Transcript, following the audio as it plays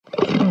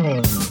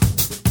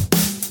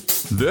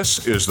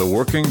This is the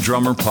Working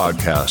Drummer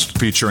Podcast,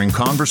 featuring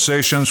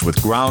conversations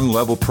with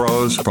ground-level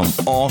pros from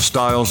all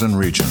styles and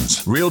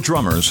regions. Real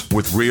drummers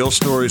with real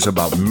stories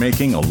about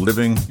making a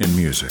living in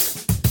music.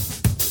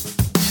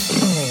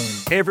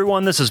 Hey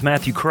everyone, this is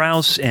Matthew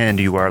Krause, and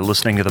you are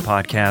listening to the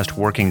podcast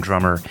Working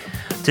Drummer.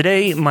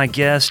 Today, my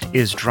guest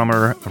is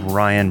drummer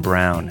Ryan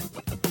Brown.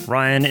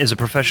 Ryan is a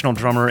professional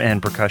drummer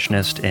and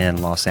percussionist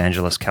in Los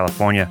Angeles,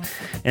 California.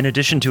 In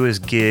addition to his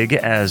gig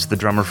as the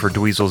drummer for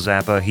Dweezil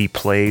Zappa, he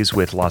plays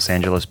with Los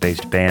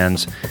Angeles-based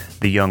bands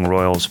The Young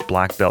Royals,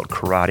 Black Belt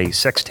Karate,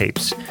 Sex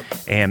Tapes,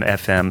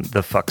 AM/FM,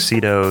 The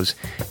Fuxitos,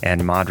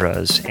 and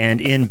Madras,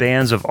 and in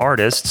bands of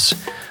artists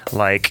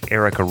like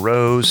Erica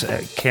Rose,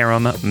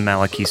 Karam,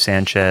 Malachi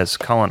Sanchez,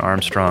 Colin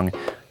Armstrong,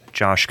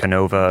 Josh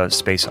Canova,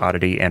 Space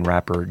Oddity, and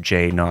rapper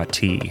Jay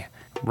Naughty.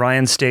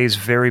 Ryan stays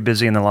very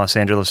busy in the Los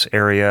Angeles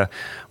area,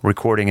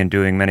 recording and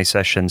doing many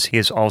sessions. He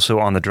is also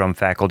on the drum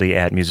faculty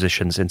at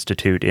Musicians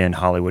Institute in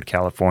Hollywood,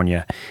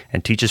 California,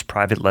 and teaches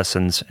private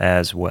lessons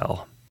as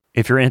well.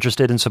 If you're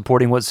interested in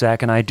supporting what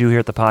Zach and I do here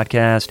at the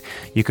podcast,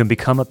 you can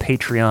become a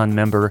Patreon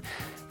member.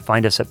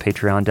 Find us at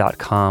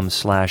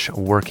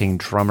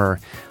patreon.com/workingdrummer.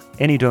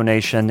 Any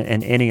donation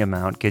and any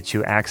amount gets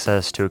you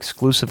access to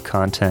exclusive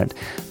content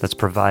that's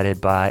provided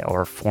by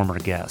our former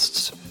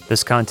guests.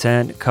 This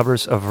content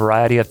covers a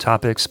variety of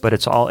topics, but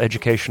it's all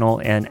educational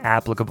and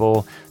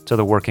applicable to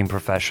the working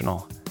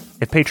professional.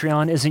 If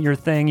Patreon isn't your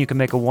thing, you can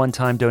make a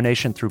one-time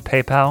donation through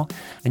PayPal,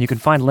 and you can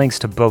find links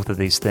to both of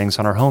these things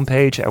on our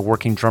homepage at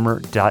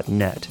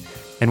workingdrummer.net.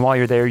 And while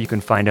you're there, you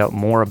can find out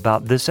more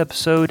about this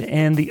episode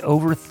and the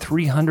over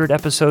 300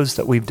 episodes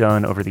that we've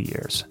done over the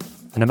years.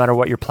 And no matter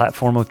what your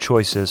platform of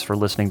choice is for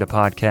listening to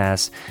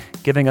podcasts,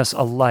 giving us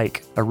a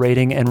like, a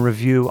rating, and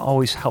review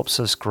always helps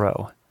us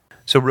grow.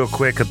 So real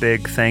quick, a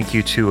big thank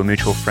you to a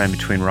mutual friend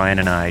between Ryan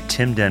and I,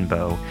 Tim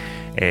Denbo,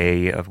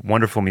 a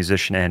wonderful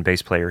musician and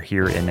bass player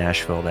here in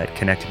Nashville that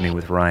connected me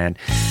with Ryan.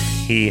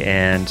 He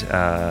and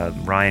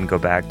Ryan go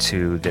back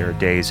to their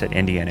days at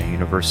Indiana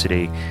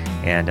University,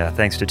 and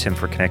thanks to Tim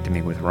for connecting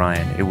me with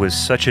Ryan. It was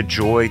such a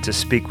joy to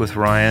speak with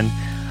Ryan.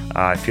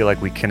 I feel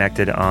like we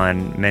connected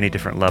on many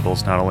different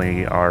levels, not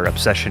only our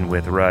obsession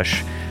with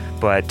Rush,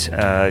 but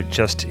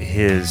just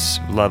his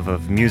love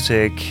of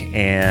music,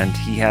 and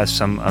he has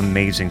some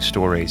amazing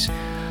stories.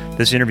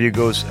 This interview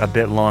goes a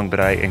bit long, but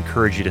I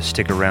encourage you to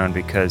stick around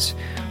because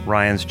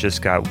Ryan's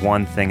just got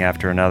one thing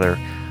after another,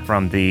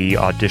 from the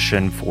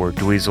audition for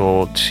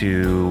Dweezil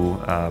to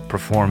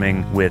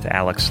performing with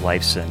Alex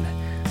Lifeson.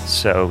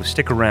 So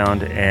stick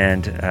around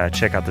and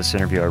check out this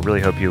interview. I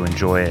really hope you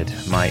enjoy it.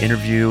 My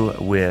interview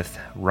with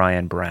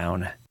Ryan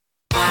Brown.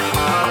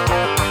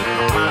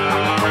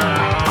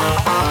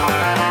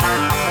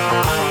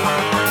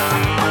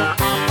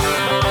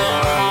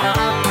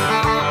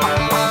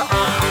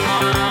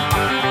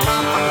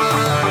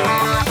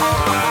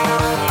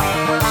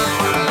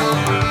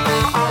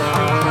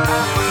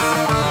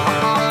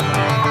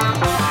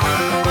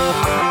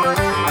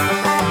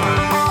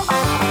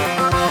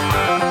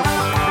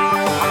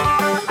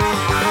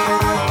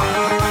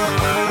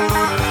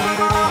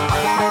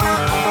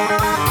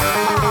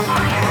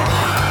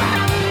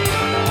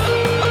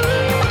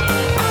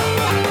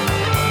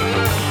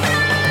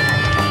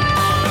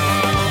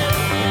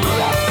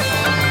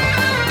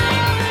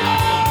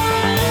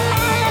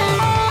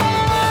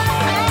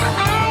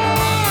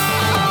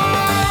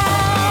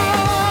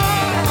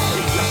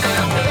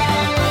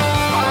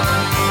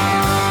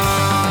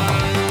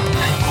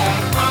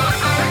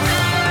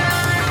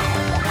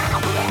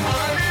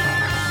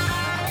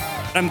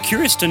 I'm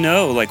curious to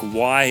know,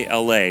 why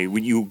LA?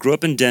 When you grew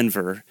up in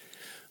Denver,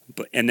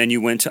 and then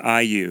you went to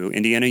IU,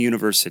 Indiana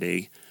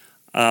University,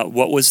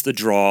 what was the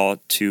draw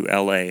to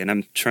LA? And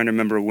I'm trying to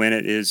remember when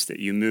it is that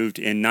you moved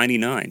in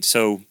 99.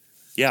 So,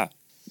 yeah.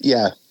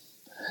 Yeah.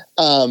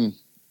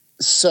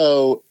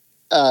 So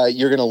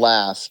you're going to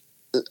laugh.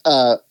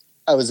 I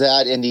was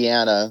at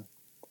Indiana,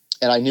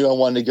 and I knew I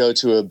wanted to go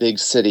to a big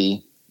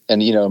city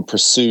and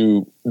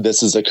pursue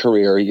this as a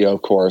career,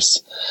 of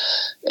course.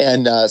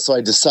 And so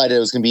I decided it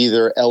was going to be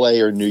either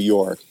LA or New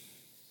York.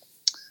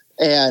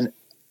 And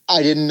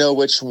I didn't know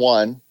which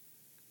one.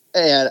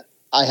 And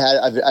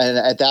and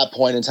at that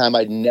point in time,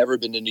 I'd never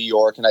been to New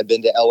York, and I'd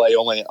been to LA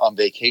only on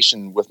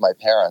vacation with my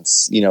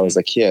parents, as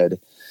a kid.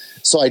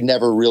 So I'd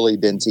never really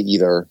been to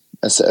either,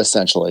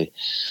 essentially.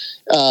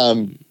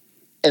 And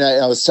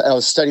I was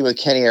studying with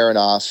Kenny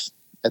Aronoff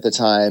at the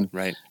time,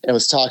 right? And I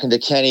was talking to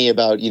Kenny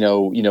about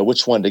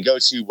which one to go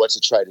to, what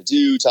to try to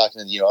do,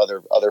 talking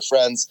to other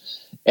friends,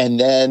 and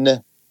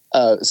then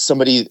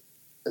somebody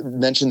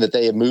mentioned that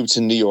they had moved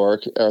to New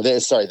York,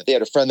 that they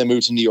had a friend that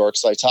moved to New York.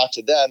 So I talked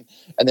to them,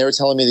 and they were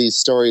telling me these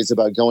stories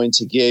about going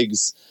to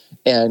gigs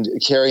and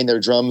carrying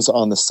their drums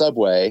on the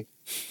subway,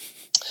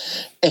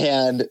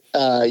 and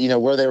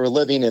where they were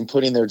living, and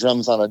putting their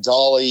drums on a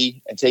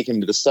dolly and taking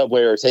them to the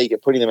subway, or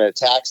putting them in a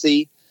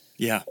taxi.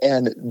 Yeah,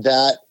 and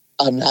that.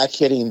 I'm not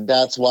kidding.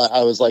 That's why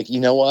I was like, you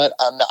know what?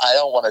 I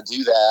don't want to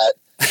do that.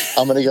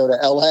 I'm going to go to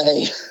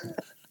LA.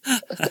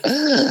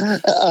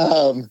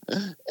 And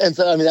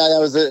so, I mean, that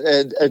was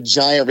a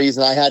giant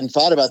reason. I hadn't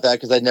thought about that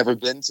because I'd never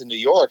been to New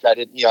York. I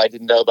didn't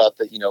know about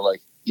the,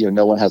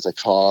 no one has a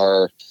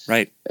car,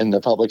 right? And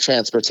the public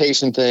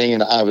transportation thing.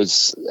 And I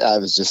was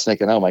just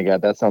thinking, oh my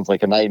God, that sounds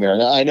like a nightmare.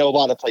 And I know a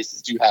lot of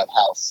places do have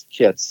house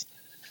kits.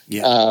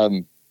 Yeah.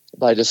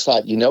 But I just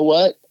thought, you know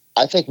what?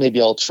 I think maybe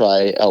I'll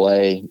try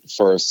LA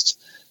first.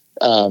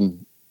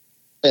 And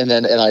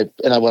then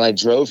when I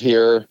drove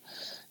here,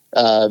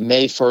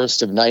 May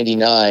 1st of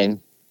 99,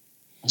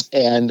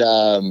 and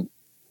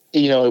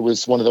it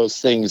was one of those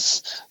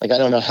things, like, I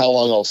don't know how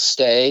long I'll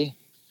stay.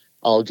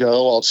 I'll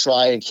go, I'll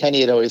try. And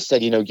Kenny had always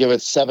said, give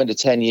it 7 to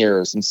 10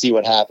 years and see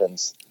what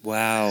happens.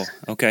 Wow.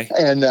 Okay.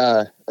 And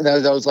that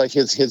was like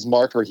his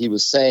marker. He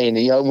was saying,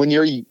 when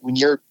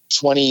you're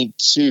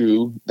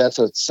 22,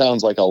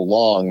 sounds like a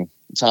long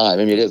time.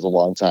 I mean, it is a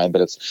long time,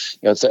 but I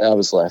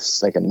was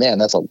thinking, man,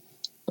 that's a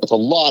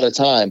lot of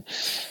time.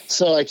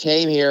 So I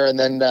came here and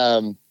then,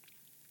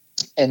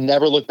 and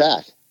never looked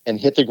back and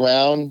hit the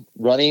ground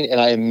running. And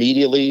I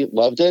immediately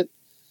loved it.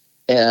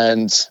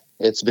 And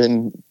it's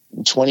been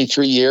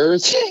 23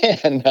 years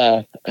and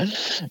that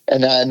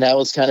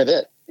was kind of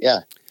it.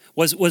 Yeah.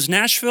 Was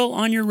Nashville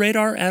on your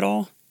radar at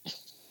all?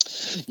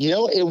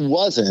 It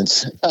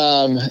wasn't.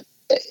 I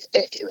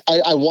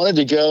wanted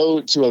to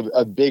go to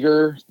a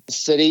bigger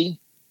city.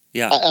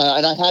 Yeah.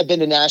 And I had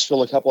been to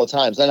Nashville a couple of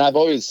times, and I've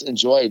always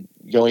enjoyed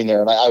going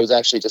there. And I was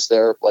actually just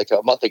there like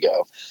a month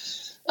ago.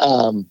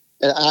 And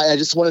I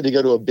just wanted to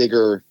go to a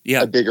bigger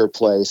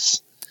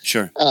place.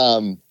 Sure.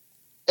 And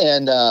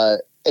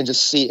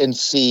just see,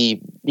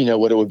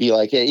 what it would be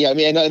like. Yeah. I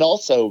mean, and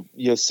also,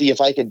 see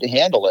if I could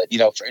handle it,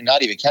 for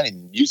not even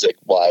counting music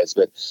wise,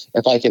 but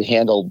if I could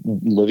handle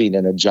living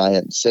in a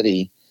giant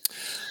city.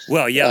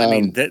 Well, yeah, I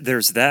mean,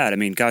 there's that. I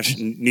mean, gosh,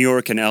 New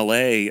York and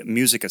LA,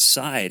 music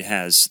aside,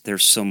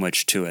 there's so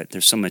much to it.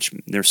 There's so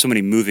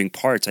many moving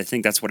parts. I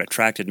think that's what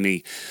attracted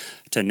me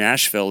to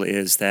Nashville,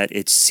 is that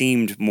it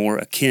seemed more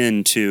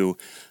akin to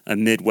a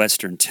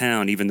Midwestern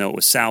town, even though it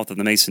was south of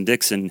the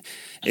Mason-Dixon.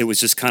 It was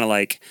just kind of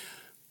like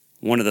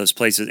one of those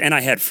places. And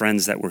I had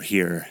friends that were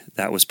here.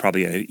 That was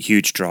probably a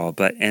huge draw.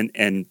 But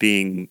and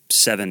being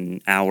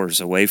 7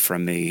 hours away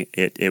from me,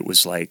 it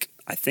was like,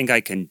 I think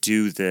I can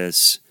do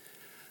this.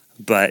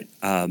 But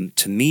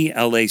to me,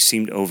 LA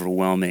seemed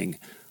overwhelming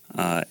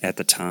at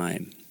the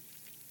time.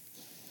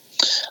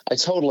 I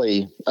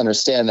totally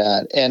understand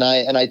that, and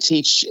I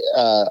teach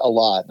a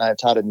lot, and I've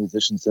taught at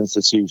Musicians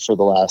Institute for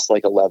the last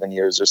 11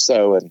 years or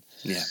so, and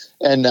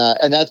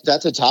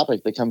that's a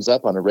topic that comes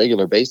up on a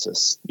regular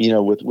basis,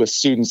 with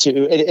students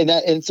too, and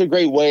it's a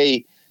great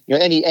way.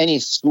 Any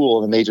school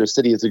in a major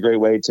city is a great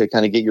way to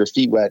kind of get your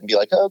feet wet and be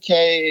like,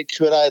 okay,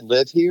 could I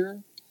live here?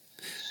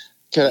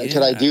 Could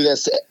I do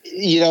this?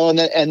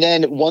 And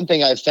then one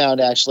thing I've found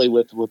actually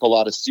with a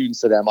lot of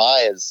students at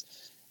MI is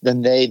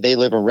then they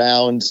live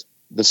around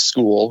the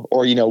school,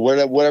 or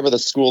whatever the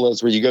school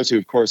is where you go to.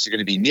 Of course, you're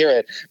going to be near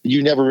it, but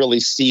you never really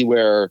see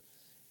where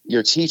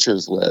your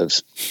teachers live.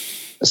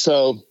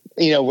 So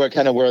where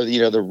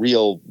the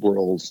real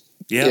world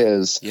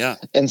is. Yeah.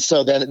 And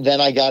so then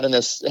I got in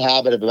this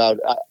habit of about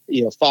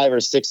 5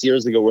 or 6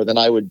 years ago, where then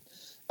I would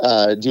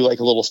do like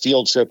a little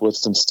field trip with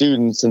some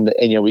students, and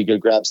we could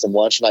grab some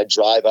lunch, and I'd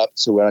drive up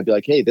to where I'd be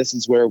like, hey, this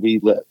is where we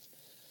live.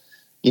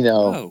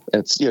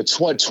 It's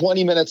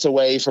 20 minutes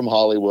away from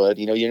Hollywood.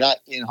 You're not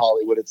in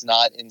Hollywood. It's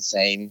not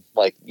insane.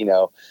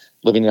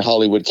 Living in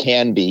Hollywood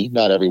can be,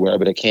 not everywhere,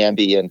 but it can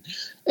be.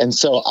 And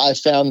so I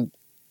found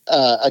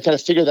I kind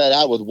of figured that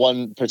out with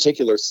one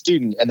particular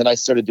student, and then I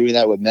started doing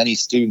that with many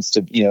students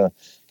to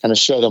kind of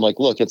show them, like,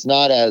 look, it's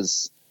not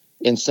as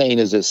insane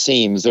as it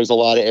seems. There's a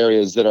lot of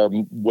areas that are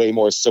way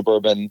more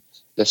suburban,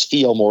 that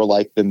feel more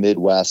like the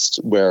Midwest,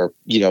 where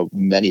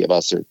many of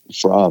us are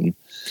from.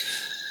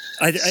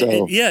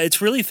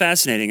 It's really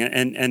fascinating,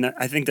 and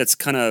I think that's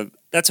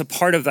a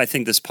part of, I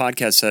think, this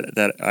podcast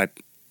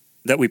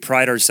that we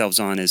pride ourselves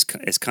on is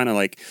kind of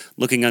like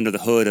looking under the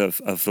hood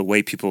of the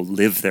way people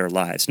live their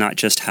lives, not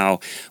just how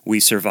we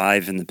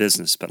survive in the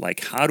business, but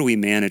like, how do we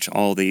manage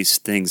all these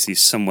things,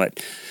 these somewhat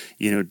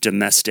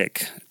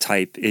domestic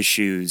type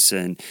issues,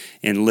 and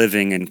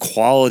living and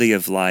quality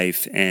of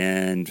life,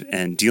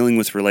 and dealing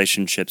with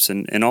relationships,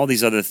 and all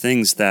these other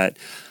things that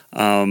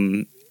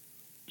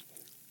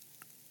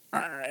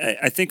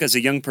I think as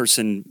a young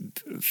person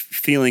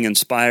feeling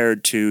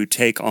inspired to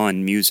take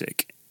on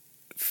music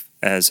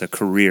as a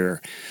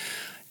career,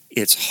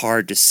 it's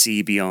hard to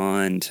see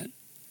beyond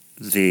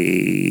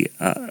the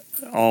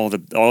all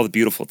the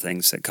beautiful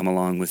things that come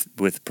along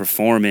with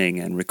performing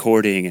and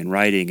recording and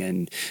writing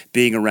and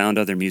being around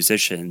other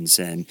musicians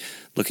and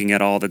looking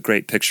at all the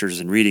great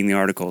pictures and reading the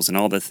articles and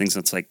all the things.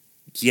 That's like,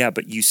 yeah,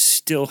 but you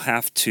still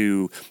have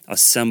to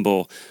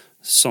assemble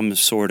some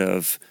sort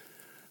of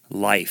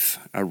life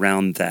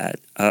around that,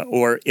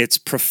 or it's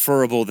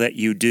preferable that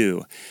you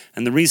do.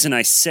 And the reason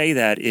I say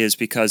that is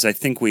because I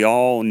think we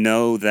all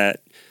know that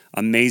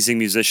amazing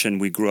musician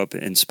we grew up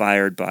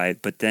inspired by,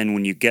 but then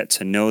when you get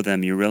to know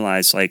them, you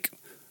realize, like,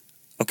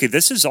 okay,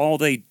 this is all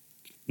they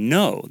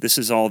no, this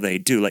is all they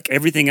do. Like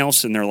everything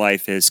else in their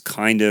life is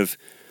kind of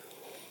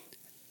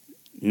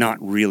not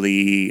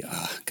really,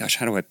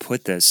 how do I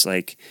put this?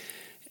 Like,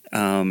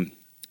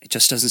 it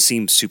just doesn't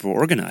seem super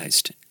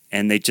organized,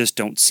 and they just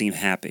don't seem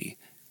happy.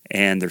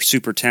 And they're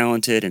super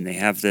talented, and they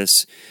have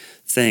this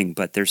thing,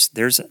 but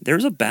there's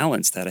a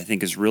balance that I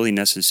think is really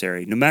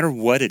necessary, no matter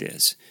what it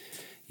is,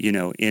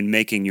 in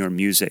making your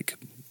music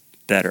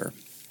better.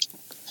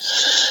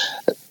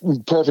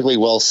 Perfectly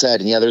well said.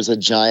 And yeah, there's a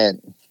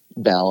giant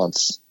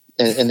balance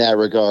in that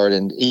regard.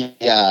 And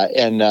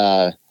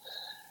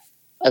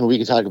I mean, we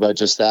could talk about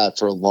just that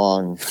for a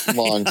long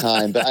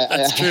time. But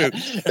That's true.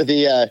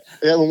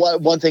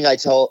 One thing I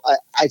tell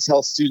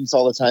students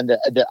all the time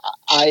that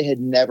I had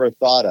never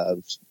thought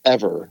of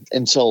ever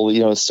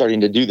until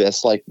starting to do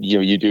this, like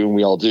you do and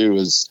we all do,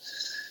 is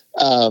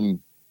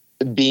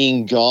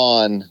being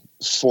gone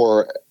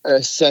for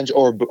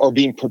essential or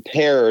being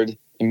prepared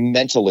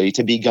mentally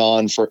to be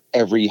gone for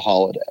every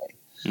holiday.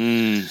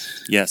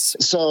 Yes.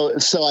 So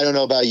I don't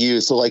know about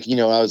you. So like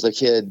I was a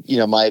kid.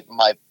 My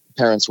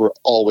parents were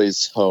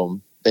always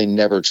home. They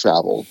never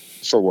traveled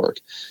for work.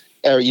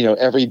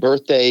 Every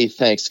birthday,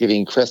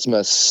 Thanksgiving,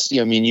 Christmas,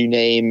 you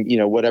name,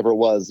 whatever it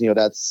was,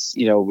 that's,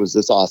 was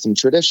this awesome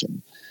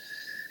tradition.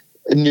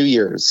 New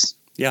Year's.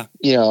 Yeah.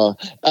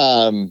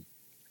 And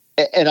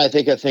I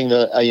think a thing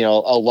that,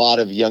 a lot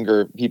of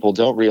younger people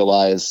don't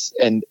realize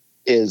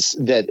is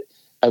that,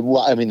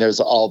 there's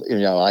all,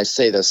 I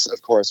say this,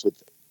 of course,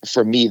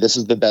 for me, this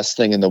is the best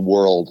thing in the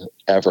world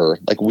ever.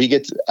 Like we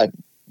get to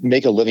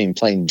make a living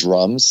playing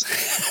drums.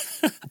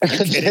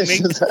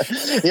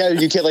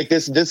 You can't, like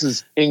this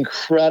is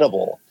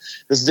incredible.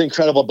 This is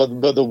incredible.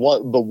 But the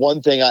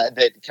one thing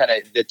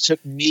that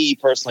took me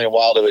personally a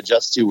while to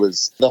adjust to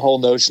was the whole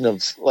notion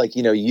of like,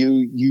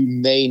 you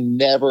may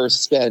never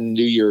spend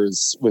New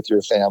Year's with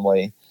your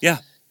family. Yeah.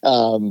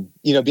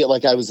 Be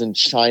like I was in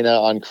China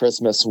on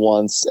Christmas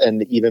once,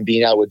 and even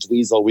being out with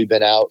Dweezil, we've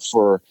been out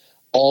for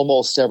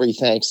almost every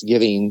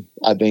Thanksgiving.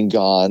 I've been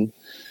gone.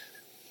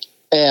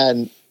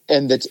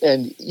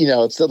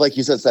 It's like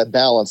you said, it's that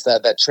balance,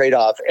 that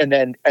trade-off. And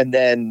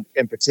then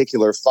in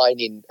particular,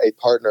 finding a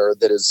partner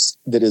that is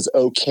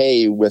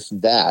okay with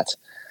that.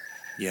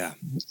 Yeah.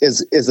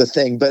 Is a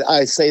thing. But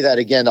I say that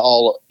again,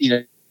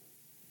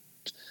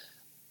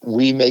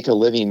 we make a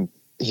living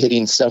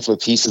hitting stuff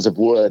with pieces of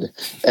wood,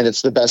 and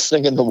it's the best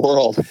thing in the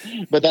world.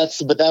 But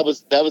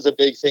that was a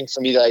big thing for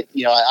me that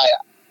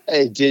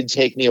it did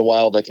take me a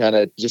while to kind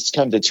of just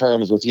come to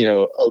terms with,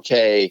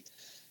 okay,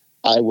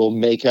 I will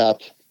make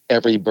up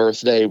every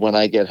birthday when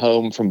I get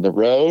home from the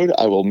road.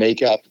 I will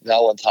make up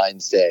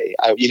Valentine's Day.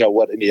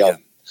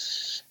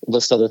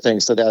 List other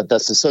things. So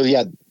that's so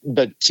yeah.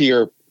 But to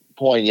your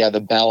point, yeah, the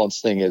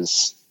balance thing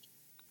is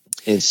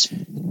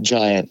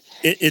giant.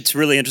 It's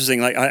really interesting.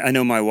 Like I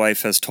know my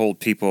wife has told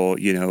people,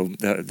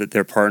 that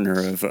their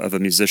partner of a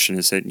musician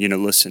has said,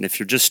 listen, if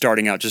you're just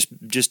starting out,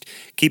 just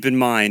keep in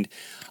mind,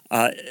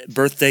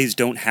 birthdays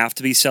don't have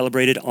to be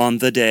celebrated on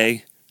the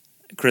day.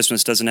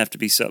 Christmas doesn't have to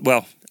be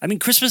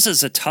Christmas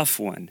is a tough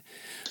one,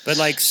 but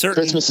like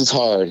Christmas is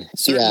hard.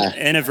 Certain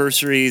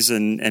anniversaries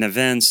and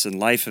events and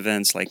life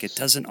events, like it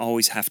doesn't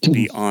always have to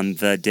be on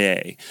the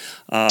day.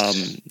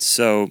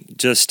 So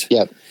just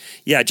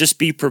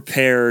be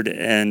prepared,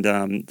 and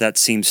that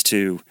seems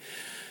to.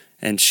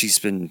 And she's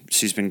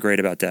been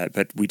great about that.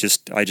 But we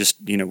just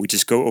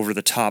go over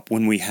the top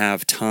when we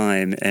have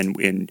time,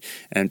 and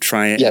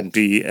try and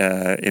be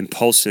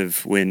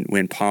impulsive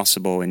when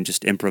possible, and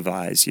just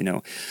improvise.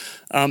 One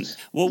of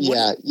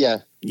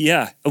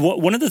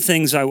the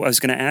things I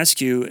was going to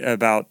ask you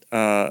about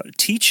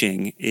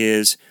teaching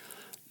is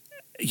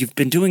you've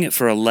been doing it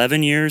for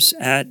 11 years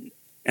at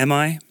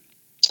MI.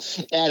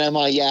 At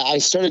MI, yeah, I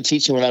started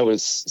teaching when I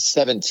was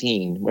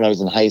 17, when I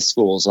was in high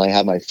school. So I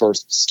had my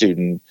first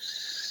student.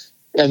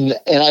 And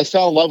I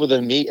fell in love with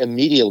him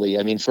immediately.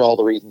 I mean, for all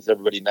the reasons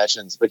everybody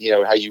mentions, but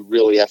how you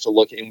really have to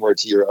look inward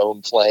to your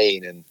own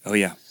playing and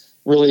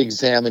really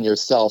examine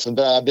yourself.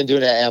 But I've been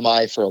doing it at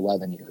MI for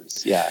 11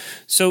 years. Yeah.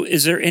 So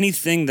is there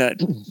anything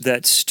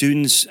that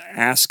students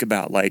ask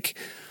about, like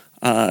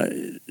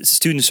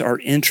students are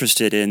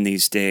interested in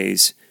these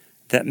days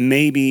that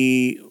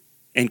maybe,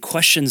 and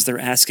questions they're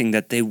asking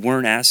that they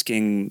weren't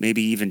asking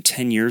maybe even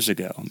 10 years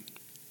ago?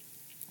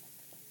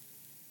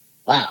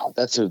 Wow,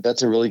 that's a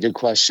really good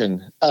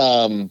question.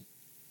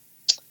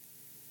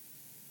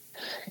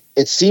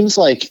 It seems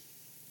like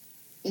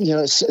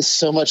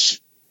so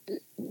much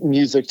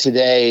music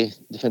today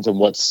depends on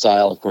what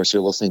style, of course,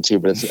 you're listening to,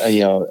 but it's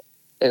a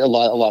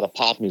lot of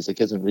pop music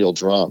isn't real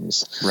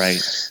drums, right?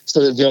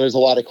 So there's a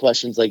lot of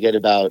questions I get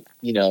about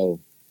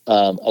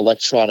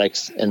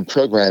electronics and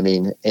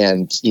programming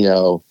and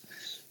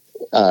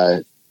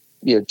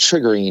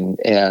triggering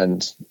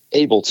and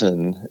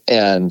Ableton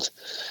and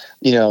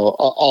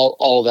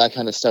all that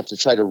kind of stuff to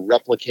try to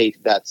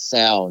replicate that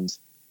sound.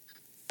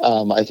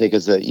 I think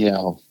is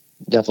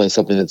definitely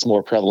something that's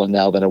more prevalent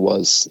now than it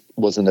was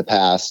in the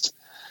past.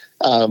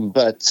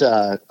 But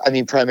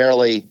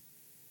primarily,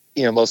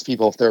 most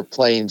people, if they're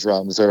playing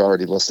drums, they're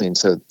already listening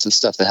to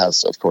stuff that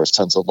has, of course,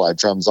 tons of live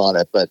drums on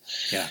it. But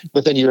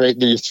then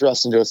you're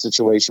thrust into a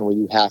situation where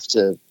you have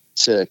to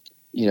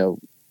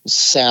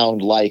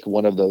sound like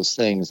one of those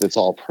things that's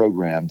all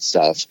programmed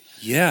stuff.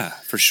 Yeah,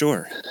 for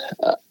sure.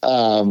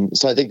 So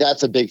I think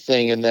that's a big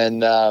thing. And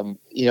then,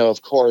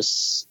 of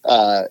course,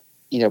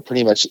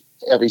 pretty much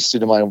every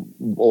student of mine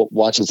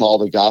watches all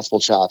the Gospel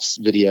Chops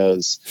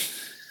videos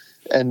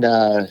and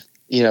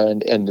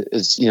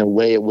is,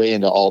 way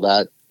into all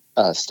that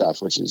stuff,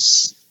 which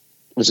is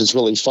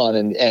really fun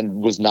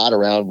and was not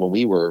around when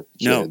we were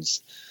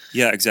kids.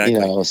 No. Yeah,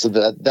 exactly. So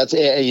that's,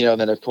 and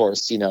then of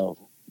course, the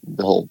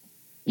whole,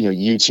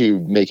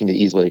 YouTube making it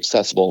easily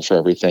accessible for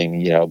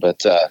everything,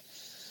 but,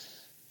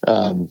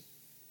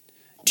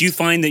 do you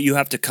find that you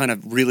have to kind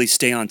of really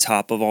stay on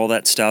top of all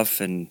that stuff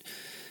and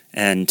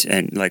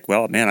like,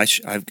 well, man,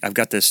 I've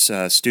got this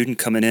student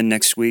coming in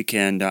next week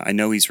and I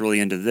know he's really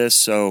into this.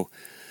 So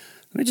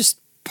let me just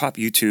pop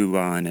YouTube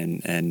on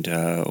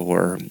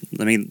or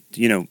let me,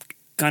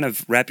 kind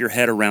of wrap your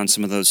head around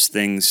some of those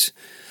things.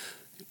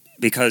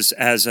 Because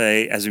as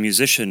a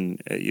musician,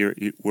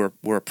 we're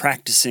a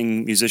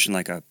practicing musician,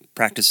 like a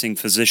practicing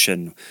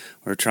physician.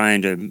 We're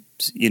trying to,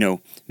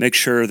 make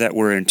sure that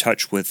we're in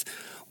touch with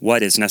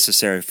what is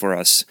necessary for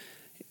us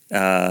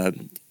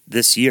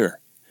this year.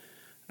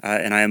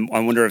 And I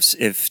wonder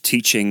if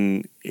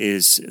teaching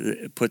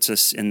puts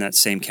us in that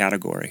same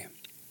category.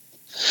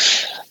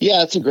 Yeah,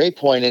 that's a great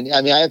point. And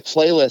I mean, I have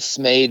playlists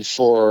made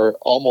for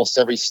almost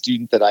every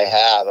student that I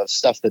have of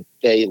stuff that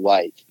they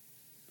like.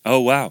 Oh,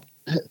 wow.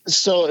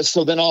 So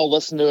then I'll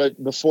listen to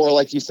it before,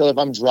 like you said, if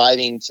I'm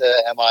driving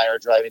to MI or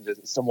driving to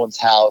someone's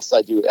house,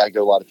 I go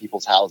to a lot of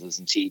people's houses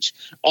and teach.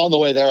 On the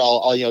way there,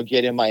 I'll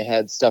get in my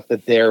head stuff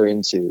that they're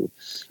into,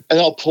 and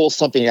I'll pull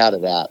something out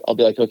of that. I'll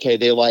be like, okay,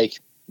 they like,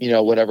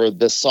 whatever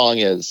this song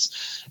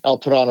is. I'll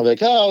put on, I'll be like,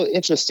 oh,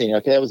 interesting.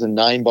 Okay, that was a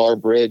 9-bar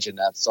bridge in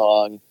that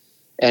song.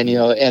 And,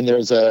 and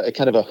there's a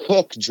kind of a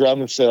hook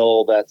drum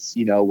fill that's,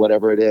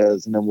 whatever it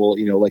is. And then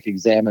we'll,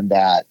 examine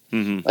that.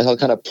 Mm-hmm. Like I'll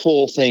kind of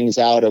pull things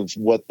out of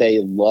what they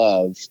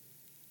love.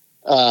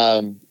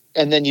 And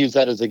then use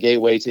that as a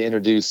gateway to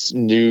introduce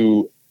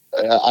new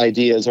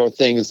ideas or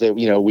things that,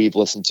 we've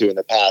listened to in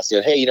the past.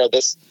 Hey,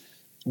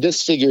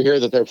 this figure here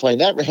that they're playing,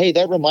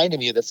 that reminded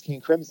me of this King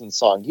Crimson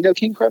song.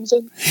 King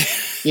Crimson?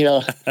 Kind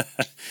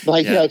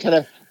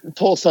of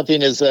pull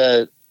something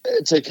to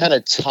kind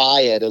of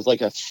tie it as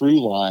like a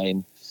through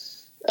line.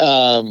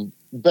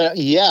 But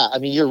yeah, I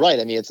mean, you're right.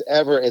 I mean, it's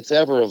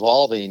ever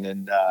evolving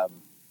and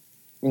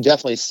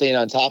definitely staying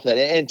on top of that.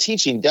 And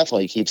teaching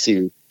definitely keeps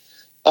you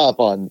up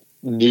on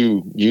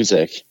new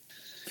music.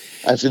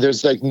 I feel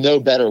there's like no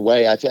better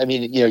way. I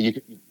mean, you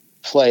could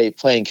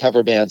playing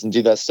cover bands and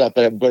do that stuff,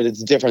 but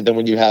it's different than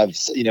when you have,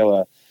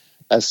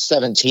 a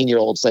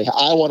 17-year-old say,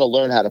 I want to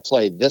learn how to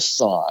play this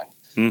song.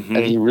 Mm-hmm.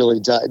 And you really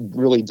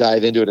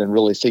dive into it and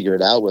really figure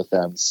it out with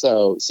them.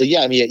 So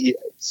yeah, I mean,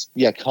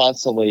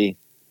 constantly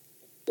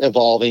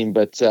evolving.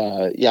 But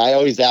I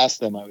always ask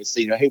them. I always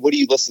say, hey, what do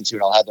you listen to?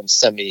 And I'll have them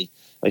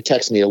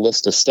text me a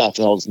list of stuff,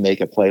 and I'll just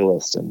make a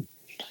playlist and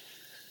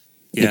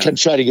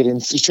try to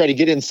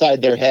get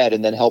inside their head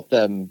and then help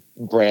them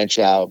branch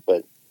out.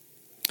 But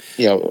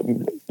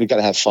we got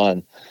to have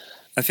fun.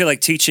 I feel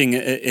like teaching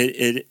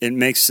it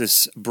makes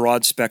this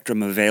broad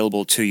spectrum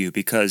available to you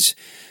because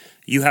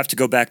you have to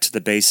go back to the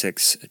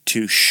basics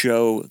to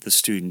show the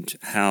student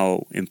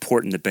how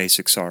important the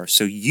basics are.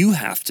 So you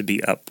have to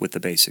be up with the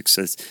basics.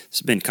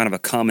 It's been kind of a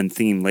common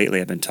theme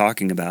lately I've been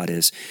talking about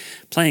is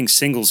playing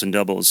singles and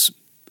doubles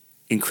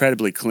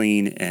incredibly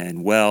clean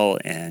and well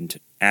and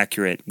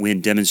accurate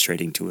when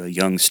demonstrating to a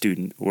young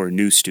student or a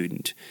new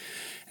student.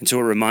 And so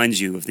it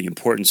reminds you of the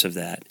importance of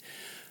that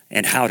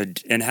and how to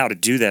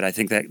do that. I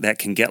think that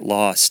can get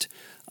lost,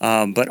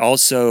 but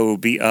also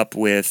be up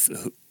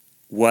with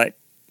what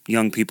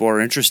young people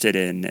are interested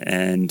in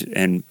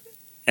and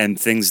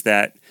things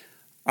that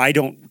I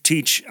don't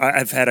teach.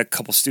 I've had a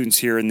couple students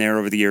here and there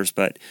over the years,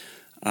 but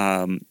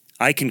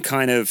I can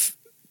kind of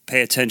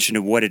pay attention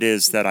to what it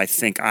is that I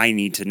think I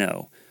need to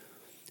know.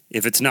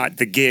 If it's not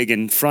the gig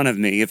in front of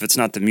me, if it's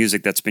not the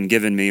music that's been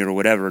given me or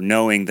whatever,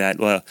 knowing that,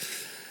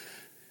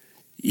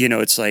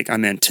 it's like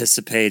I'm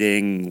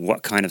anticipating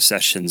what kind of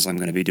sessions I'm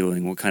going to be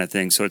doing, what kind of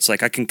things. So it's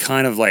like I can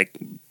kind of like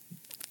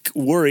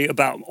worry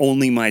about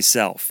only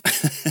myself.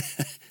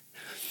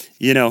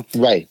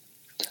 Right.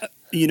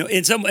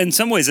 In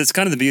some ways, it's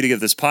kind of the beauty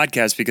of this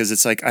podcast because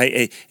it's like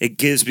it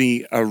gives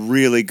me a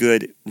really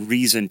good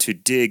reason to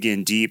dig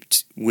in deep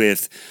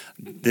with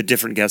the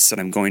different guests that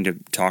I'm going to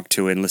talk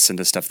to and listen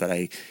to stuff that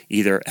I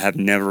either have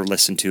never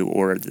listened to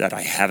or that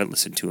I haven't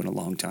listened to in a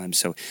long time.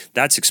 So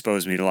that's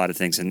exposed me to a lot of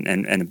things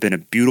and been a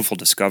beautiful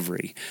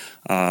discovery.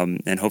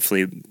 And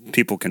hopefully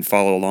people can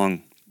follow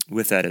along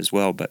with that as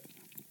well. But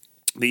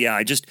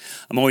yeah,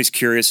 I'm always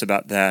curious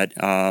about that.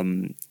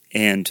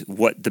 And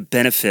what the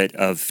benefit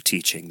of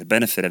teaching, the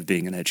benefit of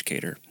being an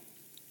educator.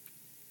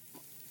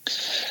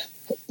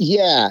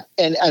 Yeah,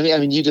 and I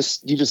mean, you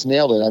just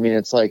nailed it. I mean,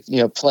 it's like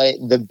play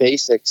the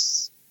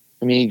basics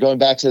I mean, going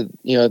back to,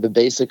 the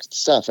basic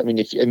stuff. I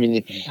mean,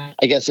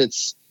 I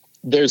guess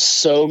there's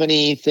so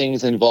many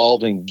things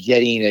involved in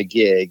getting a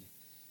gig,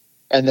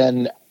 and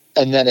then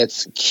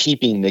it's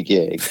keeping the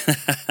gig,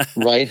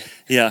 right?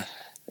 Yeah.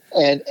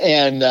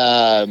 And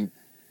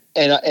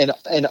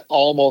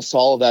almost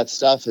all of that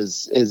stuff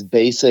is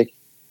basic,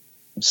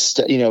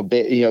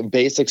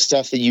 basic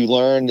stuff that you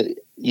learned,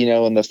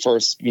 in the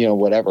first,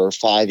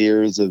 5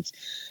 years of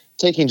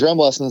taking drum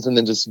lessons, and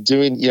then just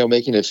doing,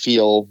 making it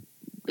feel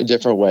in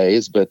different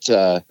ways. But,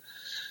 I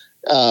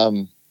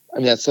mean,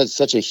 that's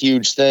such a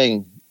huge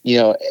thing,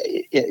 as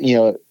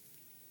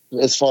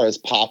far as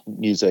pop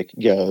music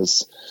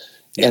goes.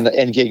 Yeah.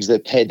 And gigs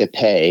that pay to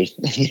pay,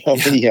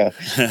 and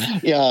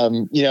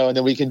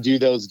then we can do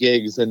those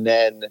gigs, and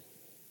then,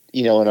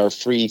 in our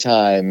free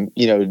time,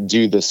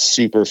 do the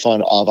super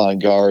fun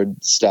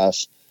avant-garde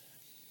stuff,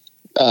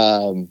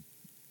 and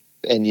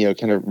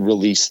kind of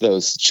release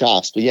those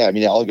chops. But yeah, I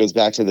mean, it all goes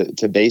back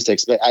to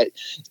basics. But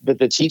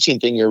the teaching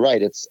thing, you're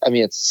right. It's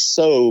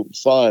so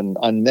fun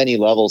on many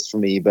levels for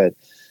me. But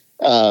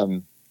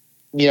and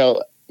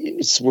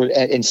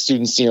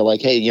students,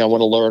 like, hey, I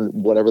want to learn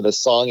whatever the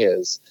song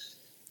is.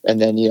 And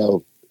then,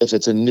 if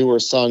it's a newer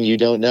song you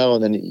don't know,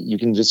 and then you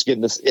can just get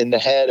this in the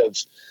head of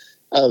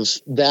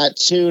that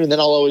tune. And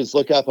then I'll always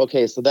look up,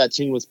 okay, so that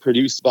tune was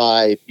produced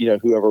by,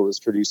 whoever was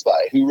produced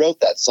by, who wrote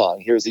that song.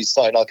 Here's these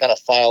songs. I'll kind of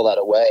file that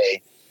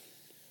away.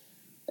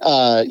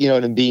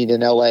 And being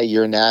in LA,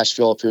 you're in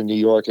Nashville, if you're in New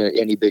York, or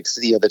any big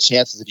city, the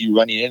chances of you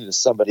running into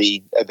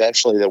somebody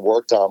eventually that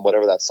worked on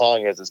whatever that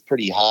song is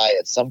pretty high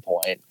at some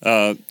point.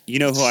 Who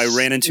I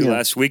ran into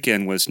last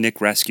weekend was Nick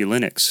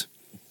Raskulinecz.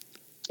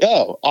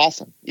 Oh,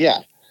 awesome. Yeah.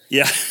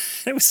 Yeah.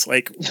 It was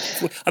like,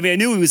 I mean, I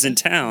knew he was in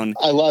town.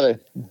 I love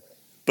it.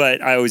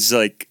 But I was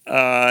like,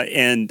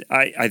 and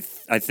I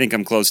think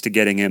I'm close to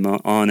getting him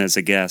on as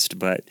a guest,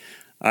 but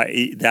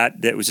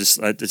that was just,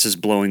 it's just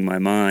blowing my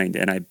mind.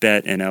 And I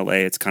bet in LA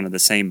it's kind of the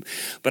same,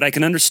 but I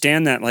can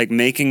understand that, like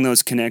making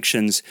those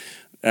connections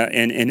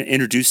and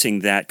introducing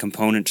that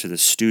component to the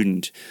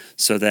student,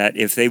 so that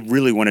if they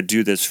really want to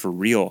do this for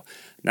real,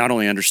 not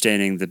only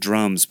understanding the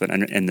drums,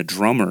 and the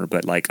drummer,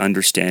 but like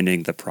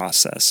understanding the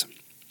process.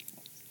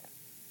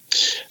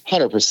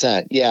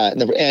 100%. Yeah.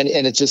 And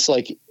it's just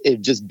like,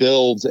 it just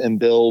builds and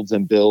builds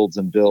and builds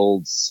and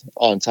builds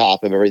on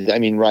top of everything. I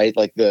mean, right.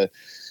 Like I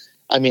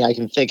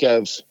can think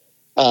of,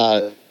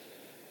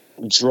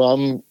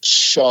 drum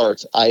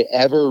chart I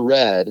ever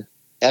read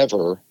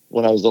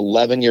when I was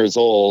 11 years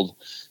old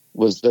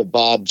was the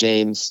Bob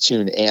James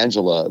tune,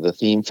 Angela, the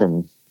theme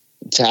from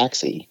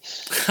Taxi.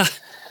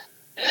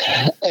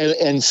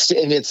 and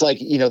it's like,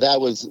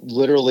 that was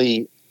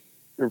literally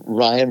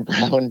Ryan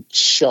Brown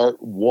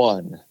chart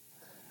 1.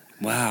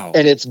 Wow.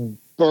 And it's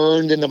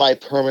burned into my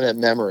permanent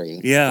memory.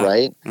 Yeah.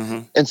 Right.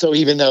 Uh-huh. And so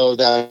even though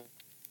that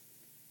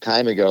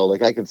time ago,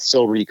 like I can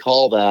still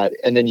recall that.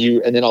 And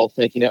then I'll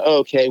think,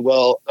 okay,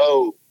 well,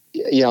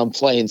 I'm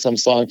playing some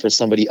song for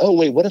somebody. Oh,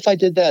 wait, what if I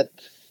did that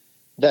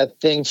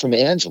thing from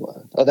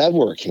Angela? Oh, that'd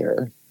work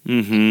here.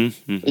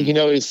 Mm-hmm.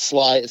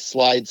 Mm-hmm.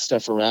 Slide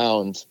stuff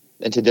around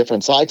into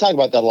different. So I talk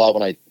about that a lot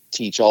when I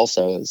teach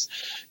also is,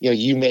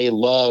 you may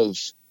love,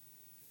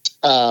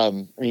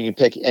 you can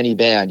pick any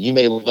band. You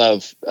may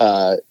love,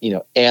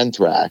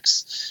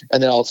 Anthrax,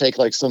 and then I'll take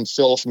like some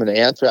fill from an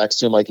Anthrax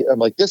tune. I'm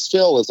like, this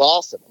fill is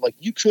awesome. I'm like,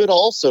 you could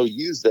also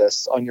use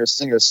this on your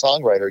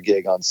singer-songwriter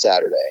gig on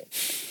Saturday.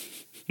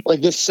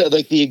 Like this,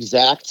 like the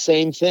exact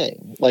same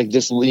thing. Like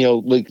this,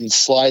 like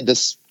slide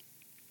this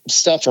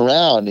stuff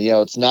around.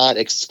 It's not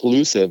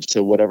exclusive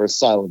to whatever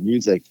style of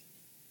music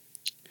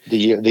that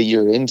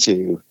you're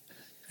into.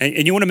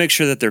 And you want to make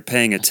sure that they're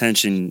paying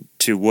attention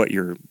to what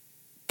you're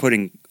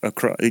putting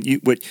across,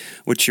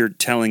 what you're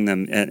telling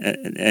them,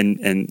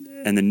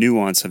 and the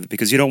nuance of it,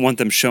 because you don't want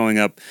them showing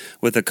up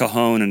with a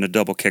cajon and a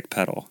double kick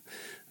pedal.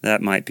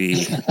 That might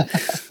be.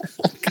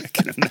 I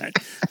can imagine.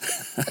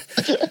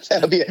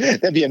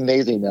 That'd be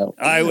amazing, though.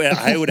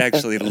 I would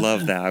actually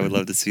love that. I would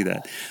love to see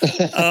that.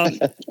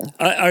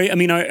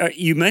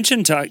 You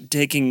mentioned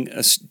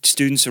taking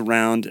students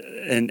around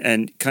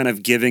and kind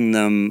of giving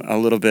them a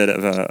little bit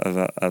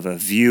of a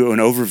view, an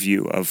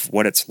overview of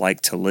what it's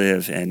like to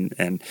live,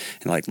 and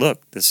like,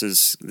 look, this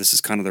is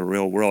kind of the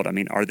real world. I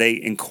mean, are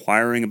they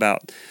inquiring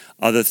about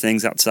other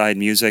things outside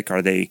music?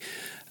 Are they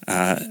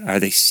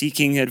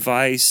seeking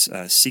advice,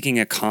 seeking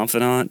a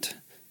confidant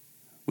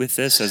with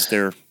this as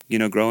they're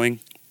growing?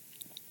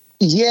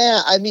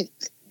 Yeah, it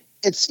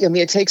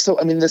takes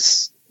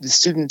this the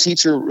student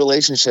teacher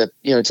relationship.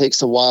 It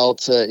takes a while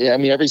to.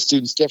 Every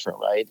student's different,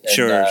 right? And,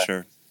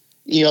 sure.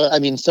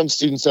 Some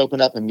students open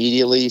up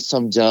immediately,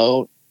 some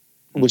don't,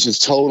 which is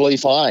totally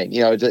fine.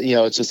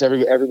 It's just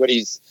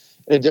everybody's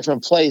in a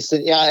different place.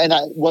 And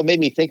what made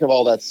me think of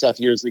all that stuff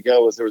years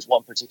ago was there was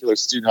one particular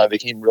student I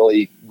became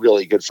really,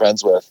 really good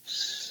friends with,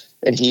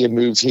 and he had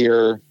moved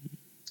here,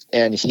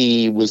 and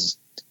he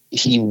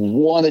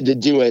wanted to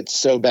do it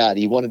so bad.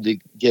 He wanted to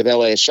give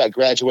LA a shot,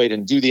 graduate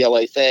and do the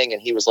LA thing.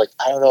 And he was like,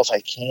 I don't know if I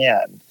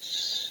can,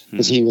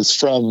 because he was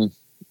from,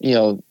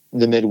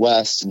 the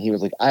Midwest, and he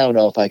was like, I don't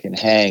know if I can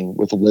hang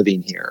with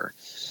living here.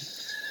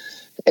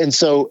 And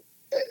so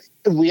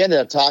we ended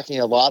up talking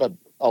a lot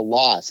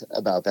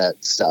about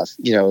that stuff.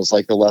 You know, it was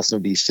like the lesson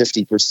would be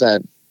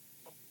 50%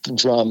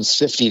 drums,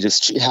 50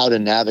 just how to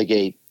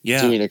navigate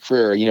doing a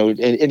career, you know,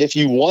 and if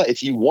you want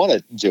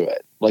to do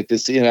it like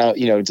this, you know,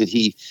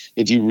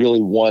 if you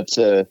really want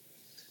to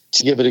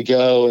give it a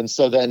go. And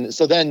so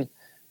then,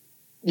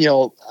 you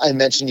know, I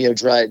mentioned, you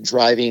know,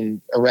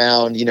 driving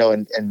around, you know,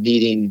 and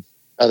meeting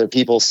other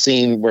people,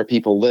 seeing where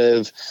people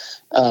live,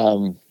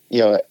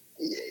 you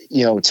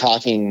know,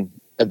 talking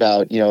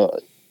about, you know,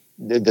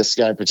 this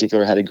guy in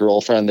particular had a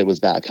girlfriend that was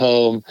back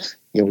home.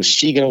 You know, was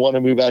she going to want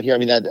to move out here? I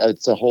mean,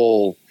 it's a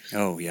whole,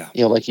 oh yeah.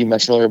 You know, like you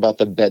mentioned earlier about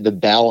the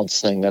balance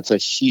thing, that's a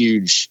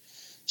huge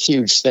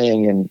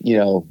thing. And, you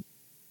know,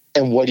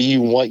 and what do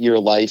you want your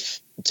life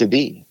to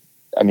be?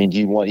 I mean, do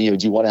you want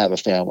to have a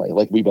family?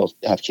 Like we both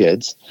have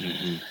kids.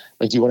 Mm-hmm.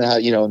 Like, do you want to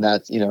have, you know, and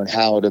that, you know, and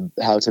how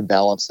to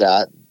balance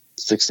that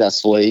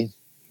successfully.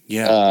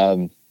 Yeah.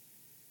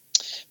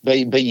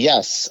 But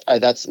yes,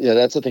 that's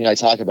the thing I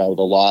talk about with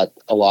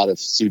a lot of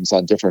students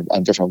on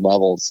different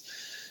levels,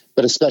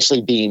 but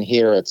especially being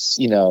here, it's,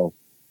 you know,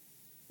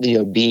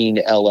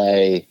 being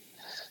LA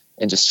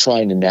and just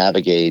trying to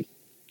navigate,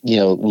 you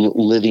know,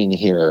 living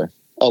here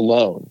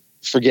alone,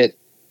 forget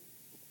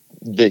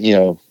the, you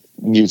know,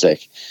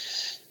 music,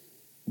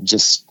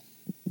 just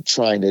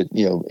trying to,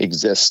 you know,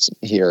 exist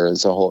here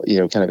as a whole, you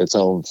know, kind of its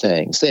own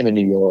thing. Same in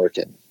New York.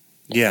 And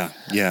yeah,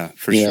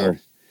 for sure.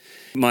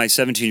 My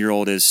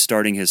 17-year-old is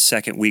starting his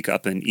second week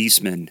up in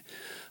Eastman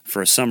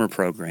for a summer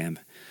program,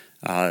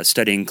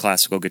 studying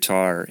classical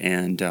guitar,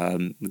 and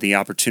the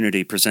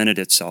opportunity presented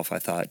itself. I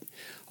thought,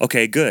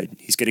 okay, good.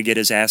 He's going to get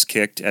his ass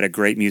kicked at a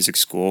great music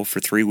school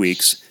for 3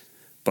 weeks,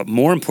 but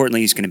more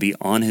importantly, he's going to be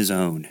on his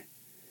own.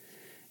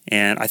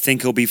 And I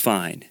think he'll be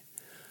fine.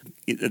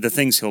 The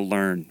things he'll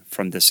learn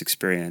from this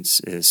experience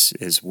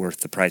is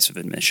worth the price of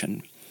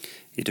admission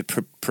to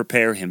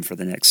prepare him for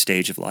the next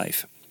stage of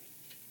life.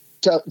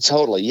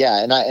 Totally,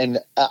 yeah. And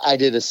I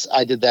did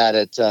that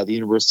at the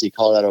University of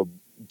Colorado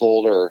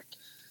Boulder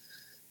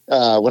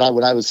when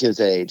I was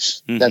his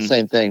age. Mm-hmm. That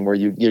same thing where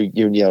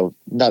you know,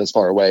 not as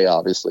far away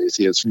obviously as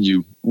he is from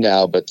you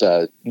now, but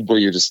where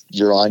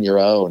you're on your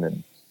own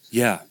and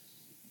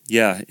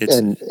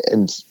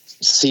and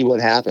see what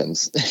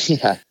happens.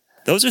 Yeah.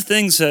 Those are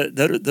things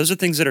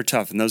that are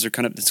tough, and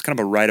it's kind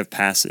of a rite of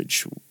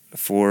passage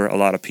for a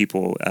lot of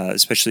people,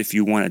 especially if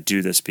you want to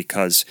do this,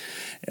 because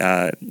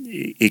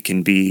it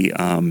can be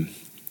a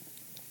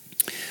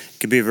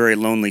very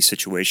lonely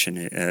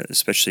situation,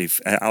 especially if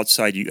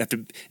outside. You have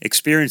to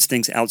experience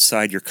things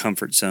outside your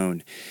comfort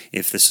zone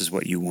if this is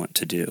what you want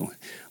to do,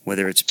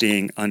 whether it's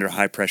being under a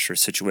high-pressure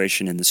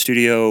situation in the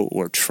studio,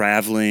 or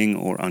traveling,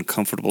 or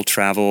uncomfortable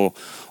travel,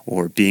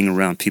 or being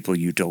around people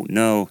you don't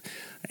know,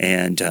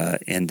 and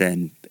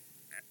then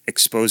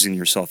exposing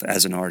yourself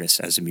as an artist,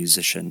 as a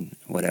musician,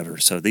 whatever.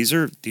 So these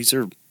are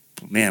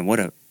man,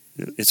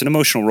 it's an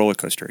emotional roller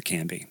coaster. It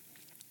can be.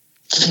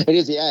 It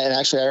is, yeah. And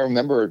actually, I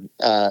remember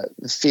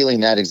feeling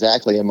that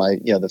exactly in my,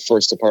 you know, the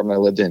first apartment I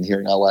lived in here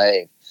in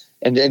LA,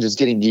 and just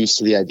getting used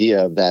to the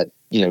idea of that,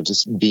 you know,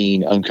 just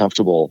being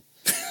uncomfortable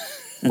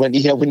when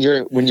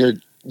you're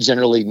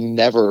generally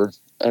never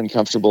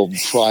uncomfortable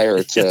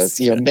prior to yes.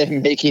 You know,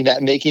 making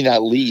that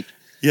leap.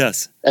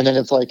 Yes. And then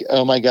it's like,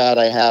 oh my God,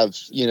 I have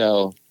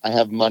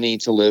money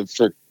to live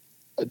for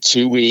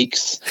 2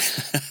 weeks,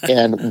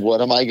 and what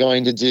am I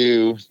going to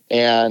do?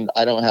 And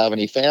I don't have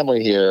any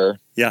family here.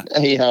 Yeah.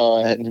 You know,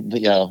 and,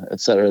 you know, et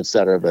cetera, et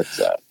cetera. But,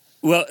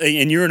 well,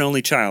 and you're an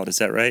only child, is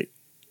that right?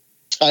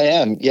 I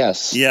am.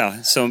 Yes.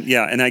 Yeah. So,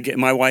 yeah. And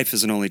my wife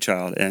is an only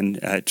child,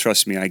 and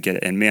trust me, I get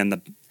it. And man,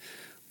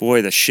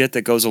 the shit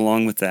that goes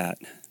along with that.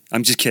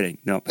 I'm just kidding.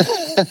 No.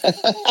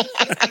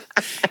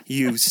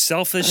 You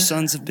selfish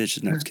sons of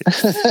bitches. No, I'm just kidding.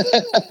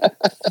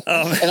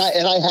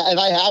 And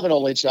I have an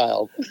only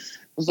child.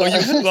 So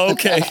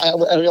okay. I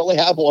only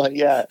have one.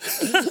 Yeah.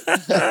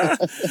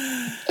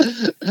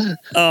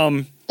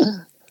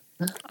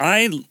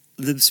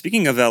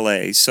 Speaking of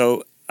LA,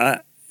 so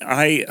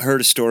I heard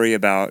a story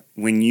about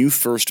when you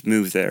first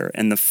moved there,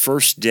 and the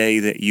first day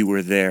that you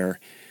were there.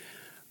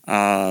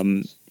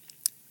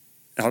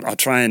 I'll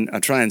try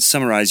and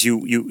summarize.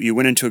 You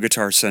went into a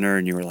Guitar Center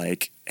and you were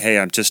like, "Hey,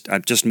 I've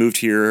just moved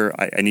here.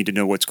 I need to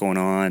know what's going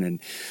on." And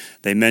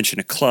they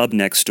mentioned a club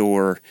next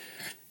door.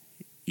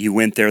 You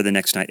went there the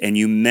next night and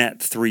you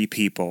met 3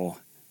 people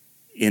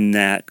in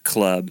that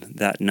club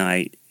that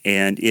night,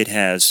 and it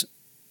had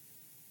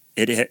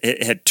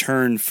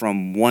turned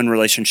from one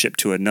relationship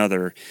to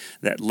another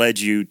that led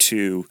you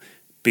to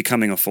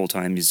becoming a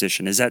full-time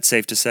musician. Is that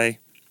safe to say?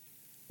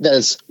 That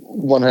is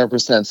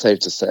 100% safe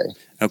to say.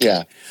 Okay.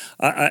 Yeah.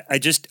 I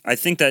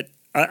think that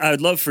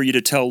I'd love for you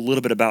to tell a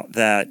little bit about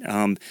that,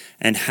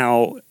 and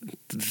how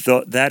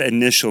that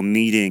initial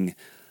meeting,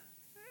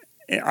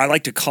 I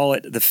like to call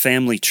it the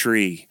family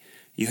tree.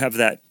 You have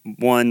that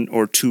 1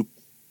 or 2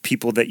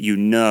 people that you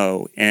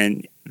know,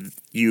 and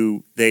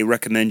they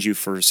recommend you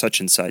for such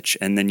and such,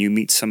 and then you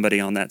meet somebody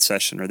on that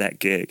session or that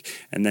gig,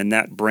 and then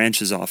that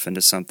branches off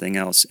into something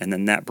else, and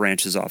then that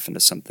branches off into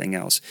something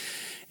else.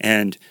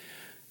 And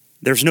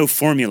there's no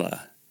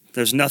formula.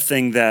 There's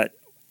nothing that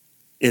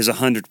is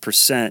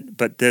 100%,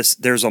 but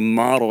there's a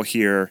model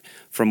here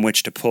from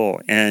which to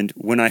pull. And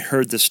when I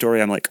heard the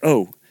story, I'm like,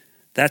 oh,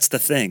 that's the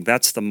thing.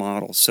 That's the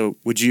model. So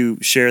would you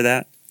share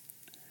that?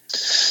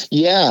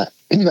 Yeah,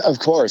 of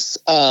course.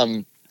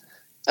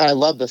 I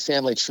love the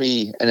family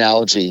tree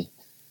analogy.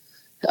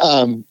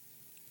 I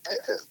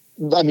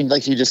mean,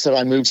 like you just said,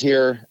 I moved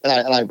here, and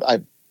I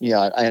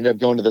ended up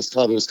going to this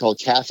club. It was called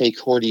Cafe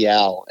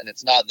Cordial, and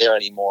it's not there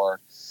anymore,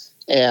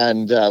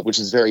 and which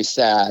is very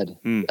sad.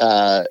 And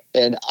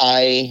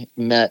I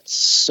met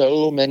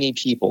so many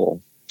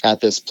people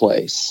at this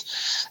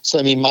place. So,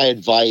 I mean, my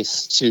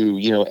advice to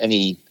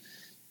any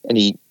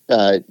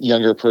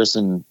younger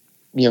person,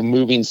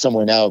 moving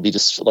somewhere now would be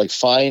just like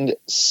find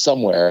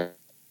somewhere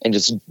and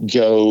just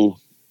go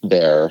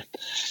there,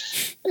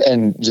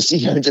 and just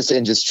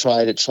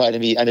try to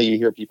meet. I know you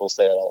hear people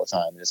say that all the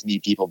time, just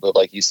meet people, but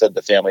like you said,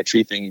 the family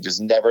tree thing, you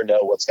just never know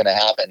what's going to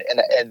happen.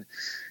 And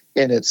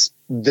it's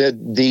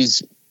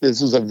this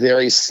was a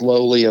very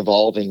slowly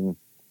evolving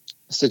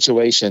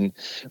situation.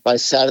 I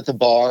sat at the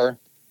bar,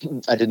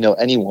 I didn't know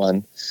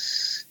anyone,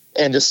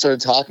 and just started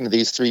talking to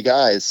these three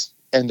guys,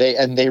 and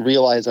they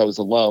realized I was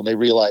alone. They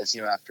realized,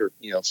 after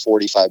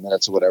 45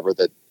 minutes or whatever,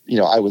 that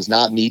I was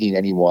not meeting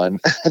anyone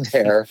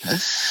there.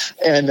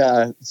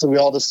 And so we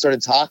all just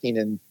started talking,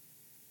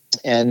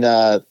 and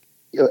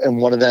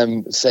one of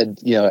them said,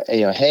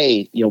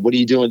 hey, what are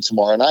you doing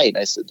tomorrow night? And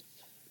I said,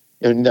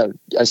 no,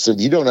 I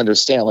said, you don't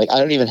understand. Like, I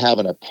don't even have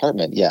an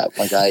apartment yet.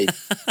 Like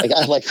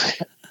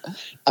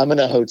I'm in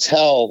a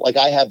hotel. Like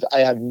I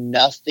have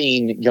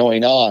nothing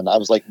going on. I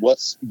was like,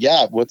 what's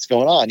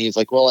going on? He was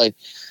like, well,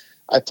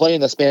 I play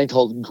in this band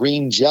called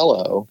Green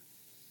Jello,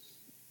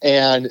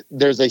 and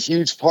there's a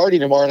huge party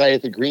tomorrow night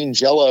at the Green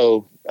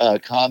Jello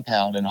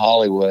compound in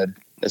Hollywood,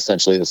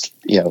 essentially this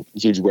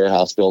huge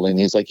warehouse building.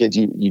 He's like, do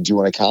you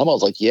want to come? I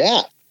was like,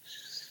 yeah.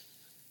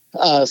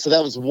 So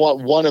that was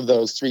one of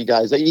those three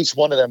guys. Each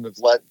one of them have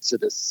led to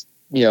this,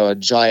 a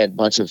giant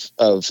bunch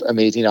of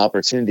amazing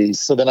opportunities.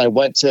 So then I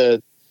went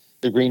to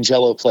the Green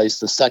Jello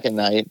place the second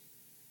night,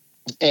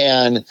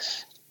 and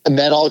I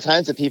met all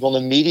kinds of people,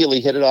 and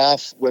immediately hit it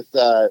off with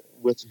who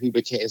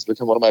has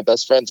become one of my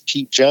best friends,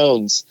 Pete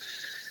Jones.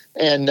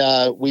 And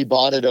we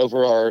bonded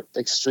over our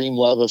extreme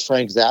love of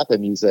Frank Zappa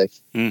music.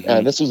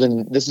 Mm-hmm. This was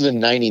in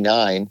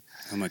 '99.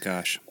 Oh my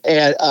gosh!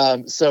 And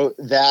so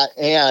that,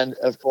 and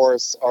of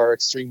course, our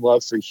extreme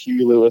love for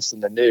Huey Lewis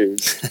and the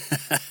News,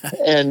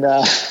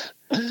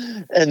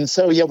 and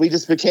so we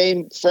just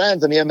became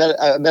friends. I mean,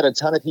 I met a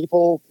ton of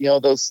people,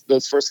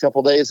 those first couple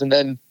of days, and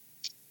then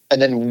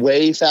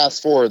way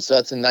fast forward. So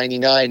that's in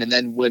 '99, and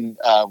then when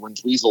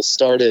Dweezil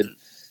started,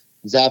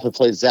 Zappa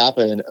played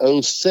Zappa in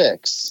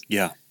 '06.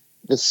 Yeah.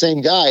 The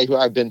same guy who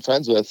I've been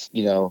friends with,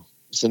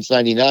 since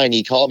 '99,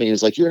 he called me. He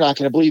was like, "You're not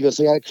going to believe this.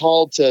 I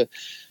called to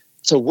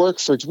work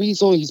for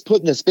Dweezil. He's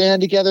putting this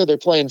band together. They're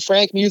playing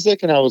Frank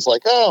music." And I was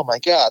like, "Oh my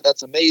God,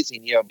 that's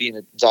amazing." Being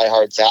a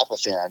diehard Zappa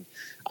fan,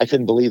 I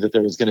couldn't believe that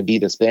there was going to be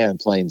this band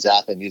playing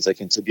Zappa music,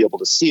 and to be able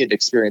to see it,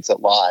 experience it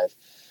live.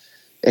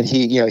 And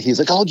he's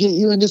like, "I'll get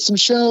you into some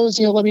shows.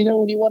 Let me know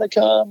when you want to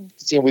come."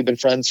 We've been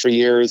friends for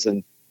years,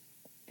 and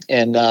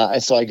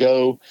so I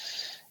go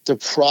to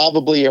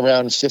probably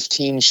around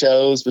 15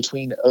 shows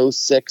between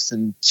 '06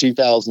 and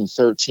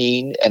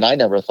 2013. And I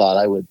never thought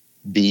I would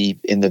be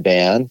in the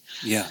band.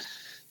 Yeah.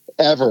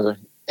 Ever.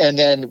 And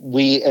then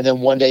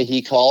one day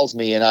he calls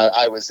me, and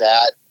I was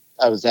at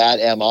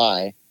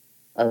MI.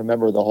 I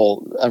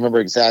remember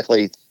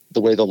exactly the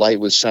way the light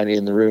was shining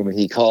in the room, and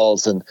he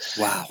calls, and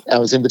wow. I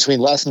was in between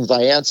lessons.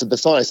 I answered the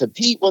phone. I said,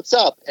 "Pete, what's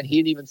up?" And he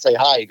didn't even say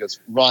hi. He goes,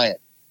 "Ryan."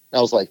 And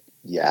I was like,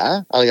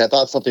 "Yeah." I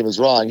thought something was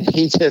wrong.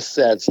 He just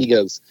says, he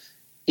goes,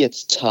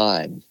 "It's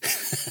time."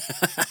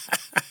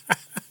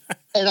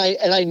 and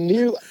I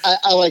knew,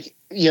 I like,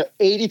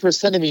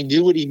 80% of me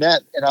knew what he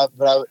meant.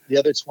 But the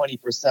other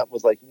 20%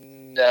 was like,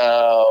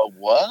 no,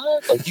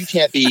 what? Like, you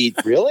can't be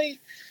really?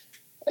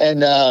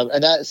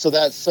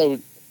 So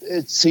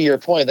to your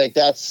point, like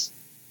that's,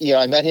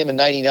 I met him in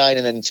 '99,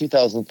 and then in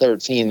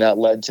 2013, that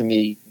led to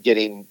me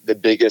getting the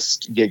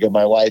biggest gig of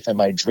my life. And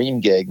my dream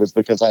gig was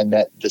because I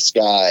met this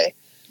guy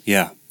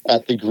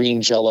at the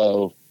Green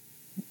Jello,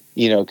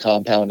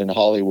 compound in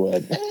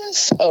Hollywood.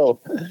 So,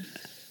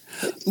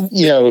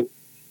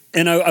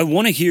 and I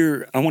want to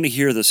hear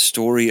the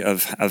story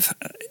of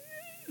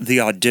the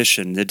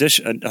audition.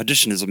 The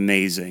audition is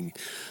amazing.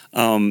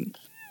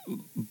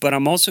 But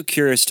I'm also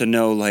curious to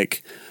know,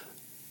 like,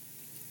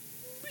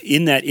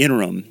 in that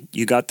interim,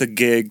 you got the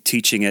gig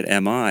teaching at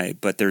MI,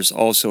 but there's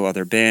also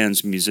other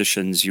bands,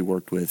 musicians you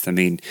worked with. I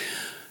mean,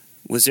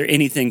 was there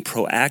anything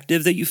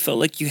proactive that you felt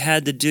like you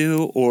had to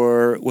do,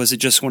 or was it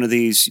just one of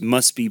these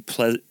must be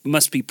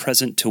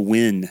present to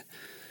win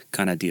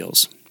kind of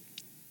deals?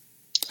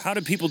 How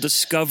did people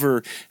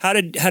discover? How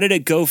did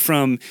it go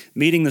from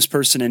meeting this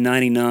person in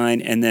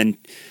 '99 and then,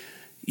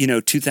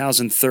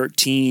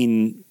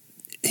 2013?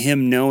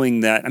 Him knowing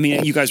that, I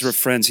mean, you guys were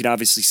friends. He'd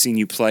obviously seen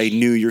you play,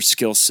 knew your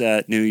skill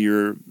set, knew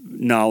your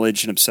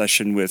knowledge and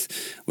obsession with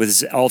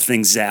all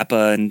things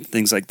Zappa and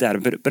things like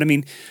that. But I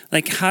mean,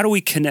 like, how do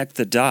we connect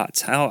the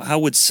dots? How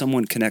would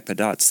someone connect the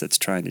dots that's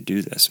trying to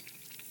do this?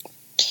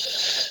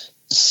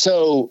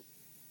 So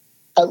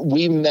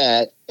we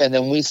met, and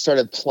then we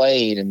started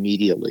playing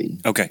immediately.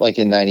 Okay, like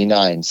in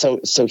 '99. So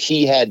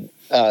he had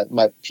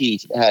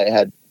Pete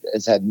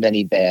has had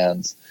many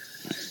bands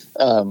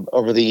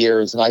over the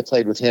years, and I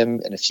played with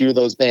him in a few of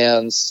those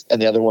bands,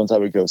 and the other ones I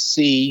would go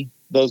see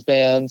those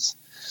bands.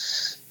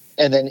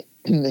 And then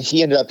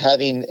he ended up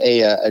having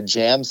a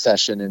jam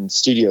session in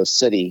Studio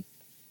City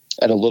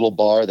at a little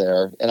bar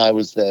there, and I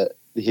was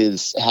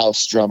his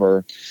house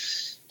drummer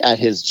at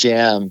his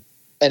jam,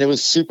 and it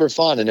was super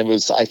fun. And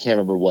I can't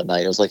remember what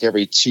night. It was like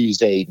every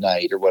Tuesday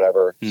night or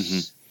whatever.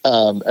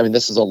 Mm-hmm. I mean,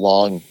 this is a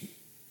long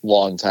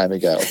time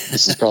ago.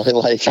 This is probably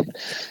like,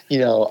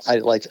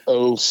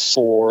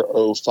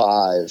 04,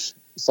 05,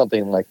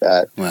 something like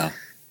that. Wow.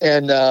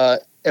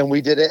 And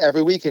we did it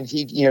every week. And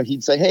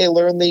he'd say, hey,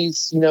 learn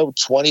these,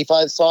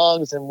 25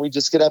 songs. And we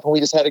just get up and we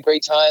just had a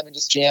great time and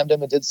just jammed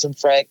them and did some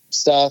Frank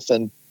stuff.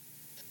 And,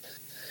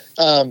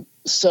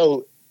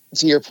 so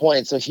to your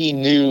point, so he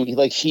knew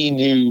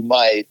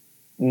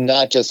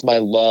not just my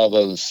love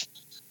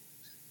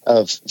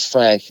of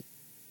Frank,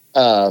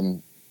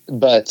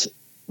 but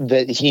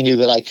that he knew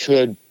that I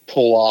could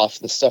pull off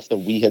the stuff that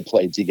we had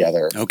played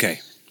together. Okay.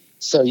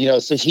 So,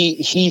 so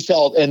he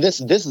felt, and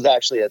this is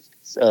actually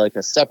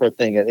a separate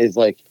thing. It is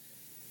like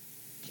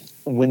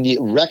when you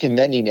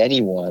recommending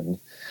anyone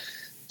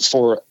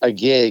for a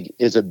gig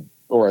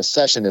or a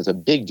session is a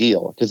big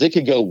deal, because it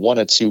could go one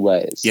of two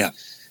ways. Yeah.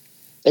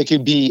 It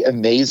could be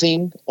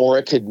amazing or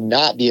it could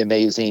not be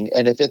amazing.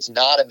 And if it's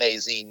not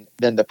amazing,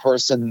 then the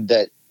person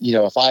that,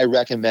 if I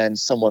recommend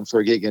someone for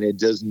a gig and it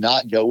does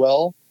not go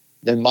well,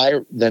 then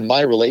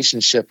my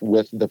relationship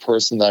with the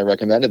person that I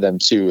recommended them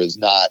to is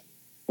not,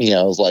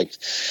 is like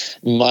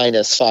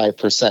minus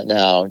 5%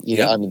 now.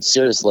 I mean,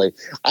 seriously,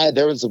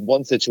 there was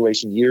one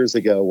situation years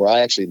ago where I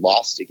actually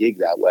lost a gig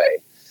that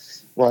way,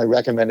 where I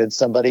recommended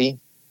somebody,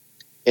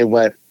 it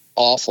went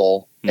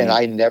awful, and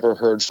I never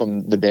heard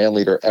from the band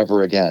leader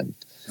ever again.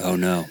 Oh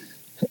no.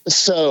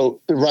 So,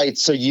 right.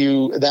 So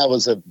that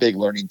was a big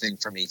learning thing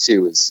for me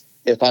too, is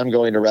if I'm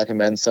going to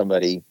recommend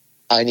somebody,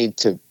 I need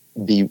to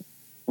be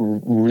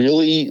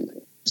really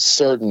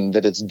certain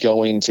that it's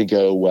going to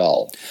go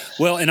well.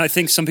 Well, and I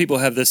think some people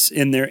have this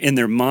in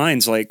their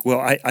minds, like, well,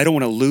 I don't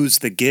want to lose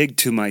the gig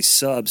to my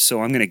sub,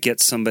 so I'm going to get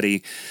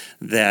somebody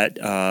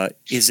that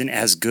isn't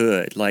as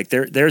good. Like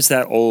there's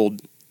that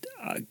old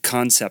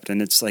concept,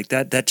 and it's like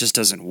that just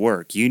doesn't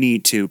work. You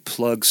need to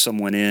plug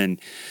someone in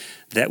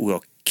that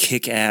will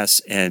kick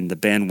ass, and the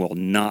band will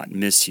not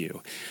miss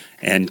you.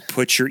 And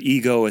put your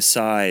ego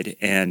aside,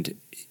 and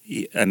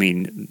I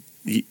mean,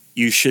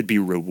 you should be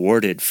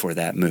rewarded for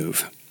that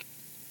move.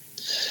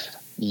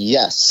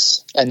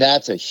 Yes, and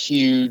that's a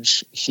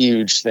huge,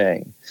 huge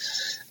thing.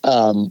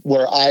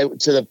 Where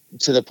to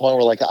the point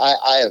where like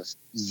I have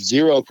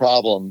zero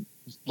problem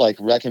like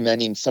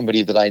recommending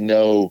somebody that I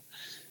know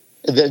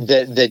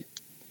that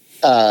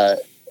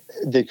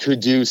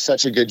could do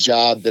such a good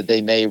job that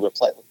they may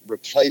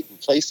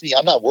replace me.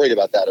 I'm not worried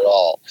about that at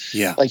all.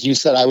 Yeah, like you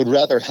said, I would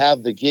rather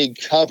have the gig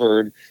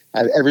covered,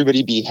 have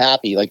everybody be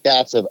happy. Like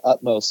that's of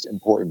utmost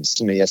importance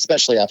to me,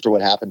 especially after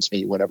what happened to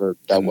me, whenever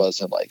that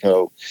was in like,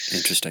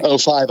 interesting,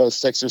 05,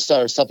 06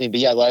 or something. But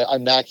yeah,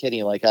 I'm not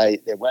kidding. Like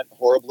it went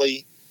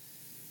horribly.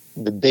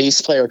 The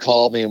bass player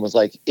called me and was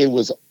like, it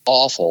was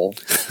awful.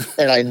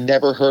 And I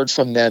never heard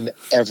from them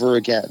ever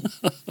again.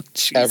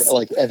 Ever,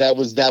 like, and that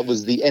was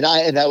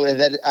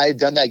I had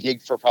done that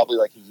gig for probably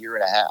like a year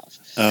and a half.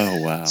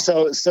 Oh, wow.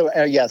 So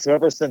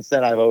ever since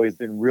then, I've always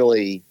been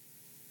really,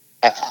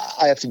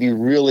 I have to be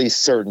really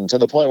certain, to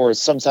the point where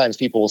sometimes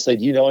people will say,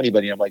 do you know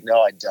anybody? And I'm like,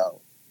 no, I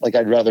don't. Like,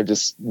 I'd rather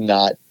just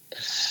not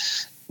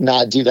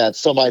do that.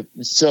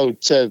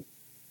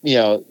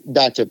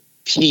 Back to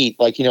Pete,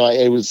 like,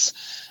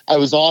 I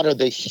was honored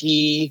that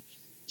he'd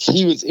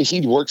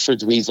worked for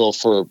Dweezil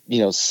for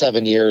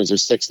 7 years or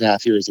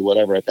 6.5 years or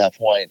whatever at that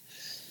point.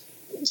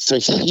 So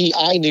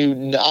I knew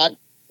not,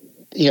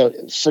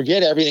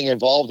 forget everything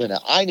involved in it.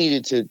 I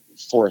needed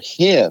for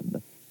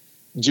him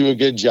do a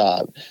good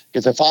job,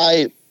 because if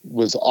I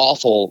was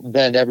awful,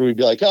 then everyone would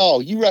be like, "Oh,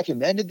 you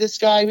recommended this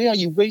guy?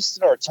 You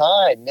wasted our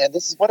time, man.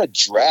 This is what a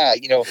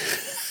drag."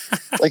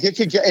 Like it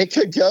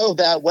could go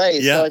that way.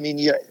 Yeah. So I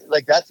mean,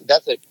 like that's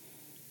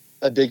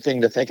a big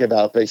thing to think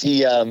about. But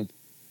he threw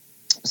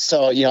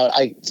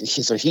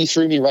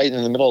me right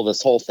in the middle of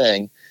this whole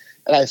thing,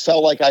 and I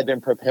felt like I'd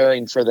been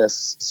preparing for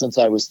this since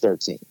I was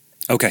 13.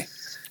 Okay.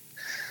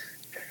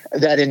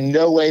 That in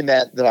no way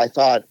meant that I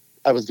thought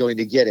I was going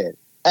to get it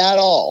at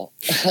all.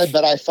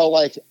 But I felt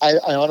like I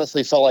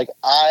honestly felt like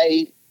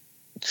I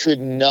could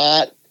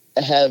not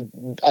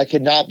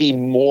be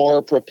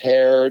more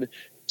prepared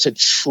to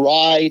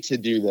try to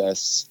do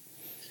this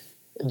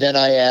than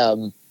I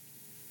am.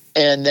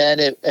 And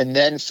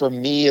then for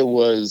me, it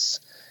was,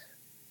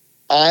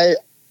 I'm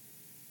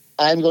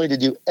going to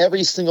do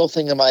every single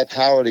thing in my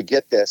power to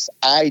get this.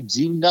 I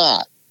do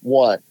not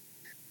want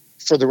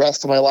for the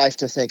rest of my life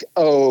to think,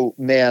 oh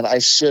man, I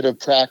should have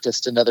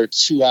practiced another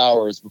 2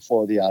 hours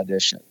before the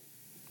audition.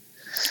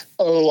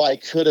 Oh, I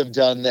could have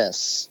done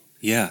this.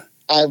 Yeah.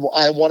 I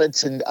wanted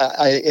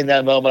to, in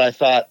that moment, I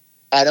thought,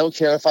 I don't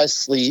care if I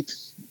sleep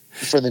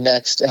for the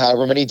next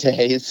however many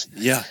days.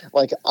 Yeah.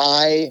 Like,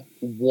 I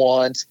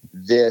want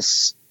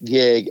this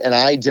gig, and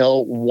I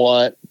don't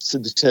want to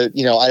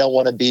I don't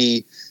want to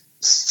be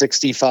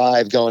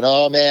 65 going,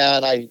 oh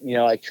man,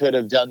 I could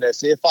have done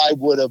this if I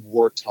would have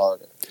worked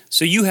harder.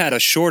 So you had a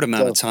short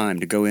amount of time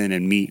to go in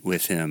and meet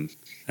with him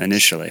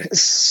initially.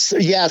 So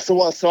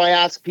I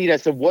asked Pete, I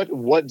said,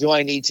 what do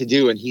I need to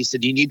do? And he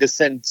said, you need to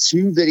send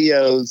 2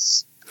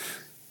 videos,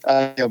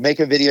 make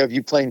a video of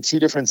you playing 2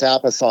 different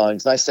Zappa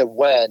songs. And I said,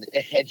 when?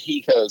 And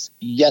he goes,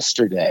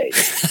 yesterday.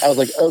 I was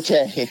like,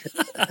 okay.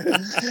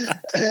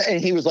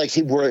 And he was like,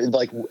 we're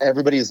like,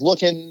 everybody's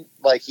looking,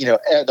 like,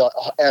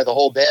 the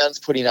whole band's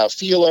putting out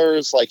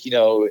feelers, like,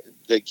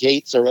 the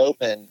gates are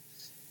open.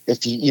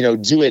 If you,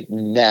 do it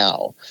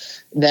now.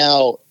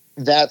 Now,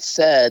 that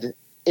said,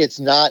 it's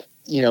not,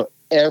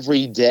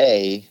 every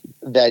day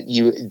that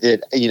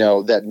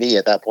that me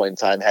at that point in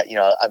time had,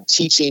 I'm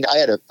teaching. I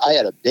had a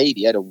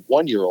baby. I had a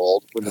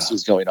 1-year-old when this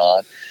was going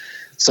on.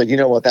 So you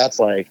know what that's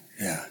like.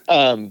 Yeah.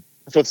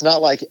 So it's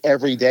not like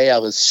every day I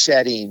was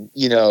shedding,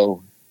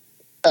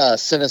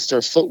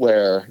 Sinister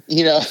footwear,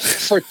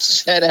 for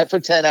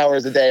 10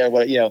 hours a day or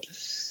what,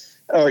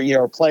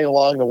 or playing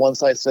along the one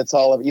size fits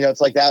all of,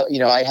 it's like that.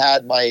 I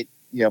had my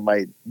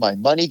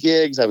money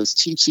gigs. I was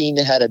teaching,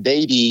 had a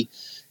baby.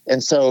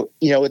 And so,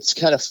 it's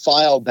kind of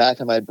filed back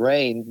in my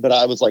brain, but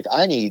I was like,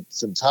 I need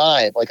some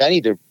time. Like, I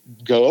need to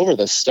go over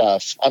this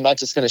stuff. I'm not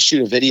just going to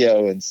shoot a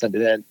video and send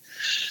it in.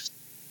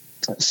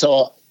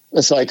 So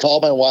I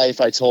called my wife.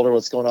 I told her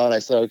what's going on. I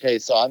said, okay,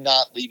 so I'm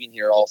not leaving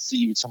here. I'll see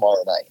you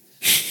tomorrow night.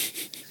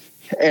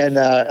 And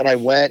I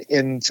went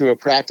into a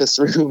practice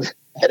room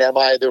at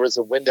MI. There was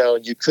a window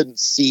and you couldn't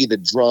see the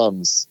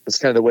drums. That's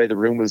kind of the way the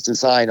room was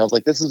designed. I was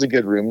like, this is a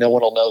good room. No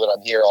one will know that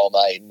I'm here all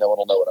night. No one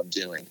will know what I'm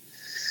doing.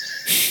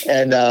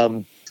 And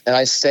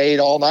I stayed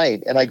all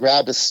night, and I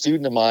grabbed a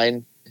student of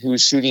mine who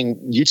was shooting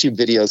YouTube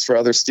videos for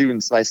other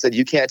students. And I said,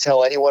 you can't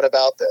tell anyone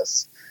about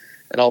this,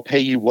 and I'll pay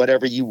you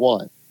whatever you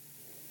want.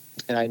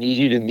 And I need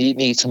you to meet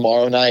me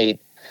tomorrow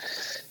night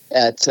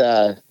at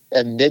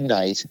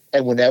midnight.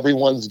 And when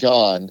everyone's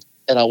gone,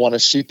 and I want to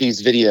shoot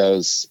these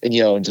videos,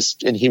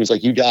 and he was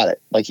like, you got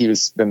it. Like, he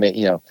was,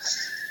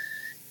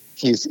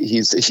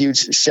 he's a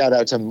huge shout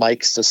out to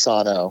Mike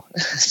Sassano.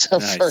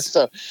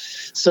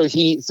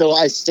 So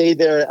I stayed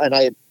there and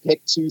I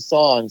picked 2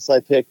 songs. So I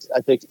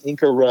picked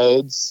Inca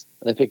Roads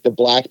and I picked the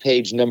Black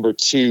Page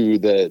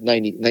 #2, the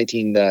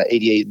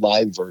 1988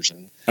 live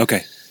version.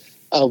 Okay.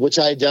 Which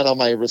I had done on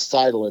my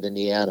recital at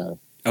Indiana.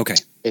 Okay.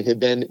 It had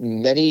been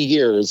many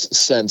years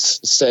since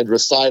said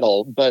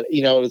recital, but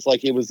it was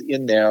like, it was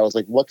in there. I was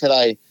like, what could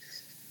I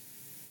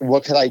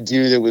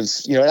do that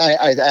was, and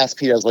I asked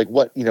Pete, I was like,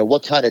 what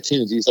kind of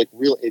tunes? He's like,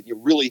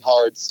 really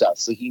hard stuff.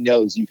 So he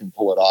knows you can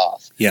pull it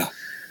off. Yeah.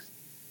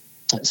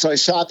 So I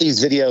shot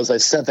these videos. I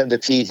sent them to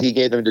Pete. He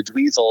gave them to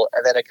Dweezil.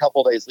 And then a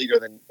couple days later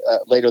than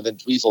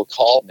Dweezil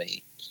called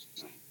me.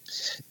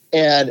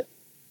 And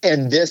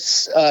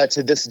this,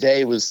 to this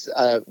day, was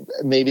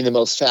maybe the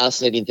most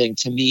fascinating thing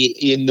to me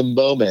in the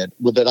moment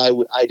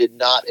that I did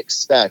not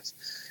expect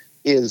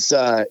is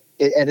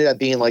it ended up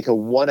being like a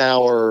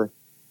 1-hour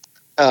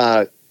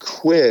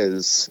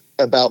quiz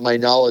about my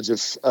knowledge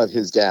of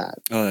his dad.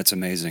 Oh, that's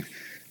amazing.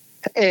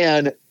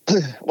 And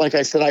like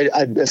I said,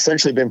 I've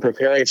essentially been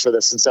preparing for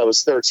this since I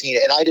was 13,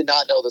 and I did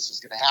not know this was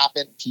going to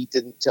happen. Pete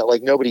didn't tell,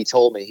 like, nobody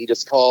told me. He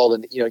just called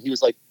and, he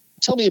was like,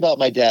 tell me about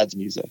my dad's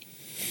music.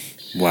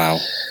 Wow.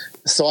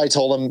 So I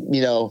told him,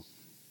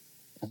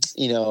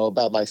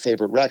 about my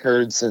favorite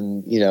records,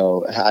 and,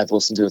 I've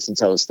listened to it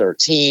since I was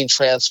 13,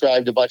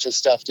 transcribed a bunch of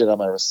stuff, did on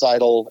my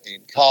recital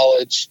in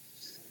college,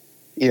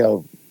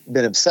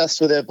 been obsessed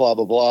with it, blah,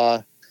 blah,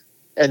 blah.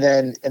 And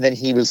then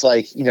he was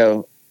like,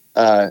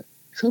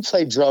 who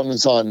played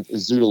drums on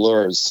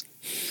Zoodalures?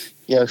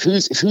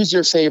 Who's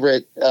your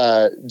favorite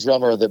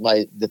drummer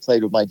that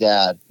played with my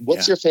dad?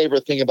 What's your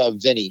favorite thing about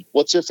Vinny?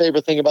 What's your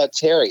favorite thing about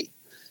Terry?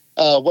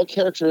 What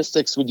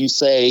characteristics would you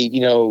say,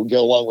 go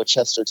along with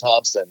Chester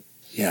Thompson?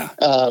 Yeah.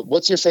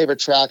 What's your favorite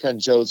track on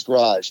Joe's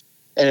Garage?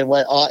 And it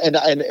went on,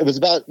 and it was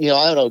about, I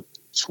don't know,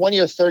 20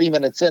 or 30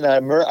 minutes in. I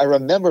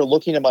remember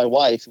looking at my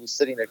wife who was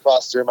sitting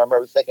across the room. I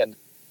remember thinking,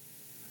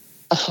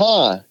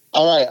 all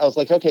right. I was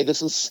like, okay,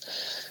 this was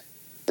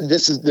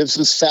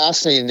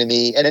fascinating to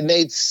me, and it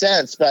made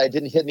sense, but it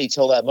didn't hit me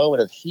till that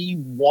moment of he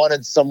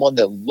wanted someone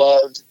that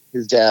loved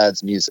his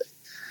dad's music.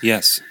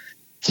 Yes.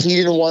 He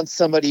didn't want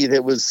somebody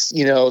that was,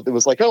 that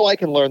was like, oh, I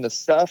can learn this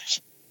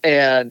stuff,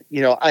 and,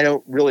 I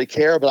don't really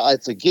care, but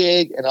it's a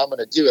gig, and I'm going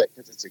to do it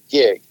because it's a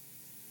gig.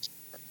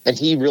 And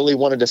he really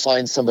wanted to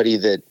find somebody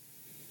that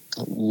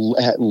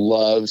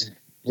loved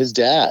his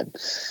dad.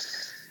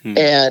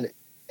 And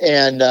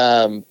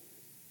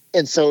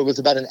so it was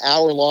about an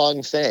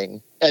hour-long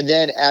thing. And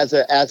then as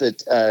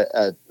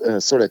a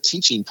sort of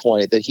teaching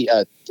point, that he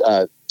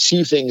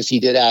two things he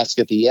did ask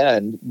at the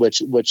end,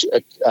 which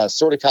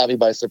sort of caught me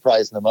by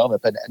surprise in the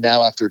moment, but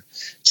now after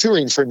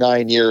touring for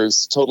 9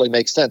 years, totally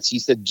makes sense. He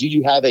said, "Do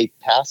you have a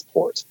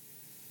passport?"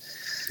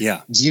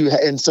 Yeah.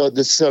 So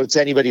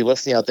to anybody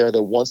listening out there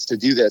that wants to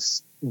do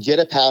this, get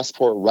a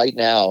passport right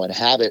now and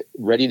have it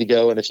ready to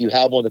go. And if you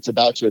have one that's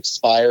about to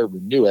expire,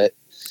 renew it.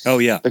 Oh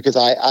yeah. Because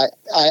I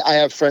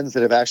have friends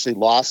that have actually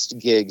lost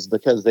gigs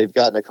because they've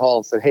gotten a call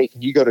and said, "Hey,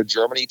 can you go to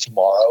Germany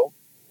tomorrow?"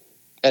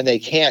 And they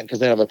can't because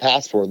they don't have a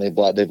passport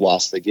and they've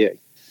lost the gig.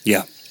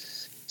 Yeah.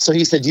 So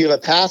he said, "Do you have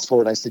a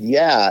passport?" And I said,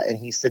 "Yeah." And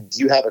he said, "Do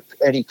you have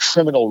any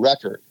criminal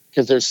record?"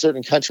 Because there's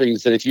certain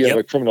countries that if you have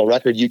a criminal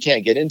record, you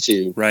can't get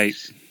into. Right.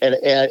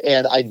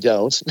 And I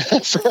don't,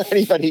 for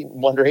anybody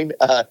wondering.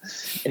 And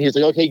he was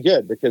like, "Okay,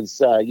 good." Because,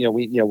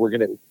 we're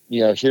going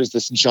to, here's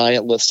this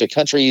giant list of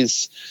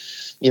countries,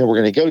 we're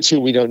going to go to.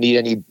 We don't need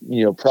any,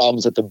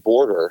 problems at the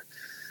border,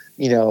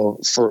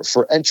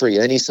 for entry.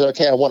 And he said,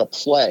 "Okay, I want to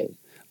play."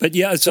 But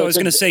yeah, so I was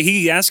going to say,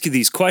 he asked you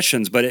these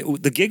questions,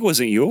 but the gig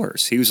wasn't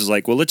yours. He was just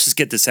like, well, let's just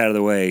get this out of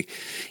the way.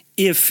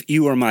 If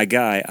you are my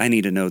guy, I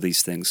need to know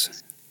these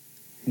things.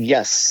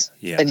 Yes.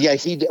 Yeah. And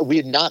we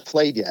had not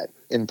played yet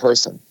in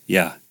person.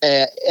 Yeah.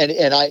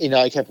 And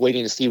I kept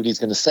waiting to see what he's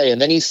going to say. And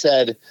then he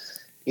said,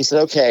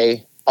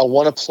 "Okay, I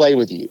want to play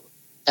with you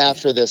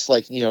after this,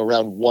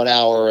 around 1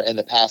 hour and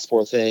the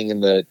passport thing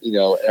and the,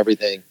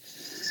 everything."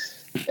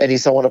 And he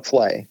said, "I want to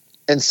play."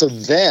 And so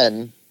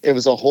then it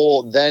was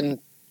then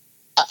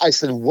I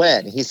said,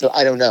 "When?" He said,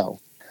 "I don't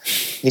know."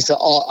 He said,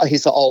 I'll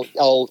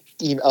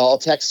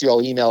text you,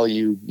 I'll email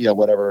you,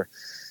 whatever.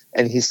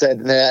 And he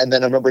said, and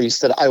then I remember he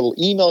said, "I will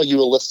email you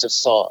a list of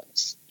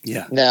songs."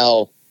 Yeah.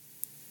 Now,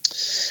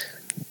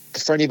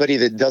 for anybody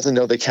that doesn't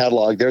know the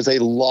catalog, there's a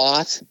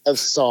lot of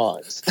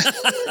songs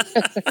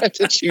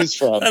to choose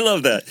from. I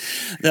love that.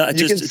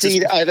 You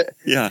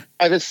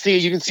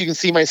can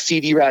see my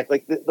CD rack.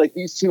 Like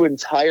these two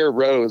entire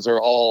rows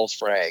are all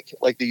Frank.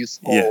 Like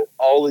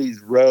all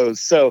these rows.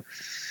 So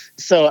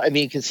I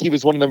mean, because he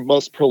was one of the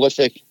most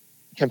prolific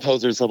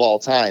composers of all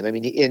time. I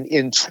mean,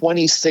 in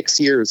 26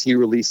 years, he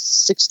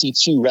released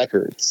 62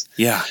 records.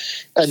 Yeah.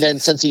 And then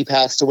since he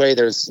passed away,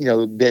 there's,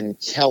 been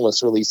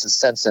countless releases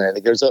since then. I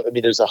think there's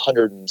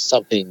 100 and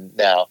something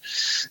now.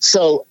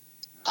 So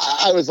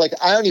I was like,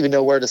 I don't even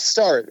know where to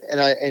start.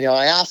 And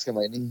I asked him,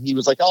 and he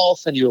was like, "I'll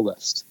send you a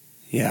list."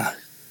 Yeah.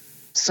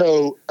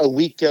 So a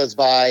week goes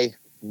by,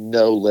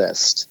 no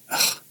list.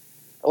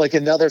 Like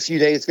another few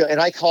days go, and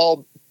I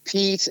called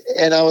Pete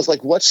and I was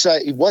like, what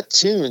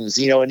tunes,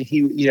 and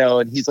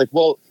he's like,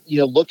 "Well,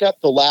 look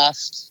up the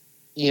last,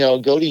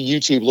 go to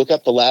YouTube, look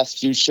up the last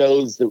few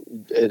shows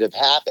that have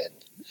happened."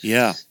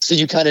 Yeah. So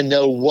you kind of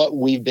know what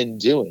we've been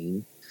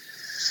doing.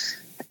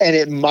 And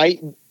it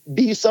might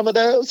be some of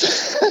those.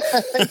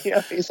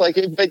 He's like,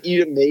 "But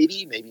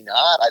maybe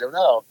not. I don't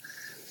know."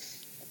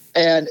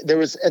 And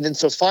then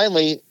so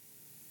finally,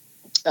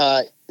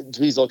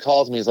 Dweezil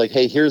calls me. He's like,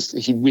 "Hey,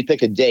 we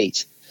pick a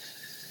date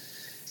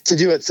to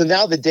do it." So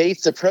now the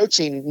date's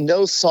approaching,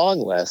 no song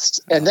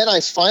list. And then I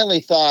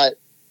finally thought,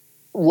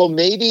 well,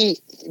 maybe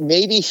he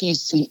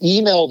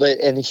emailed it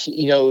and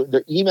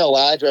the email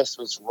address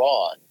was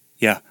wrong.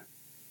 Yeah.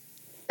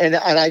 And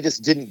I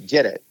just didn't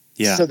get it.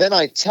 Yeah. So then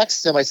I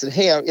texted him. I said,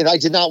 "Hey," and I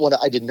did not want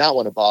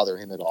to bother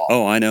him at all.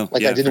 Oh, I know. I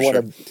didn't want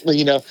to,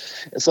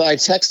 So I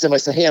texted him. I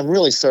said, "Hey, I'm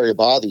really sorry to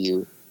bother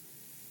you.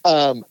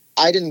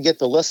 I didn't get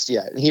the list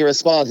yet." And he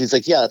responds. He's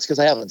like, "Yeah, it's because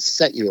I haven't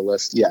sent you a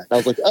list yet." And I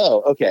was like,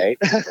 "Oh, okay."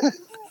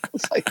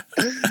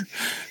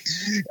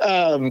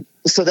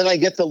 So then I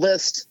get the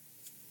list,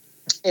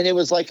 and it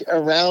was like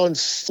around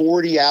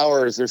 40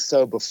 hours or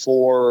so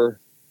before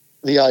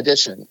the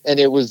audition. And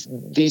it was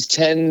these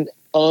 10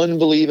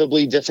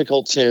 unbelievably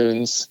difficult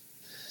tunes.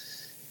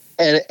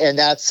 And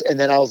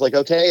then I was like,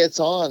 "Okay, it's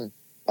on."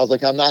 I was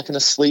like, "I'm not going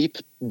to sleep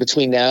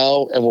between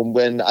now and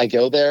when I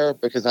go there,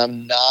 because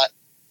I'm not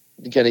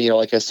going to,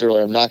 like I said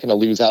earlier, I'm not going to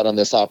lose out on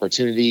this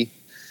opportunity."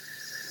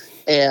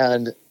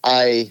 And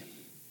I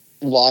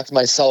locked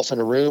myself in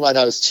a room, and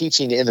I was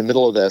teaching in the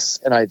middle of this,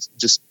 and I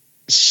just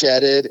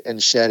shedded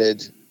and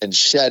shedded and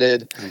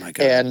shedded. Oh my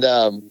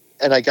God.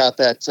 And I got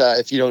that,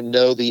 if you don't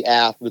know the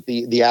app, with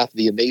the app,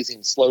 the Amazing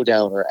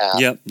Slowdowner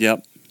app.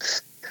 Yep.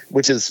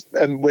 Which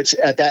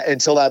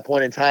until that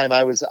point in time,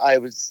 I was,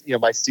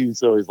 my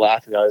students always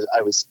laughed at me.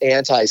 I was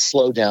anti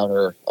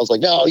Slowdowner. I was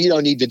like, "No, you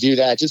don't need to do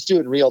that. Just do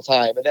it in real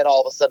time." And then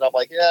all of a sudden I'm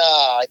like, "Yeah,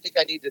 I think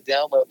I need to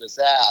download this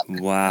app."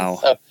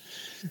 Wow.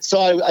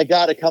 So I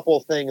got a couple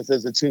of things.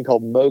 There's a tune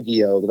called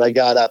Mogio that I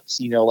got up,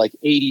 like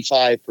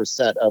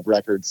 85% of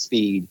record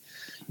speed,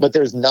 but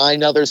there's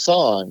 9 other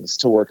songs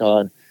to work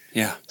on.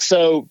 Yeah.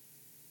 So,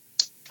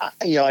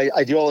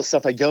 I do all this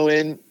stuff. I go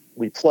in,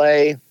 we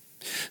play.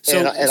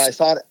 And I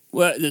thought,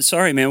 well,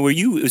 sorry, man.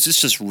 Was this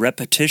just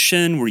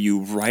repetition? Were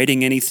you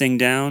writing anything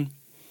down?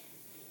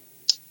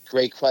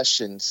 great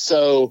question.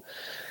 So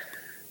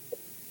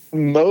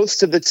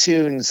most of the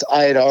tunes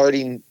I had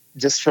already,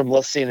 just from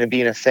listening and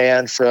being a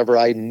fan forever,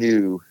 I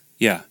knew.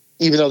 Yeah.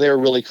 Even though they were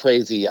really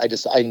crazy, I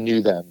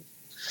knew them.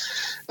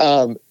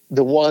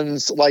 The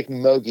ones like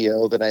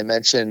Mogio that I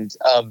mentioned,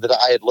 that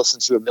I had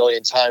listened to a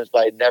million times, but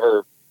I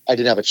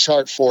didn't have a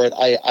chart for it.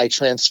 I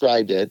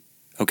transcribed it.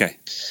 Okay.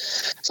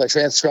 So I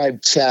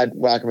transcribed Chad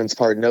Wackerman's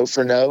part note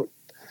for note,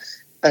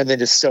 and then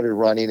just started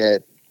running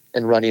it.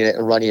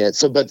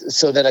 So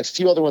then a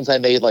few other ones I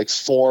made, like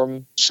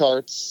form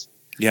charts.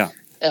 Yeah.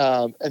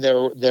 And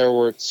there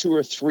were 2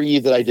 or 3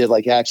 that I did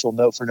like actual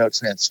note for note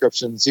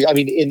transcriptions. I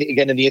mean, in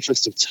the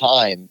interest of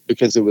time,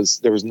 because there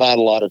was not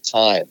a lot of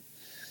time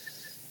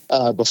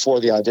before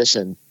the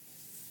audition,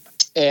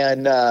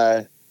 and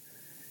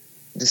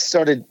just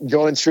started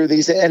going through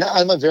these. And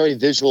I'm a very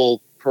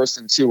visual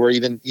person too, where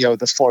even,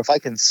 the form, if I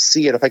can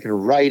see it, if I can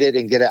write it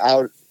and get it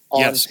out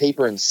on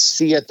paper and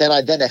see it, then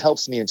it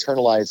helps me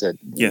internalize it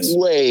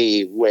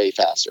way, way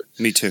faster.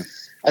 Me too.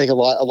 I think a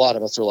lot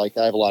of us are like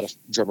that. I have a lot of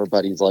drummer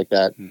buddies like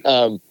that.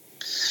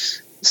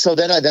 So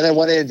then I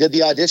went in and did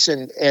the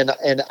audition, and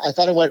I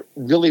thought it went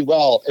really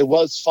well. It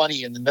was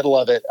funny in the middle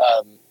of it.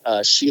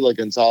 Sheila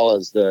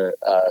Gonzalez, the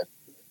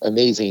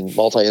amazing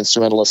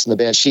multi-instrumentalist in the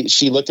band,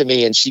 she looked at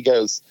me and she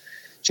goes,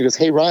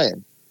 "Hey,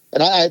 Ryan."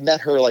 And I had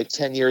met her like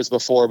 10 years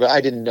before, but I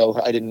didn't know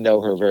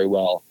her very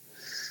well.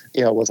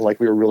 It wasn't like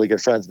we were really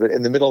good friends. But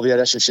in the middle of the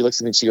audition, she looks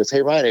at me and she goes,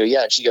 "Hey, Ryan." I go,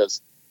 "Yeah." And she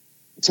goes,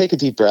 "Take a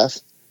deep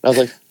breath." And I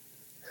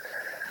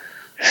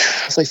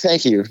was like,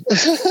 "Thank you,"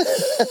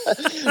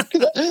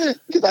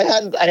 because I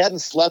hadn't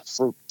slept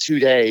for 2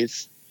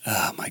 days.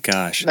 Oh my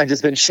gosh! And I'd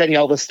just been shedding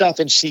all this stuff,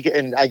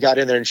 and I got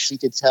in there, and she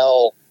could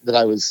tell that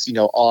I was,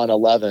 on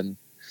 11.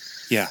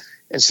 Yeah,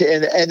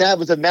 and that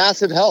was a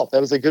massive help.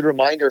 That was a good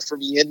reminder for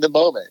me in the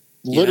moment,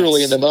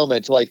 literally in the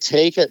moment, to like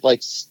take it,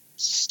 like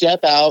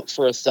step out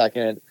for a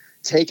second,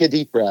 take a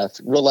deep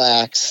breath,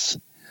 relax.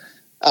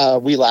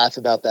 We laugh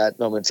about that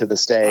moment to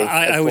this day.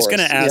 I was going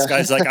to ask,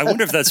 guys, I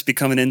wonder if that's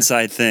become an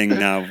inside thing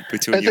now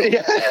between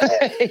you.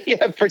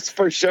 Yeah,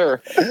 for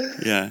sure.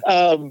 Yeah.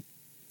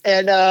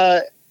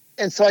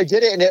 And so I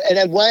did it, and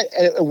it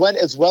went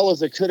as well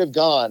as it could have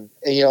gone.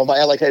 And,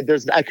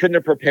 I couldn't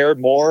have prepared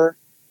more.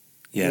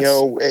 Yes.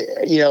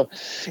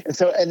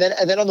 And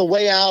then on the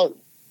way out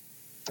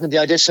in the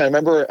audition, I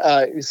remember,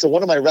 so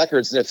one of my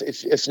records, and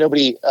if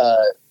nobody,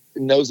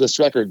 knows this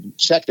record,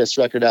 check this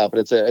record out, but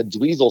it's a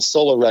Dweezil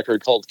solo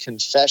record called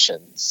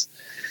Confessions,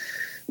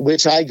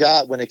 which I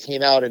got when it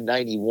came out in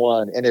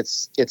 91, and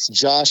it's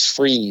Josh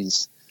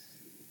Freese.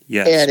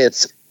 Yes. And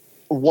it's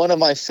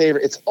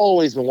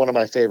always been one of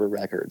my favorite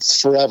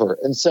records forever.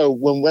 And so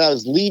when I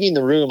was leaving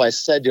the room, I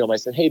said to him,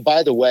 "Hey,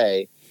 by the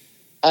way,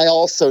 I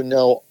also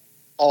know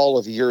all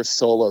of your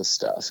solo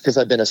stuff, because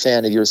I've been a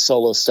fan of your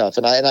solo stuff."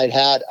 And I'd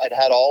had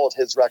all of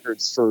his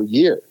records for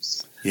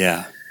years.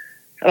 Yeah.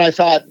 And I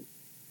thought,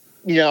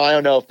 I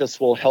don't know if this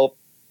will help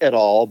at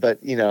all, but,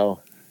 I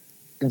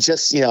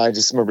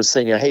just remember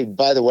saying, "Hey,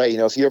 by the way,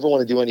 if you ever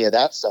want to do any of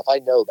that stuff, I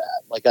know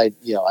that. Like I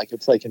could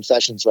play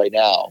Confessions right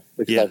now,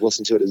 because I've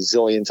listened to it a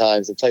zillion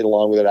times and played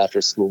along with it after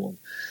school,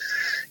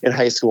 in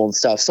high school and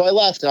stuff." So I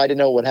left, and I didn't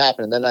know what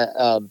happened. And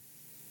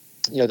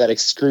then that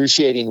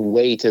excruciating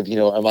weight of,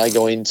 am I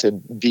going to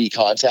be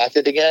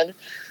contacted again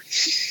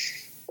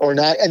or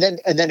not? And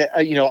then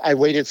I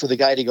waited for the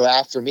guy to go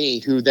after me,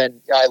 who then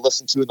I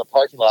listened to in the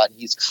parking lot, and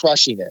he's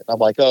crushing it. I'm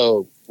like,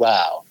 "Oh,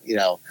 wow."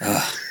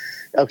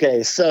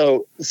 Okay.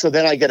 So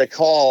then I get a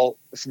call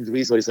from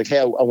Dweezil. He's like, "Hey,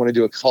 I want to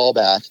do a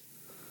callback."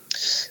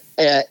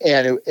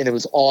 And it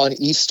was on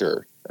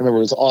Easter. I remember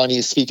it was on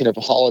Easter, speaking of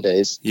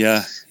holidays.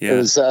 Yeah. Yeah. It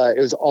was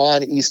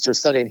on Easter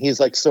Sunday. And he's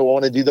like, "So I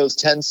want to do those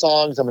 10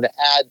 songs. I'm going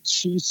to add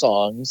 2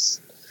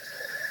 songs.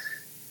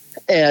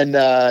 And,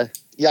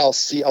 I'll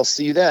see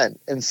you then."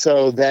 And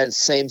so then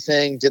same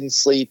thing, didn't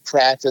sleep,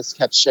 practiced,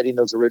 kept shedding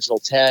those original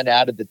 10,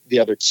 added the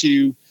other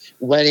 2,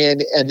 went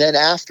in. And then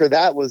after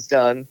that was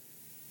done,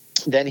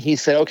 then he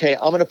said, "Okay,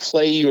 I'm going to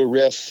play you a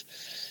riff.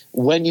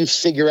 When you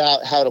figure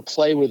out how to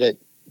play with it,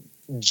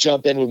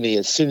 jump in with me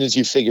as soon as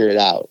you figure it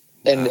out."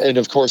 And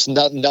of course,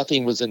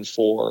 nothing was in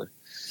 4.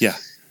 Yeah.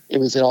 It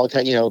was in all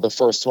kind. The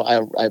first one,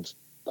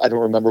 I don't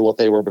remember what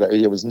they were, but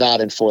it was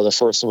not in 4. The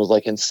first one was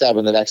like in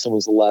 7. The next one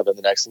was 11.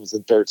 The next one was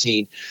in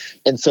 13.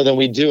 And so then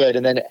we do it,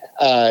 and then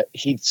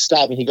he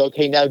stopped me. He go,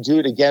 "Okay, now do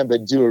it again,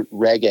 but do it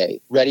reggae.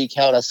 Ready?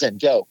 Count us in.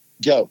 Go."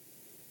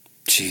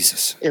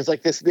 Jesus. It was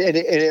like this,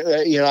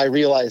 and I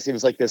realized it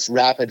was like this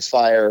rapid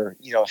fire.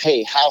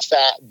 Hey, how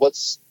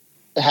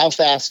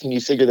fast can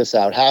you figure this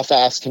out? How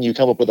fast can you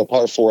come up with a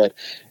part for it?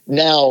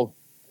 Now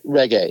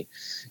reggae,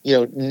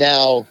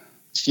 now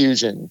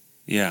fusion.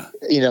 Yeah.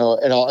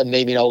 And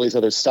naming all these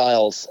other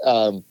styles.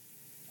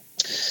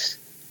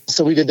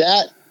 So we did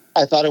that.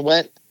 I thought it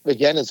went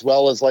again as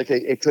well as like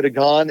it could have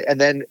gone.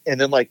 And then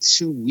like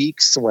 2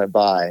 weeks went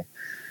by,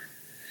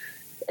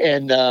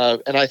 and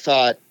I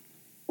thought,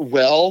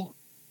 well,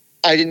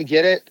 I didn't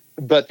get it,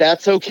 but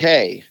that's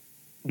okay,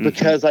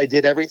 because I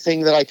did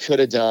everything that I could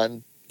have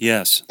done.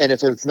 Yes. And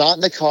if it's not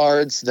in the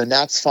cards, then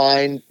that's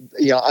fine.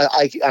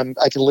 I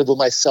can live with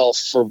myself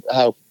for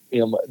how,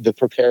 the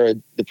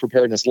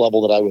preparedness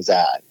level that I was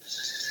at.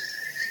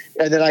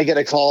 And then I get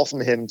a call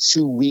from him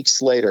 2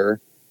 weeks later,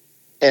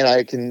 and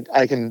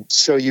I can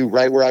show you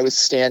right where I was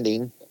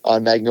standing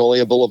on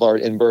Magnolia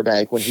Boulevard in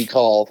Burbank when he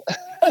called.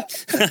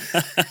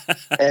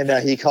 And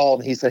he called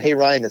and he said, "Hey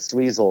Ryan, it's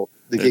Dweezil.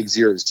 The gig's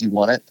yours. Do you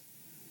want it?"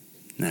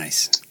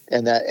 Nice.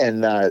 And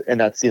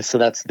that's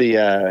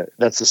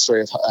the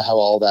story of how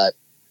all that.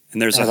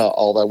 And there's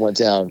all that went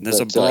down. There's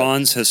a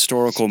bronze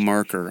historical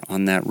marker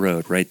on that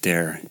road right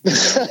there.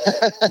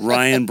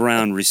 Ryan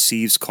Brown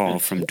receives call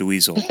from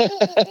Dweezil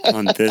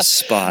on this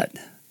spot.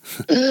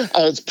 I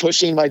was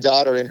pushing my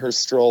daughter in her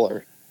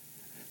stroller.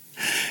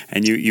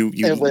 And you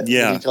when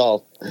he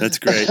called. That's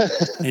great.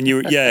 And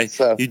you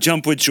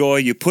jump with joy.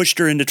 You pushed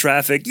her into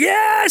traffic.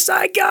 Yes,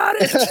 I got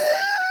it.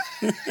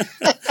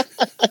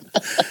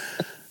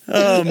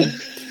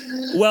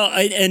 Well,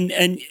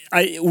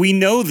 we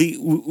know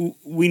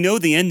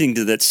the ending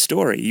to that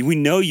story. We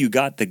know you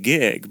got the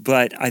gig,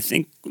 but I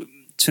think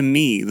to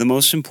me the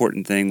most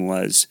important thing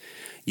was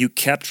you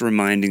kept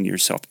reminding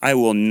yourself, I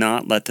will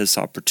not let this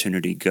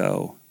opportunity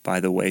go by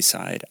the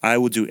wayside. I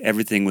will do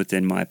everything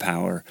within my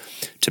power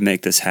to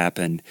make this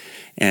happen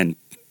and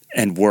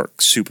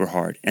work super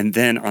hard. And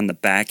then on the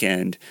back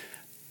end,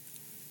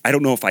 I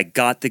don't know if I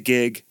got the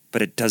gig,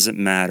 but it doesn't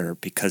matter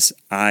because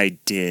I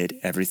did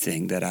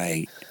everything that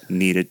I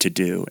needed to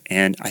do.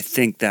 And I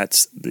think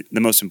that's the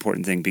most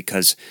important thing,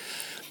 because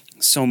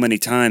so many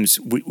times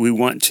we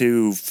want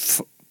to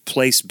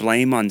place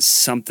blame on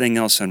something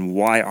else and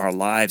why our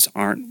lives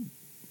aren't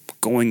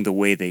going the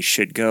way they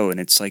should go. And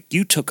it's like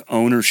you took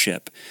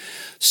ownership,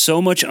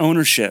 so much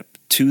ownership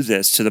to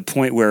this, to the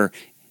point where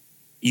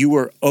you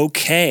were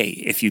okay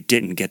if you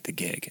didn't get the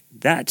gig.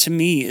 That to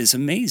me is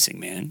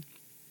amazing, man.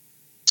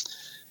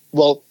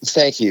 Well,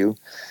 thank you.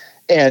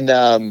 And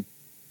I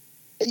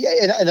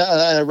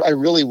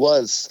really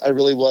was,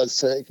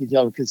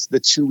 because the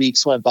 2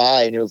 weeks went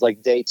by and it was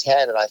like day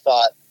 10 and I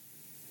thought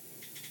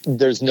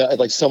there's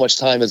so much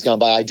time has gone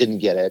by. I didn't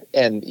get it.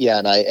 And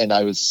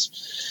I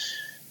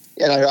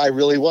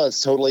really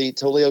was totally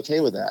okay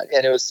with that.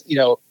 And it was,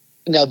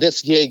 now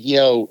this gig,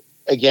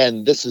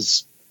 again, this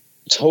is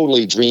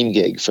totally dream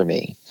gig for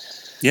me.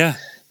 Yeah.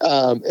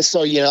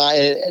 So,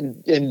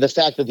 and the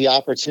fact that the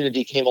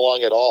opportunity came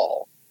along at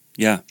all.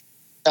 Yeah.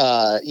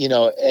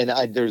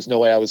 There's no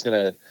way I was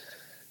going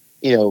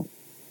to,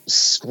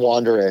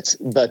 squander it,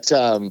 but,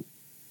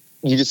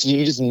 you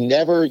just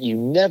never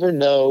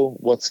know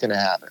what's going to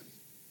happen.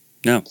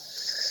 No.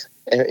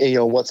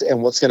 And, what's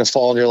going to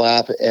fall in your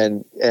lap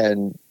and,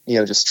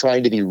 just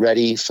trying to be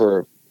ready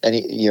for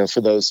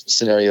for those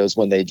scenarios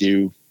when they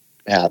do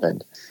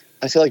happen.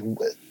 I feel like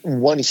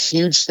one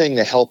huge thing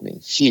that helped me,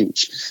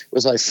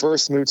 was when I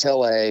first moved to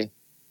LA.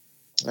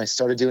 I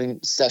started doing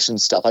session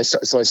stuff. I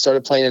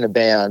started playing in a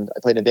band. I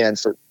played in a band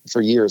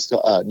for years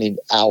named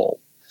Owl.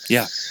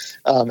 Yeah.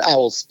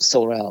 Owl's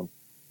still around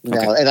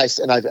now. Okay.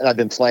 And I've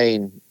been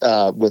playing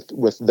with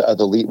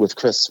the lead, with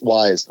Chris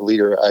Wise, the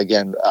leader,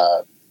 again,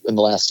 in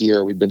the last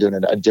year. We've been doing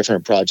a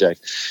different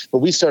project, but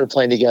we started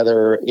playing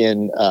together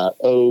in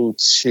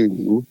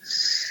 2002,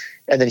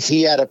 and then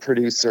he had a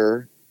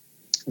producer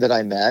that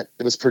I met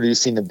that was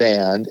producing the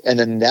band. And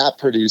then that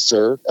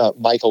producer,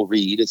 Michael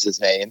Reed is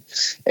his name.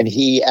 And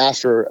he,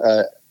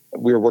 after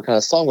we were working on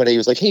a song one day, he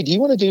was like, "Hey, do you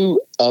want to do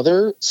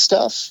other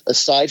stuff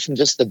aside from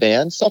just the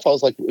band stuff?" I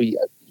was like,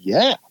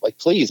 "Yeah, like,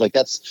 please." Like,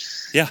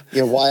 that's,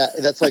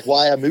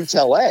 why I moved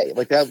to LA.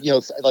 Like that,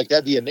 like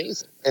that'd be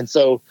amazing. And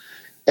so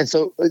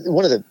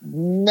one of the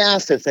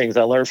massive things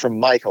I learned from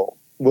Michael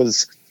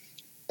was,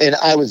 and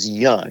I was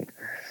young,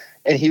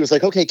 and he was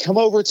like, "Okay, come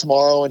over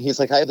tomorrow." And he's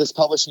like, "I have this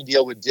publishing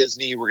deal with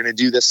Disney. We're going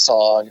to do this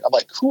song." I'm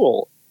like,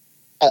 "Cool.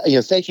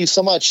 Thank you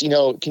so much.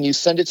 Can you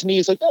send it to me?"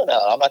 He's like, No,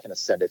 I'm not going to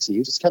send it to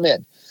you. Just come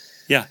in."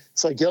 Yeah.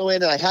 So I go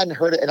in and I hadn't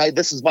heard it. And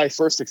this is my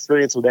first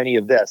experience with any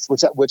of this,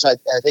 which I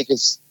think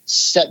has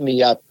set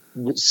me up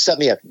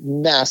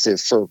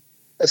massive for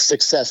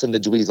success in the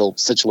Dweezil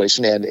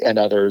situation and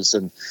others.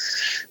 And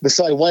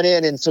so I went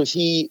in, and so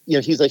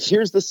he's like,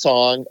 "Here's the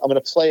song. I'm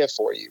going to play it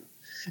for you."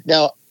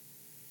 Now,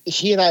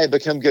 he and I have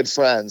become good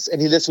friends,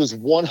 and this was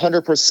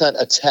 100%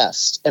 a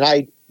test, and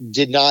I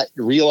did not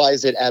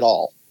realize it at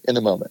all in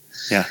the moment.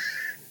 Yeah.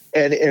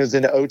 And it was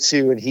in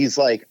 2002, and he's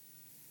like,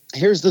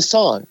 "Here's the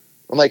song."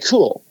 I'm like,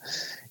 "Cool."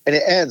 And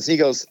it ends. And he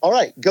goes, "All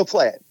right, go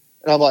play it."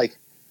 And I'm like,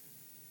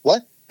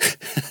 "What?"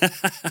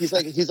 He's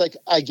like,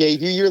 "I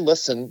gave you your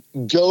listen.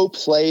 Go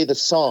play the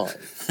song."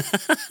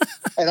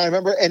 And I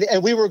remember,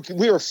 and we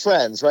were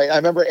friends, right? I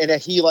remember, and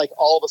he like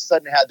all of a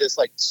sudden had this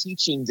like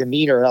teaching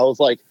demeanor, and I was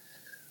like,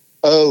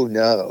 "Oh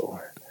no."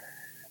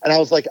 And I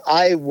was like,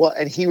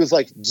 and he was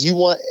like, "Do you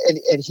want," and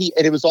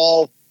it was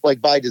all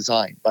like by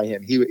design by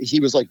him. He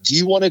was like, "Do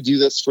you want to do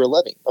this for a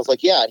living?" I was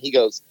like, "Yeah." And he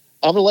goes,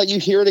 "I'm going to let you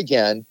hear it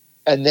again,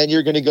 and then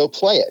you're going to go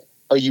play it.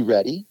 Are you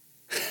ready?"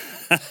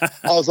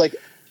 I was like,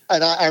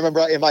 and I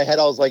remember in my head,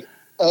 I was like,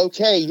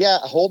 "Okay, yeah,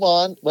 hold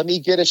on. Let me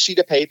get a sheet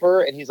of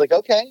paper." And he's like,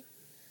 "Okay."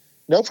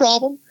 no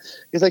problem.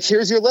 He's like,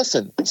 here's your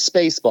listen,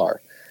 space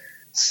bar.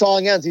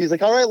 Song ends. He's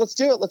like, all right, let's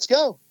do it. Let's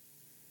go.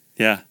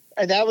 Yeah.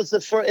 And that was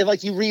the first, and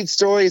like you read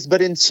stories,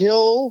 but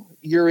until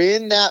you're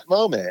in that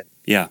moment,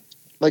 Yeah.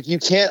 like you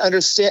can't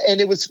understand.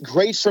 And it was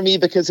great for me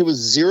because it was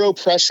zero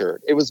pressure.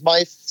 It was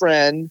my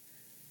friend.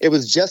 It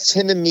was just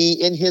him and me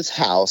in his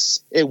house.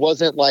 It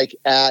wasn't like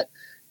at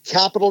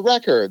Capitol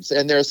Records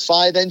and there's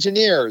 5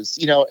 engineers,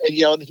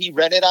 and he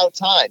rented out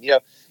time.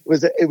 It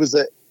was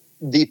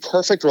the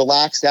perfect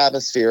relaxed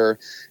atmosphere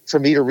for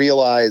me to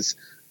realize,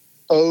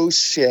 oh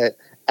shit,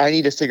 I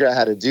need to figure out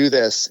how to do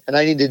this, and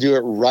I need to do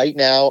it right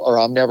now, or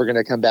I'm never going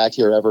to come back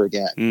here ever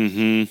again.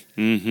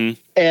 Mm-hmm. Mm-hmm.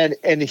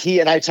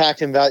 And I talked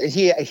to him about it.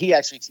 He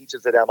actually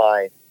teaches at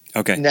MI.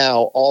 Okay.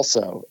 Now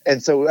also.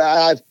 And so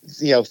I've,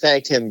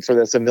 thanked him for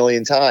this a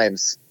million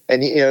times.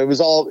 And it was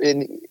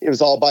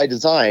all by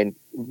design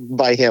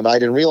by him. I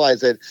didn't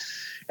realize it.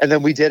 And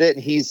then we did it,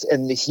 and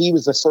he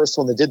was the first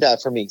one that did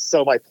that for me.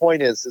 So my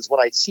point is when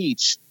I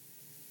teach,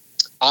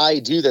 I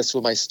do this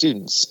with my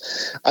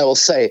students. I will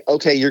say,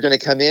 okay, you're going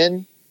to come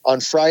in on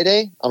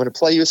Friday. I'm going to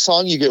play you a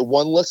song. You get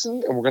 1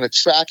 listen, and we're going to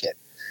track it.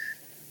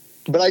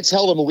 But I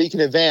tell them a week in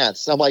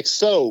advance. I'm like,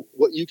 so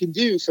what you can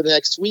do for the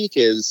next week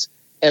is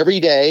every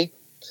day,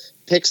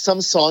 pick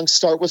some songs,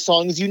 start with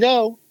songs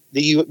that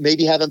you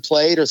maybe haven't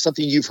played or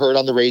something you've heard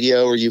on the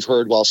radio or you've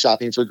heard while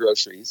shopping for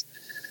groceries.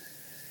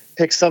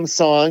 Pick some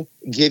song,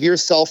 give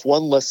yourself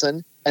 1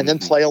 listen, and then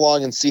play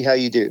along and see how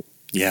you do.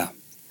 Yeah.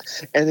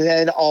 And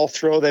then I'll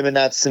throw them in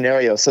that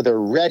scenario so they're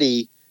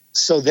ready.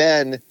 So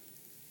then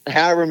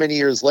however many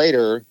years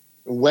later,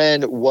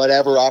 when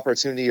whatever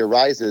opportunity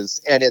arises,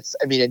 and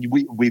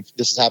we've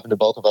this has happened to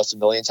both of us a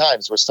million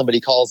times where somebody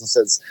calls and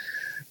says,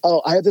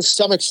 oh, I have this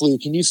stomach flu.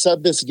 Can you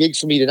sub this gig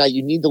for me tonight?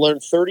 You need to learn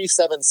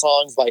 37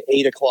 songs by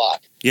 8:00.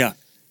 Yeah.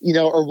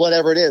 Or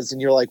whatever it is. And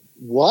you're like,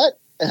 what?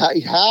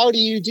 How do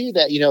you do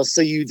that?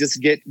 So you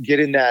just get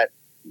in that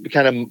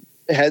kind of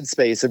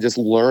headspace of just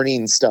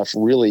learning stuff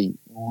really,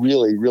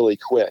 really, really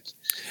quick.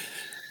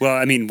 Well,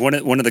 I mean, one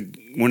of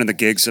the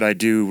gigs that I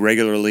do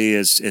regularly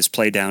is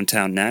play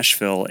downtown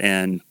Nashville,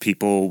 and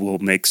people will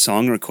make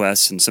song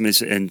requests,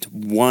 and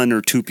 1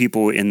 or 2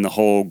 people in the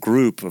whole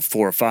group of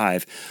 4 or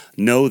 5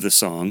 know the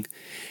song,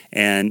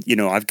 and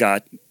I've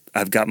got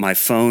my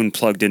phone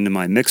plugged into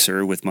my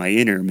mixer with my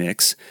in-ear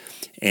mix,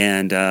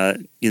 and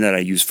that I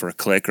use for a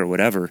click or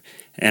whatever,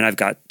 and I've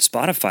got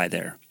Spotify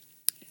there,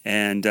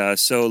 and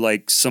so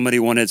like somebody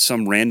wanted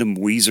some random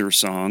Weezer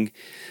song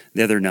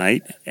the other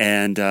night,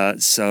 and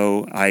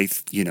so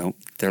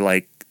they're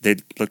like, they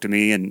looked at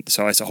me, and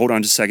so I said, hold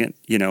on just a second,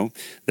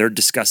 they're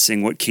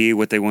discussing what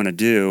they want to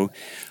do.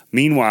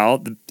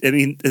 Meanwhile,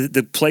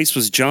 the place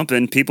was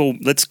jumping, people,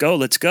 let's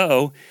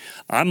go.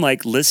 I'm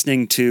like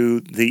listening to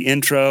the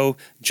intro,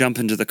 jump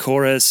into the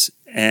chorus,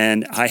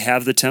 and I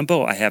have the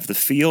tempo, I have the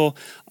feel,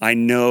 I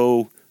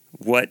know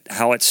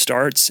how it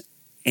starts,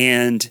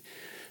 and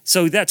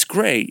so that's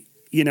great.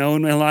 And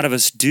a lot of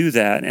us do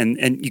that,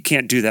 and you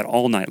can't do that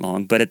all night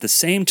long. But at the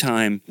same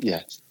time,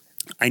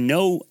 I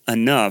know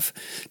enough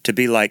to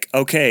be like,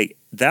 okay,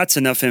 that's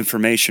enough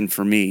information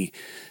for me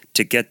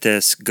to get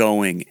this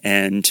going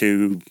and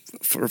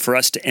for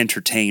us to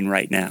entertain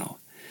right now,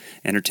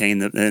 and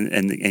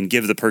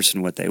give the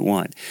person what they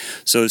want.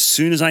 So as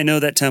soon as I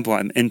know that tempo,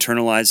 I'm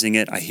internalizing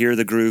it. I hear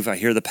the groove, I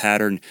hear the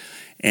pattern,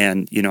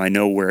 and I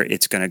know where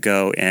it's going to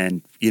go,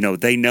 and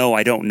they know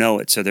I don't know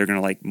it, so they're going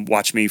to like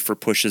watch me for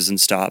pushes and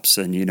stops,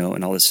 and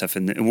and all this stuff,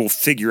 and we'll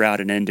figure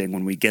out an ending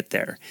when we get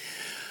there.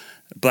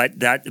 But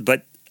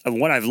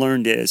what I've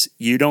learned is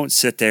you don't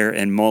sit there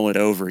and mull it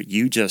over.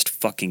 You just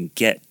fucking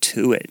get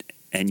to it,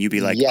 and you be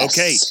like, yes.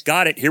 Okay,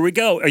 got it. Here we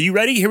go. Are you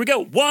ready? Here we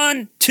go.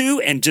 1,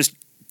 2, and just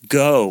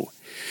go.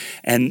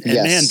 And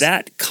yes. Man,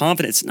 that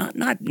confidence,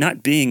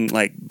 not being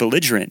like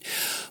belligerent,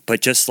 but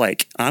just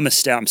like I'm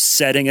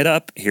setting it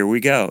up. Here we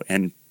go,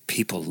 and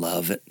people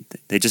love it.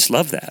 They just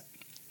love that.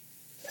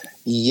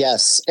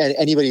 Yes, and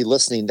anybody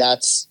listening,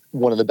 that's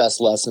one of the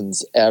best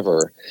lessons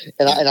ever.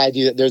 And I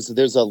do.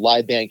 There's a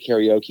live band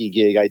karaoke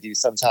gig I do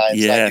sometimes.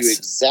 Yes. I do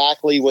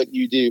exactly what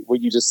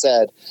you just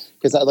said,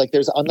 because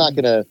I'm not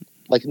gonna.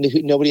 Like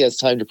nobody has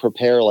time to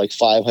prepare like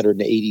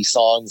 580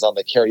 songs on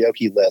the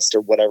karaoke list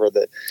or whatever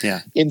the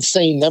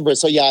insane number.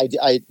 So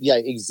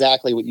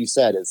exactly what you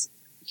said is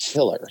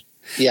killer.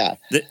 Yeah.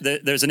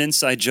 There's an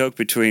inside joke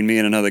between me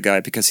and another guy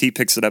because he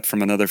picks it up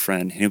from another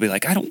friend. And he'll be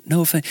like, I don't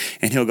know if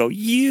and he'll go,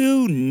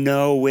 you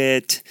know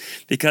it.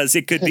 Because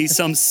it could be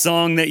some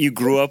song that you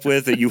grew up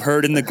with that you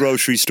heard in the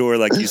grocery store,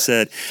 like you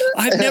said.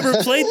 I've never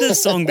played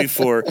this song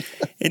before.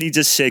 And he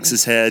just shakes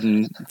his head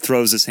and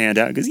throws his hand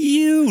out and goes,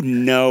 you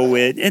know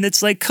it. And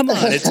it's like, come on,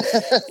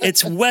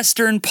 it's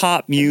Western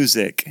pop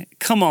music.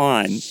 Come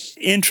on.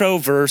 Intro,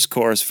 verse,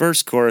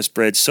 chorus,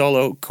 bridge,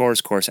 solo,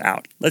 chorus,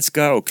 out. Let's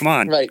go. Come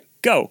on. Right.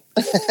 Go.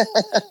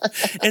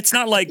 It's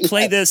not like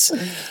play this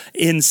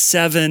in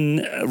 7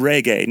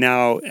 reggae.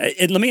 Now,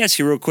 let me ask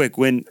you real quick.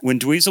 When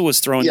Dweezil was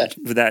throwing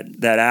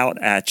that out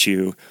at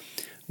you,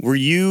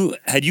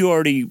 had you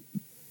already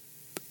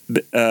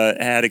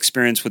had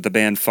experience with the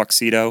band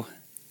Fuxedo?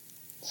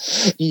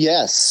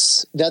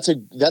 Yes, that's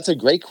a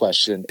great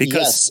question.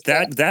 Because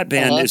that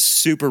band is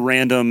super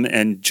random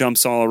and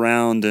jumps all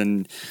around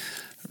and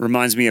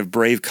reminds me of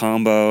Brave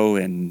Combo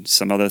and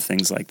some other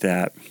things like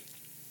that.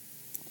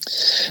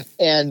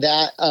 And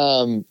that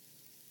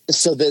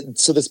so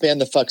this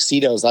band, the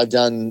Fuxedos, I've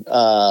done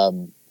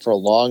for a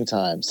long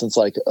time, since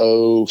like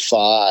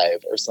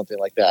 2005 or something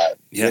like that.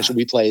 Yeah. Which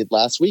we played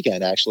last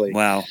weekend, actually.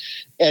 Wow.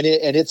 And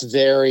it's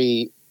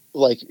very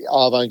like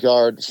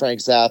avant-garde, Frank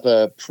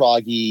Zappa,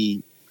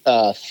 proggy,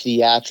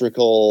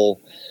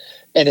 theatrical,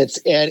 and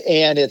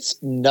it's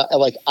not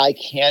like, I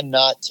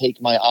cannot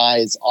take my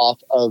eyes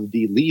off of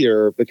the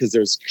leader because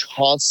there's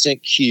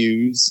constant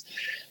cues.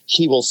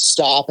 He will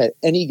stop at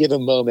any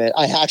given moment.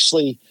 I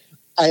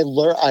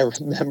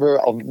remember,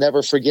 I'll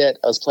never forget,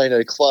 I was playing at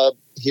a club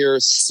here,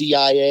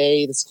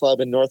 CIA, this club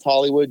in North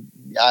Hollywood,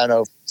 I don't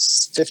know,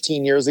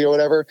 15 years ago,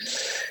 whatever.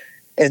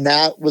 And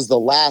that was the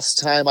last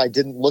time I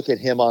didn't look at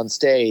him on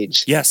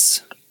stage.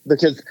 Yes.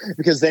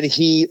 Because then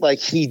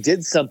he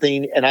did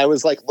something, and I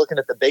was like looking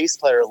at the bass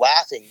player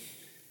laughing,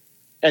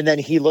 and then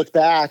he looked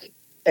back,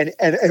 and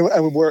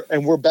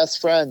we're best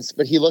friends.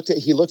 But he looked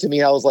at me,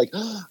 and I was like,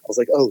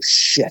 oh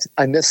shit,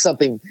 I missed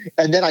something.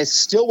 And then I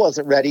still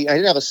wasn't ready. I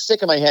didn't have a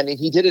stick in my hand, and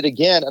he did it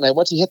again, and I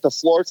went to hit the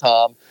floor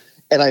tom,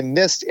 and I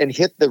missed and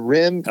hit the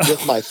rim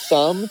with my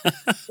thumb,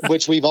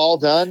 which we've all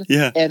done.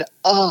 Yeah. And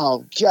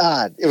oh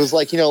God, it was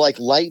like, like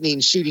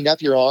lightning shooting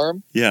up your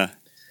arm. Yeah.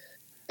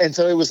 And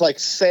so it was like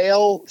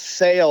sail.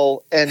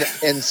 And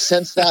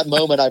since that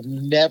moment, I've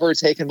never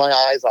taken my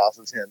eyes off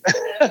of him.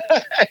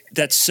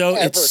 It's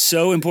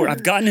so important.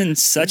 I've gotten in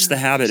such the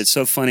habit. It's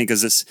so funny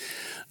because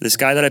this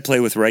guy that I play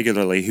with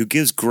regularly, who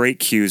gives great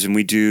cues, and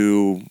we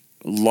do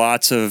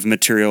lots of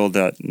material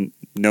that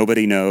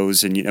nobody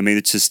knows. And I mean,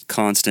 it's just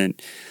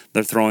constant.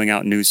 They're throwing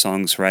out new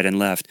songs right and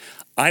left.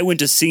 I went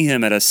to see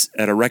him at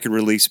a record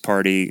release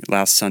party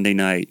last Sunday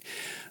night.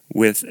 I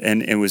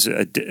was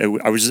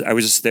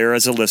just there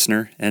as a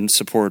listener and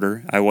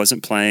supporter. I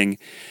wasn't playing,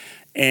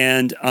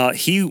 and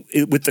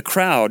with the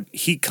crowd,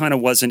 he kind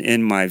of wasn't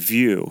in my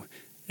view,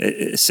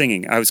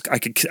 singing. I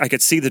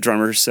could see the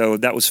drummer, so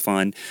that was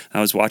fun. I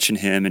was watching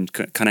him and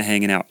kind of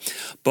hanging out.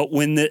 But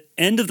when the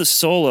end of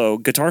the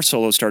guitar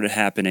solo started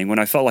happening, when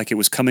I felt like it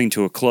was coming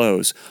to a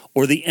close,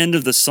 or the end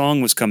of the song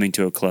was coming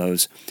to a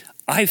close,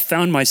 I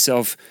found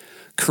myself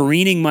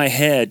careening my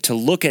head to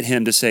look at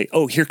him to say,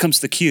 "Oh, here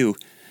comes the cue."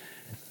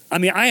 I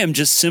mean, I am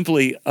just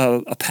simply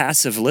a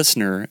passive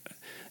listener,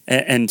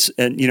 and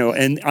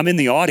I'm in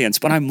the audience,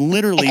 but I'm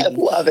literally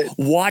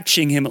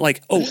watching him.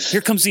 Like, oh,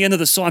 here comes the end of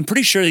the song. I'm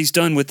pretty sure he's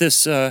done with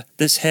this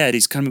head.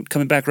 He's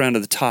coming back around to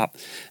the top,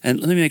 and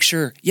let me make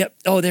sure. Yep.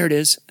 Oh, there it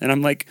is. And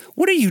I'm like,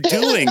 what are you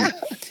doing,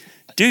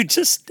 dude?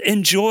 Just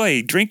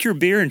enjoy, drink your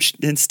beer,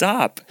 and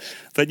stop.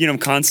 But I'm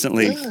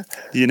constantly,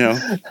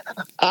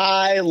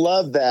 I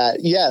love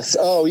that. Yes.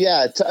 Oh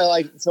yeah.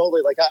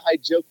 Totally. Like I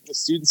joke with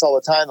students all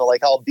the time that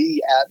like I'll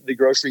be at the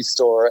grocery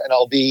store and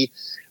I'll be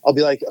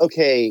like,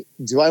 okay,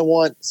 do I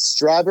want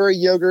strawberry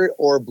yogurt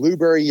or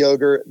blueberry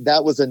yogurt?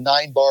 That was a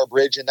 9-bar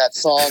bridge in that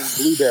song,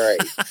 Blueberry.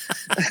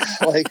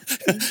 Like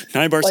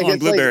 9-bar song,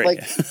 Blueberry.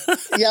 Like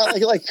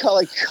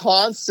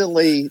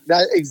constantly.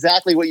 That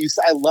exactly what you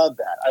said. I love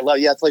that.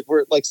 Yeah. It's like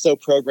we're like so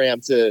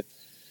programmed to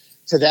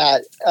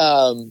that.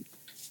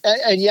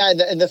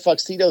 And the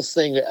Fuxedos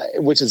thing,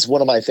 which is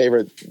one of my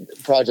favorite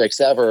projects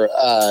ever.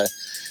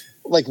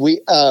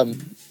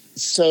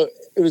 So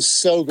it was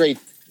so great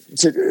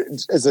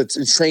as a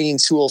training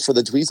tool for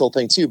the Dweezil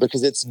thing too,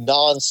 because it's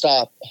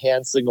nonstop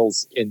hand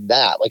signals in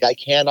that. Like I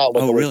cannot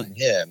look away from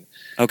him.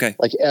 Okay.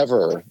 Like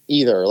ever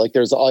either. Like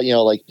there's all,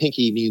 like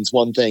pinky means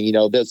one thing,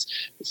 this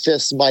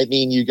fist might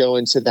mean you go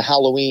into the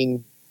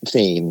Halloween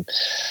theme.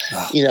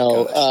 Two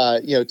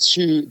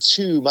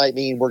might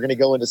mean we're going to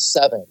go into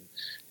 7.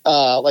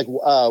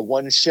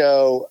 One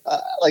show,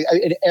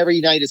 and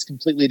every night is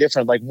completely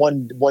different. Like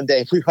one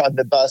day we were on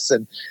the bus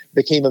and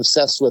became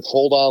obsessed with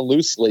 "Hold On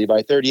Loosely"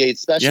 by 38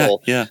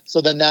 Special. Yeah. So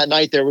then that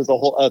night there was a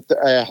whole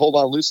 "Hold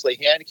On Loosely"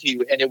 hand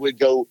cue, and it would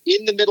go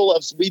in the middle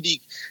of, we'd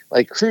be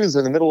like cruise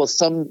in the middle of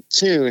some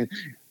tune,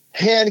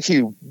 hand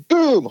cue,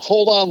 boom,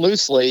 "Hold On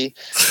Loosely,"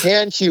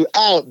 hand cue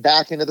out,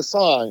 back into the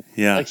song.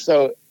 Yeah. Like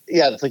so,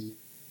 yeah. It's like.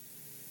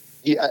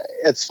 Yeah,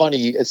 it's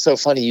funny. It's so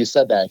funny you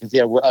said that because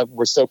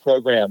we're so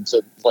programmed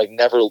to like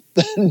never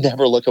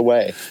look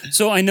away.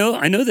 So I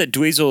know that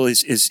Dweezil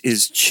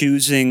is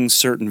choosing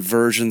certain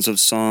versions of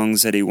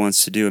songs that he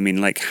wants to do. I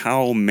mean, like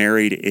how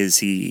married is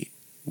he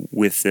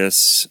with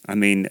this? I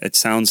mean, it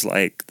sounds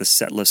like the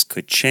set list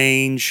could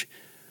change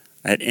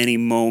at any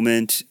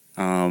moment.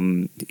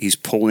 He's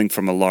pulling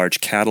from a large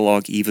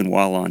catalog even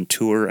while on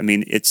tour. I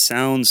mean, it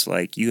sounds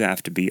like you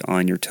have to be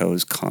on your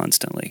toes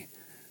constantly.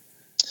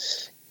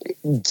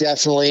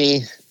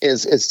 Definitely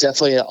it's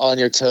definitely an on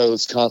your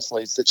toes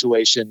constantly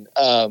situation.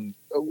 And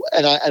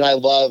I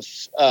love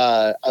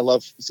so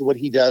what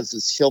he does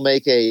is he'll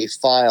make a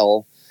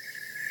file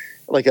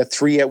like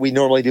we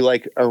normally do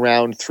like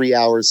around 3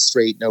 hours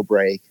straight, no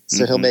break.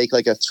 So he'll make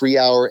like a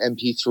 3-hour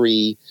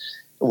MP3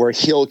 where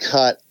he'll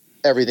cut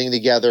everything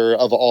together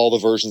of all the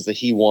versions that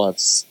he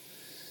wants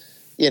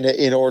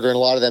in order. And a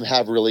lot of them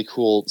have really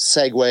cool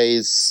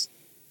segues,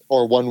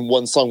 or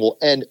one song will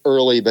end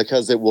early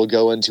because it will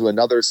go into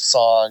another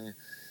song.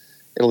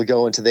 It'll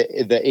go into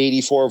the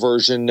 84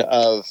 version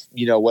of,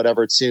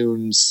 whatever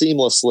tune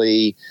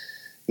seamlessly,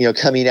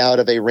 coming out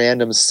of a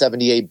random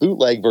 78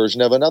 bootleg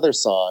version of another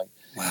song.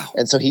 Wow.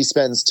 And so he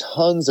spends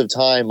tons of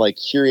time like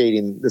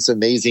curating this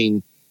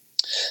amazing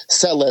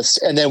set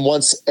list. And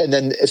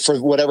then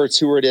for whatever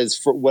tour it is,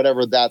 for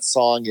whatever that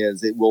song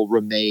is, it will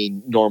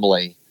remain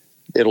normally.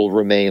 It'll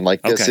remain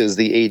like this is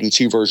the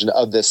 82 version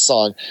of this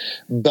song.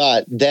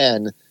 But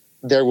then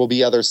there will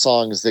be other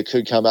songs that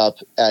could come up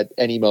at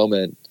any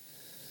moment.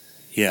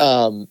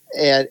 Yeah.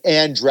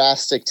 And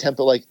drastic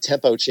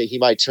tempo change. He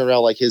might turn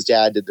around like his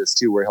dad did this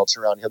too, where he'll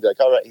turn around and he'll be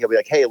like, all right, he'll be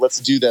like, hey, let's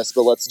do this,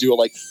 but let's do it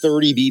like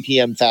 30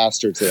 BPM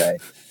faster today.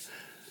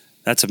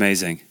 That's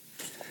amazing.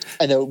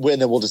 And then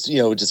we'll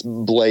just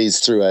blaze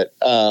through it.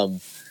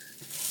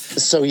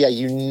 So yeah,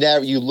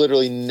 you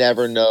literally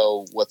never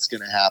know what's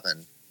going to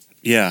happen.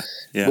 Yeah.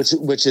 Yeah.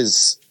 Which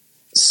is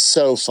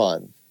so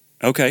fun.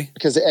 Okay.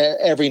 Because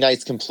every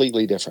night's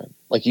completely different.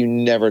 Like you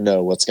never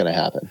know what's going to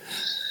happen.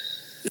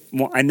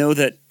 Well, I know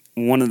that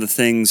one of the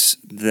things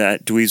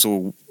that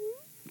Dweezil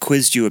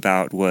quizzed you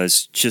about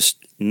was just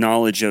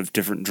knowledge of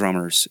different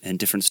drummers and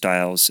different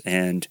styles,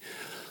 and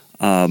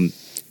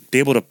be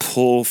able to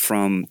pull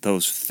from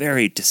those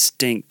very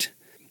distinct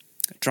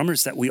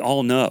drummers that we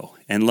all know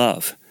and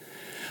love.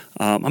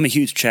 I'm a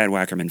huge Chad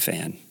Wackerman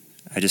fan.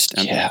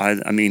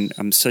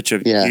 I'm such a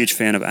huge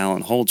fan of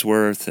Alan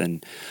Holdsworth,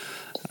 and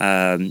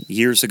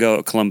years ago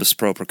at Columbus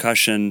Pro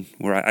Percussion,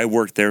 where I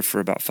worked there for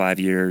about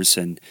 5 years,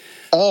 and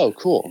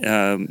cool.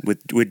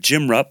 With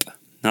Jim Rupp,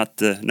 not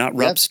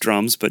Rupp's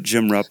drums, but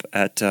Jim Rupp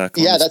at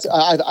Columbus.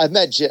 Yeah, I've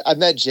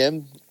met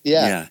Jim.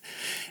 Yeah,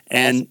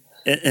 and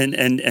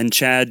and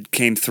Chad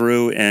came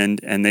through,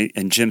 and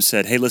Jim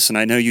said, hey, listen,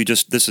 I know you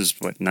this is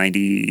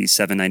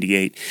 97,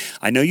 98.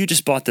 I know you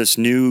just bought this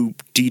new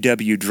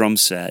DW drum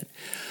set.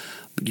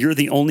 You're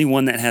the only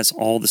one that has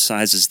all the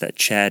sizes that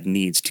Chad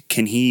needs.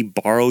 Can he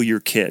borrow your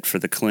kit for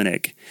the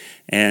clinic?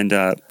 And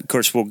of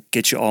course, we'll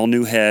get you all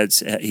new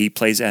heads. He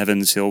plays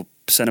Evans. He'll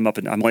set him up.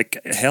 And I'm like,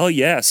 hell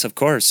yes, of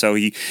course. So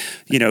he,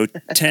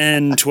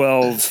 10,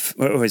 12,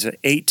 what was it?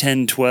 8,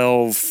 10,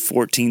 12,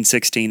 14,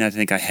 16, I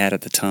think I had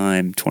at the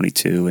time,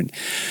 22. And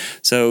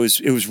so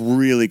it was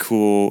really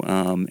cool.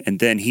 And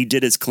then he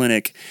did his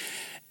clinic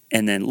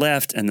and then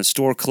left, and the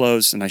store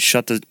closed, and I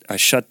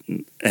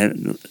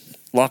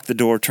locked the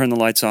door, turned the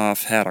lights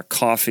off, had a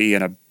coffee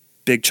and a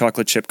big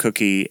chocolate chip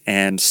cookie,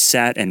 and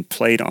sat and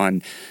played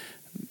on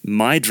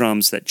my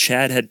drums that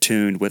Chad had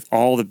tuned with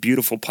all the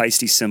beautiful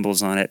Paiste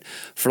cymbals on it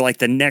for like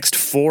the next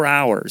 4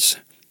 hours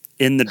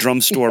in the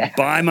drum store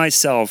by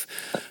myself.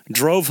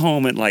 Drove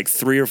home at like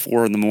 3 or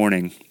 4 in the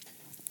morning,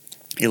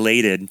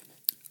 elated.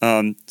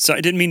 So I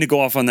didn't mean to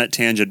go off on that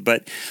tangent,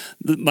 but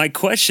my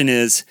question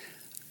is,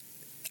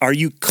 are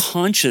you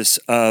conscious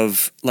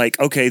of like,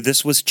 okay,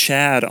 this was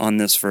Chad on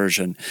this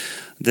version,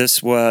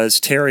 this was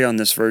Terry on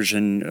this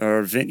version, or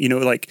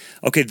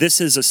okay,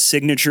 this is a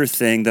signature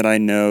thing that I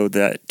know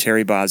that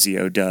Terry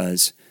Bozzio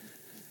does.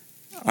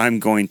 I'm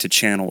going to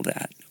channel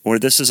that. Or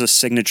this is a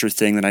signature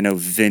thing that I know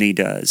Vinny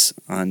does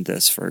on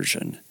this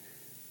version.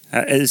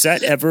 Is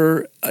that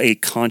ever a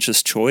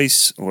conscious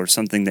choice or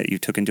something that you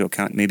took into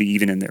account, maybe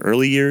even in the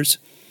early years?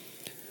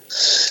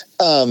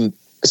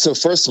 So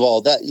first of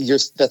all,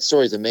 that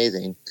story is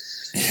amazing.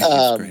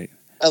 Great.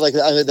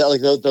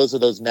 Those are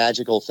those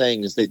magical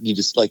things that you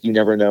just you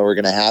never know are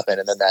going to happen,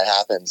 and then that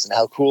happens. And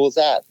how cool is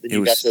that? It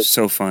was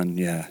so fun.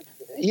 Yeah.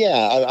 Yeah.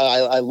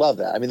 I love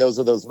that. I mean, those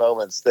are those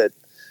moments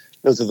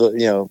those are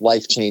the,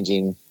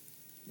 life-changing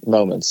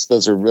moments.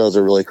 Those are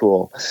really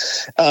cool.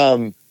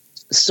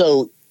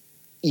 So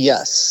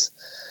yes.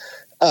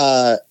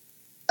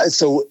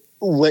 So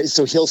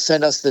he'll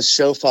send us this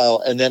show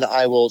file, and then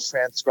I will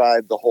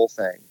transcribe the whole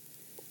thing.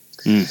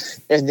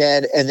 And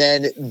then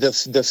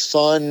the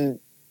fun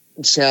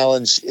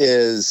challenge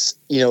is,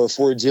 if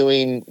we're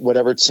doing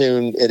whatever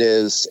tune it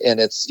is, and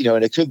it's,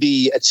 and it could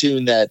be a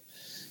tune that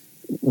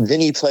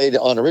Vinny played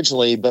on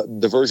originally, but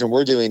the version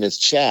we're doing is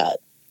Chad.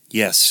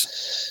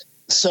 Yes.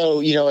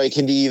 So, it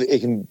can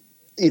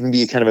even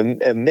be kind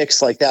of a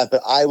mix like that,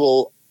 but I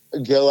will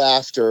go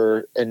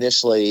after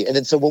initially. And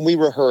then, so when we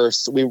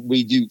rehearse,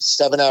 we do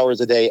 7 hours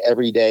a day,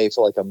 every day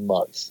for like a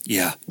month.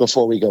 Yeah.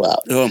 Before we go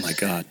out. Oh my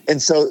God. And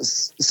so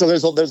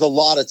there's a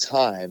lot of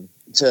time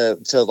to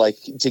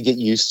get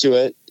used to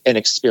it and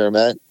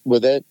experiment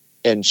with it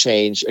and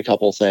change a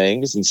couple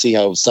things and see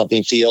how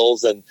something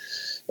feels. And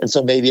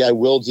so maybe I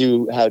will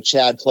do how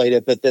Chad played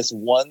it, but this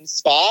one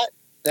spot,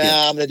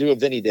 I'm going to do what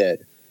Vinny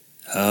did.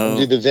 Oh.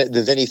 Do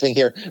the Vinny thing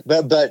here,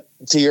 but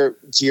to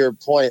your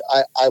point,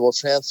 I will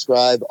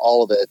transcribe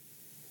all of it,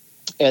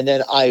 and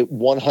then I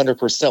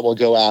 100% will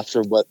go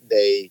after what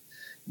they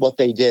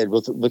did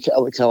with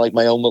kind of like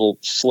my own little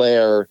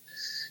flair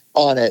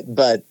on it.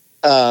 But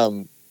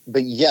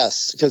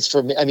yes, because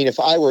for me, I mean, if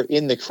I were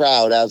in the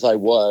crowd as I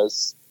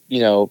was,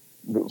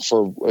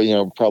 for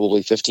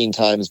probably 15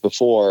 times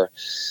before.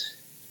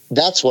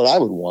 That's what I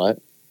would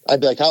want.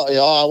 I'd be like,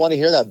 I want to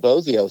hear that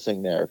Bosio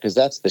thing there because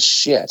that's the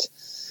shit.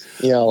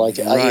 Right.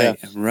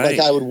 Like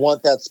I would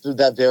want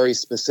that very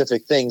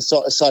specific thing.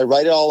 So I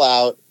write it all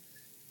out,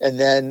 and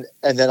then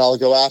I'll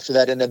go after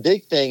that. And a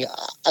big thing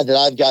that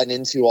I've gotten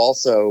into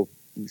also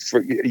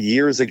for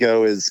years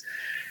ago is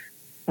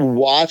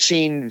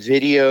watching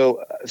video.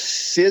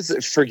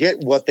 Forget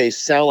what they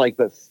sound like,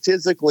 but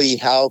physically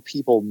how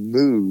people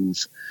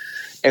move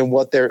and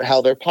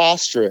how their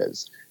posture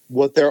is,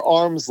 what their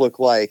arms look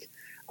like.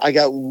 I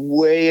got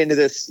way into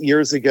this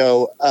years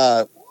ago.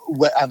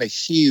 I'm a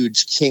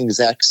huge King's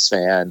X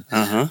fan.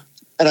 Uh-huh.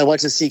 And I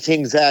went to see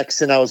King's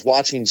X, and I was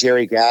watching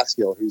Jerry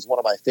Gaskill, who's one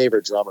of my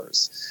favorite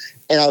drummers.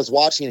 And I was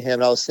watching him,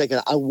 and I was thinking,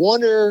 I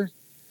wonder,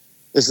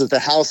 this is the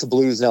House of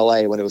Blues in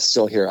LA when it was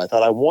still here. I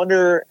thought, I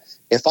wonder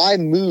if I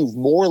move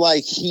more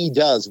like he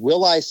does,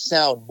 will I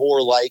sound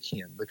more like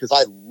him? Because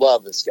I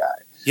love this guy.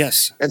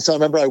 Yes. And so I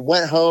remember I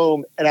went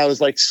home, and I was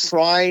like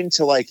trying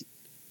to like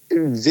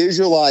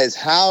visualize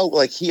how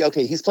like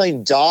he's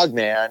playing Dog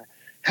Man.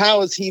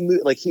 How is he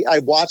like I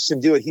watched him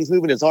do it. He's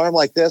moving his arm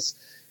like this,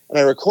 and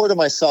I recorded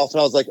myself,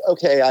 and I was like,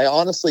 okay, I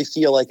honestly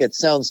feel like it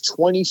sounds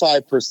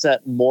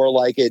 25% more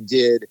like it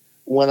did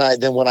when I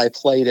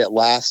played it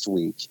last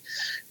week,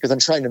 because I'm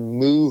trying to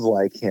move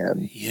like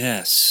him.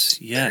 Yes.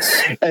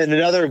 And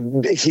another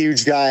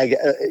huge guy,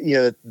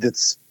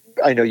 that's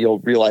I know you'll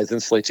realize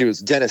instantly too, is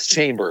Dennis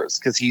Chambers,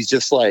 because he's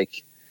just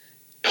like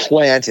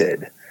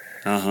planted.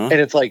 Uh-huh. And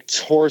it's like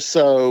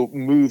torso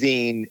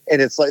moving,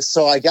 and it's like,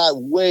 so I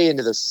got way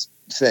into this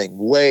thing,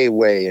 way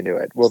into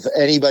it. With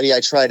anybody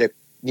I try to,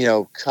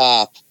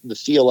 cop the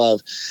feel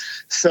of.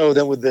 So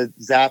then with the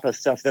Zappa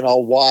stuff, then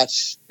I'll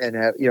watch and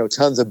have,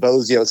 tons of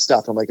Bosio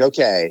stuff. I'm like,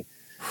 okay,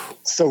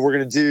 so we're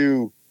going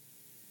to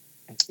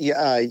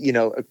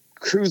do,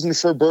 Cruising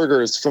for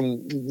Burgers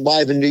from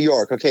live in New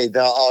York. Okay.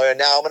 Now I'm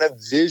going to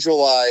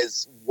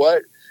visualize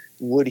what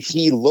would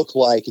he look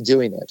like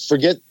doing it.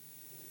 Forget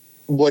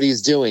what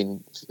he's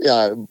doing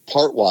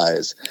part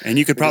wise, and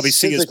you could probably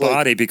see his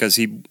body because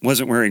he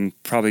wasn't wearing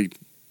probably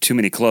too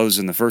many clothes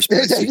in the first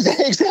place.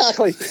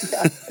 Exactly.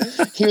 Yeah.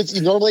 He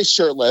was normally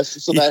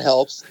shirtless, so that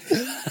helps.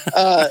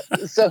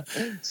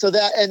 So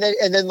that,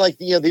 and then like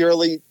the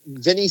early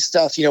Vinny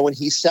stuff, when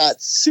he sat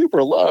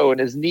super low and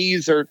his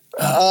knees are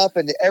up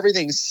and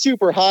everything's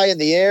super high in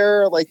the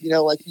air, like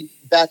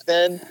back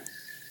then.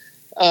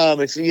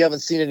 If you haven't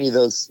seen any of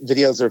those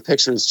videos or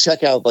pictures,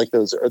 check out like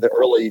those or the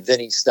early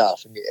Vinny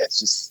stuff. And he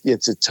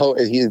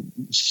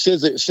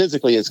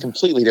physically is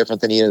completely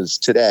different than he is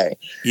today.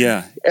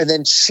 Yeah. And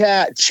then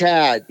Chad,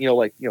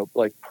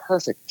 like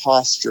perfect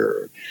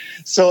posture.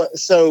 So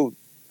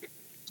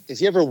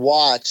if you ever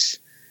watch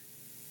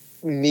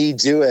me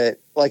do it,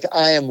 like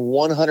I am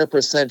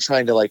 100%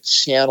 trying to like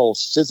channel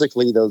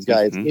physically those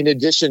guys, in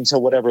addition to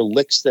whatever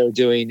licks they're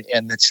doing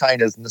and the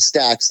chinas and the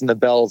stacks and the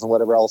bells and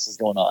whatever else is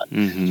going on.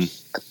 Mm-hmm.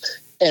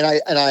 And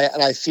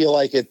I feel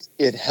like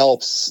it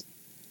helps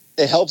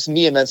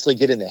me immensely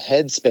get in the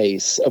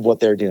headspace of what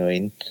they're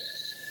doing.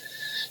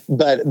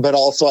 But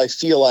also I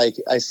feel like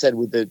I said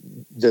with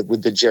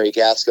the Jerry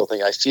Gaskill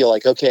thing, I feel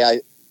like, okay,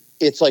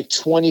 it's like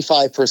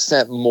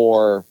 25%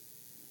 more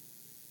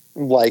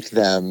like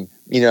them,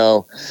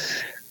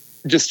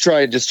 just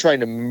trying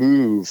to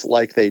move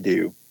like they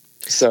do.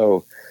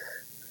 So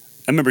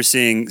I remember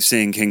seeing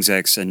King's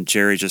X and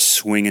Jerry just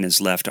swinging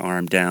his left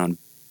arm down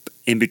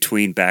in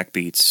between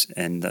backbeats,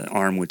 and the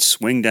arm would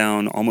swing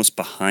down almost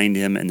behind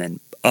him and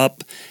then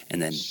up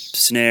and then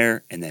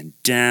snare and then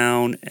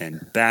down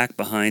and back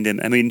behind him.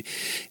 I mean,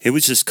 it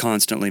was just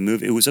constantly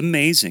moving. It was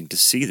amazing to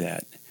see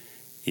that,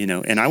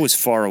 and I was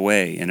far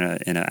away in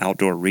an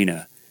outdoor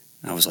arena.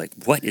 I was like,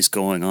 what is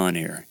going on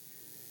here?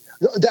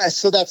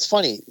 So that's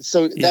funny.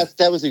 So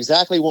that was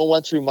exactly what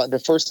went through the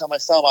first time I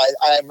saw him.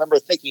 I remember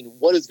thinking,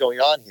 what is going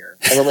on here?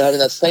 I remember having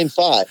that same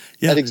thought,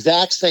 that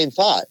exact same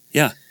thought.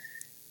 Yeah.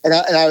 And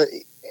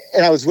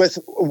I was with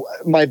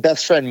my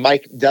best friend,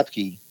 Mike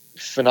Dupke,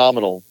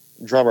 phenomenal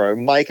drummer.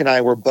 Mike and I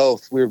were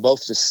both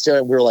just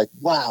staring. We were like,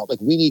 wow,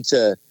 like we need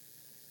to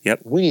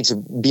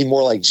be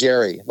more like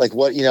Jerry. Like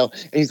what, and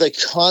he's like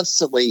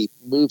constantly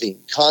moving,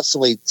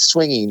 constantly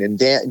swinging and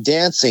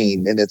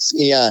dancing. And it's,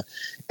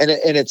 And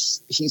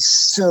he's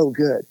so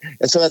good.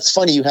 And so that's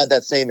funny. You had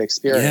that same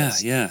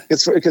experience. Yeah.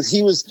 Because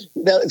he was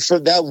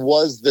that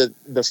was the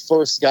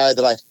first guy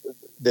that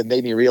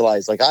made me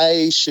realize like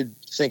I should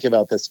think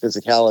about this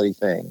physicality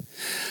thing.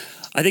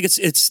 I think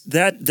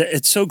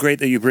it's so great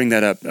that you bring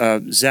that up.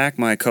 Zach,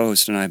 my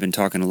co-host, and I have been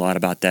talking a lot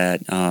about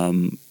that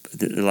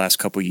the last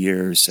couple of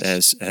years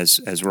as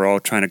we're all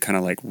trying to kind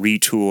of like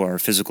retool our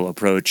physical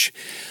approach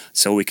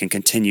so we can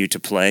continue to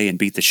play and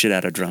beat the shit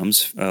out of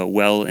drums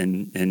well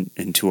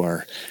into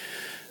our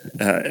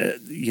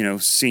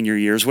senior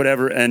years,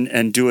 whatever,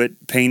 and do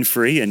it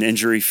pain-free and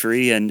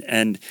injury-free. I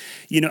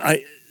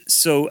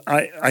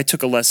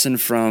took a lesson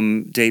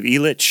from Dave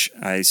Elich.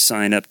 I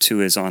signed up to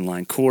his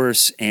online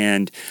course,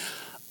 and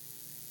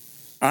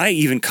I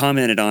even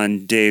commented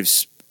on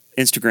Dave's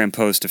Instagram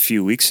post a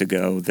few weeks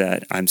ago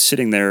that I'm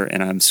sitting there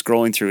and I'm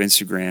scrolling through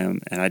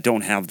Instagram and I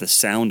don't have the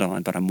sound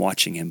on, but I'm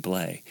watching him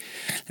play.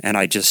 And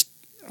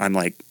I'm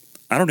like,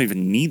 I don't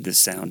even need the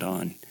sound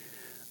on.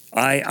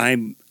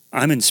 I'm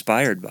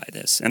inspired by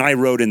this. And I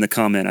wrote in the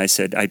comment, I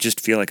said, I just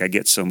feel like I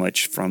get so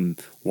much from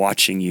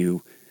watching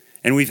you.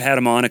 And we've had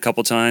him on a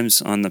couple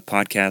times on the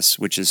podcast,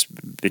 which has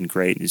been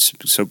great. He's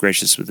so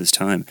gracious with his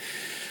time.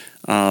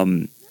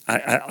 All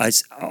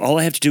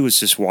I have to do is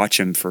just watch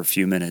him for a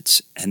few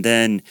minutes, and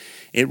then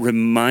it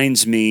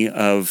reminds me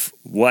of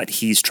what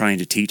he's trying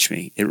to teach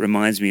me. It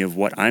reminds me of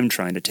what I'm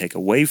trying to take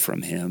away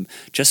from him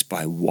just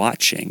by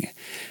watching.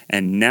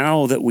 And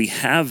now that we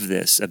have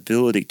this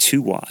ability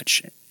to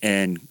watch,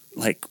 and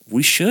like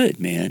we should,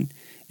 man,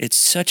 it's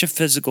such a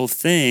physical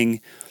thing,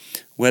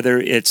 whether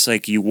it's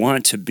like you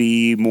want to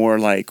be more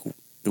like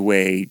the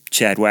way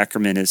Chad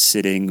Wackerman is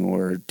sitting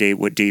or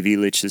what Dave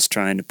Elitch is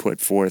trying to put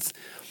forth,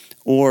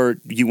 or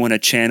you want to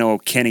channel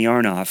Kenny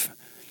Aronoff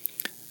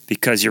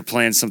because you're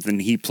playing something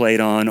he played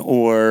on,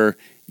 or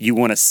you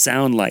want to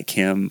sound like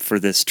him for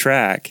this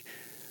track,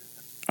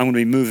 I'm going to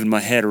be moving my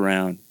head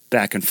around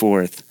back and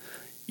forth.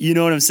 You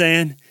know what I'm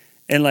saying?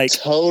 And like,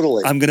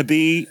 totally, I'm going to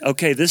be,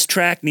 okay, this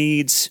track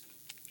needs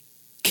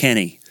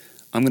Kenny.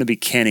 I'm going to be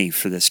Kenny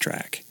for this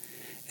track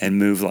and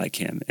move like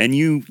him. And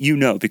you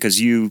know,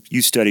 because you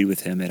studied with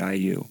him at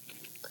IU.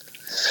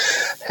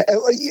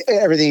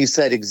 Everything you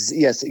said,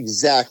 yes,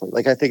 exactly.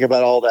 Like I think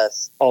about all the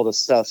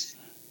stuff,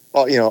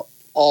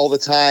 all the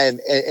time.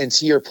 And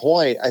to your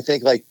point, I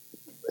think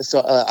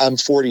I'm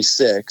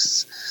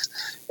 46,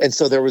 and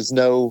so there was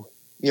no,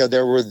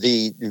 there were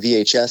the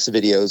VHS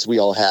videos we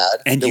all had.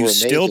 And you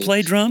still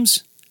play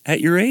drums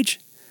at your age?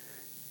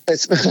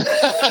 That's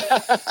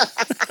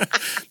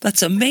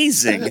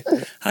amazing.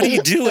 How do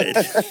you do it?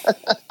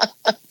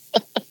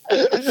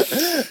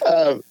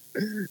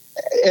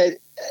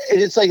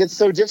 It's like, it's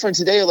so different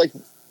today. Like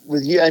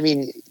with you, I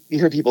mean, you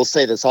hear people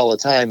say this all the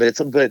time, but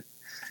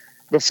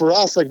for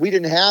us, like we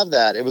didn't have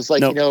that. It was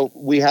like, nope.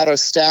 We had a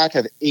stack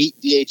of 8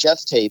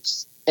 VHS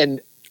tapes,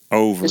 and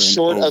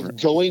short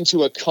of going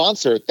to a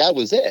concert, that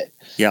was it.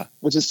 Yeah.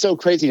 Which is so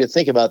crazy to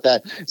think about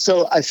that.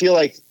 So I feel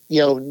like,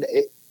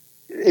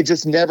 it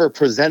just never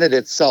presented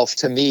itself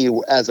to me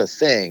as a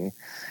thing.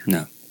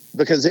 No.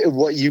 Because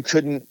you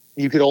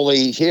could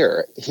only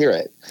hear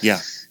it.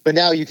 Yeah. But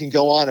now you can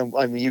go on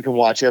and you can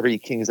watch every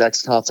King's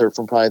X concert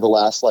from probably the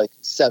last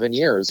 7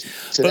 years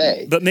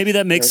today. But maybe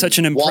that makes such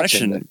an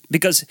impression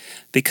because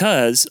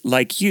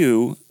like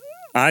you,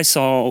 I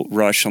saw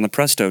Rush on the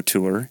Presto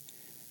tour,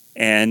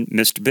 and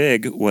Mr.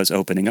 Big was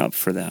opening up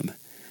for them,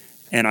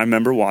 and I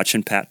remember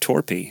watching Pat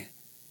Torpey.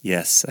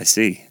 Yes, I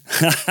see.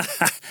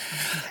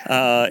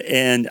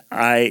 And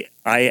I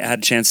had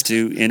a chance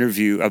to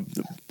interview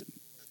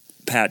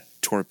Pat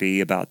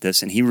Torpey about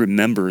this, and he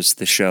remembers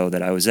the show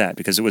that I was at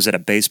because it was at a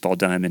baseball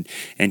diamond,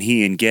 and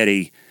he and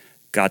Getty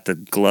got the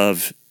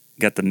glove,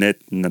 got the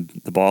mitt and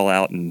the ball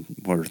out, and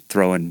were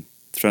throwing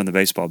the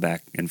baseball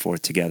back and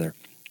forth together.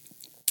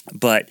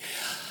 But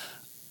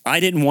I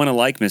didn't want to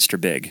like Mr.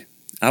 Big.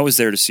 I was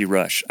there to see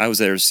Rush. I was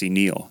there to see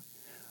Neil.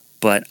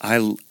 But I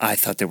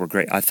thought they were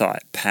great. I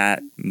thought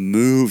Pat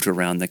moved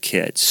around the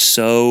kit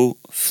so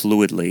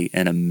fluidly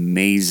and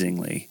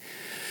amazingly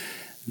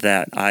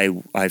that I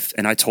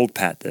told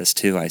Pat this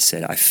too. I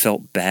said, I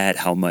felt bad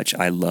how much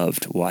I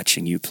loved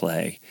watching you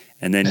play.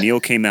 And then Neil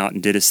came out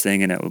and did his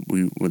thing, and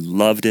we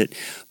loved it,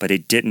 but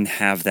it didn't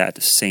have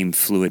that same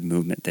fluid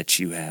movement that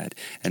you had.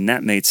 And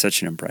that made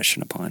such an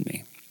impression upon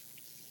me.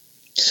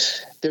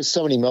 There's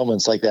so many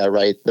moments like that,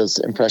 right? Those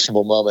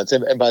impressionable moments.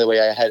 And by the way,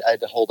 I had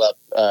to hold up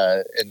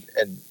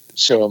and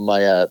show him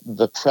my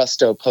the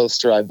Presto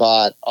poster I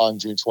bought on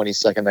June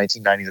 22nd,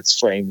 1990. That's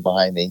framed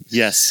behind me.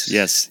 Yes.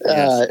 That's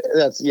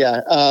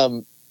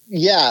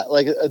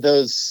like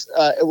those.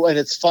 And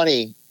it's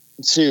funny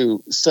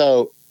too.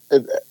 So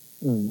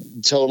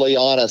totally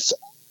honest,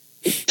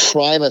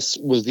 Primus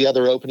was the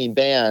other opening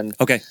band.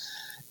 Okay.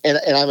 And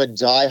I'm a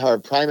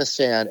diehard Primus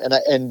fan,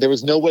 and there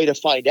was no way to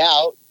find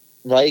out.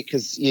 Right.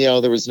 Cause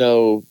there was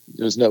no,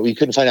 you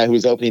couldn't find out who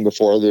was opening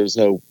before. There was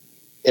no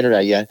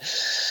internet yet.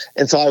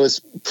 And so I was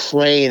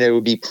praying it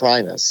would be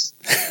Primus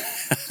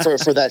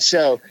for that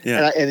show.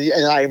 Yeah.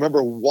 And I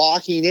remember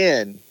walking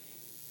in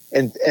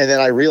and then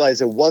I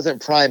realized it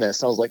wasn't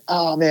Primus. I was like,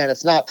 oh man,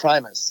 it's not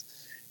Primus.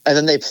 And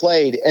then they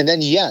played, and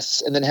then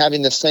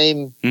having the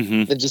same,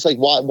 just like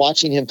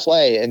watching him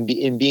play and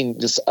being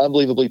just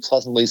unbelievably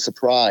pleasantly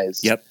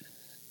surprised. Yep.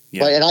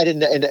 Right? And I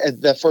didn't,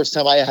 and the first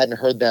time I hadn't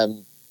heard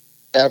them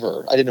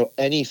ever. I didn't know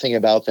anything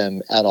about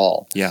them at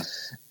all. Yeah.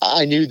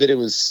 I knew that it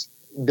was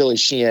Billy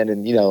Sheehan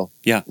and,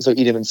 so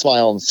Eat 'Em and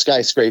Smile and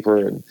Skyscraper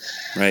and,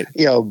 right.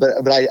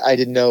 But I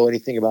didn't know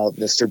anything about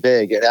Mr.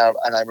 Big. And I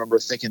remember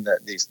thinking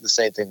that the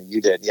same thing that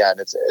you did. Yeah.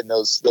 And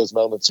those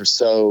moments are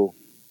so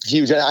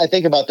huge. And I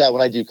think about that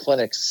when I do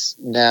clinics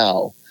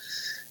now,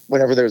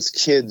 whenever there's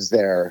kids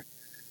there,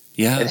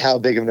 yeah, and how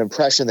big of an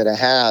impression that it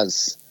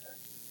has.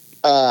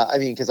 I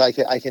mean, because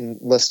I can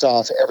list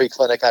off every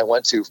clinic I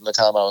went to from the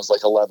time I was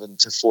like 11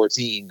 to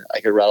 14.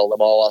 I could rattle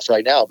them all off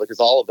right now because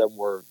all of them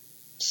were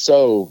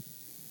so,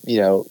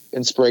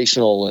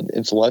 inspirational and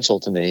influential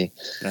to me.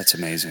 That's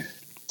amazing.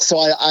 So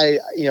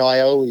I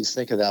always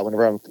think of that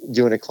whenever I'm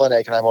doing a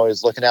clinic, and I'm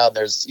always looking out and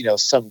there's,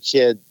 some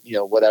kid,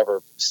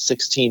 whatever,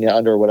 16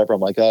 under or whatever. I'm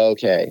like, oh,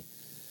 okay.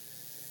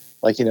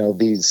 Like,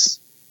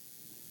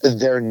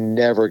 they're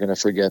never going to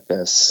forget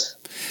this.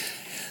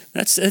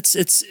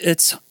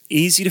 It's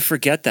easy to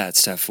forget that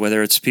stuff,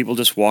 whether it's people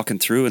just walking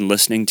through and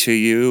listening to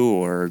you,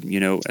 or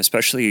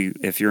especially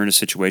if you're in a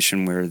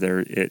situation where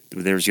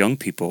there's young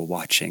people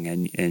watching,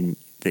 and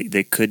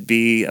they could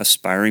be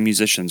aspiring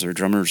musicians or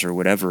drummers or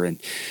whatever,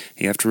 and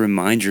you have to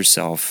remind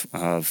yourself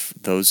of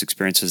those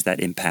experiences that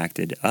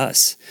impacted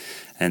us,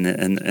 and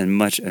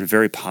in a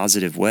very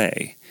positive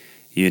way,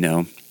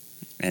 and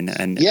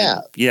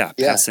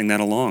passing that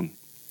along.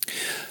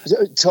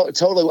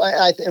 Totally.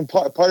 And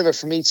part of it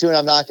for me too, and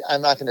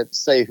I'm not going to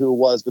say who it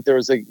was, but there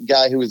was a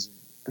guy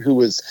who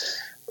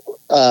was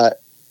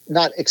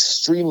not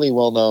extremely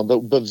well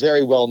known, but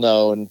very well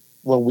known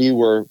when we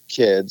were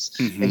kids,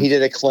 and he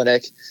did a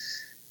clinic,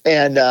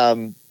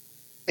 and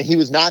he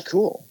was not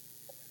cool.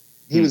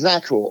 He was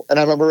not cool, and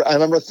I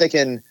remember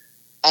thinking,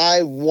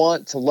 I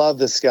want to love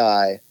this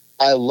guy.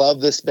 I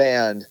love this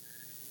band.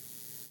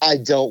 I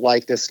don't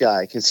like this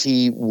guy because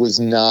he was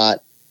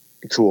not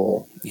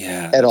cool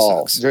at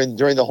all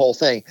during the whole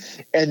thing.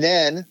 And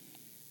then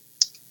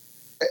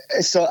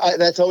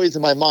that's always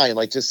in my mind,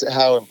 like just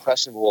how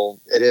impressionable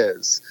it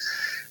is.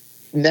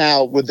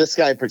 Now with this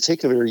guy in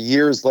particular,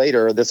 years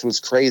later, this was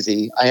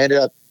crazy. I ended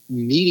up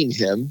meeting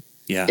him,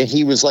 and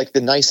he was like the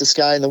nicest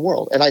guy in the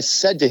world. And I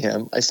said to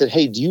him,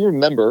 hey, do you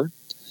remember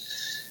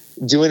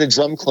doing a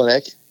drum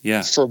clinic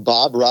for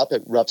Bob Rupp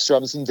at Rupp's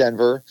Drums in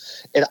Denver?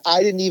 And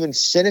I didn't even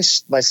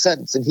finish my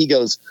sentence, and he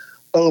goes,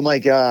 oh my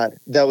God,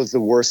 that was the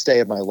worst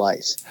day of my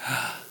life.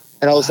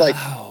 And I was like,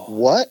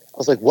 what? I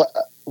was like, what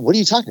are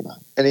you talking about?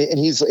 And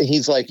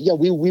he's like, yeah,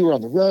 we were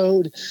on the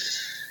road,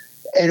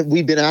 and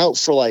we'd been out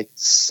for like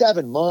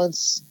 7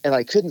 months, and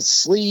I couldn't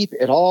sleep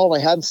at all. I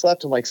hadn't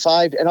slept in like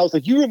 5. And I was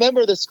like, you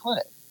remember this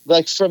clinic?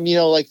 Like from,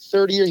 like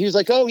 30 years. He was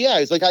like, oh yeah.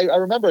 He's like, I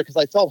remember it because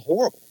I felt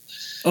horrible.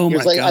 Oh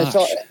my gosh. I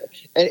felt,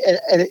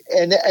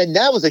 and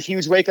that was a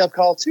huge wake up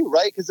call too,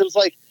 right? Because it was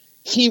like,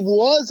 he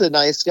was a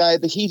nice guy,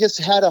 but he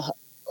just had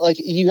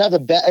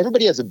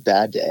everybody has a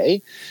bad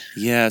day.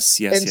 Yes.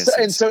 And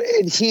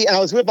I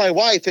was with my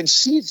wife, and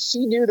she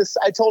knew this.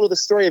 I told her the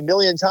story a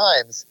million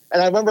times.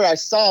 And I remember I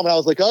saw him, and I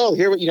was like, oh,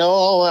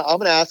 I'm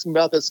going to ask him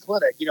about this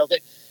clinic,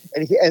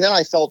 and then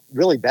I felt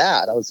really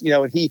bad. I was,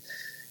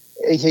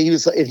 and he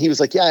was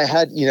like, yeah, I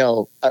had,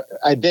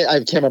 I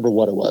can't remember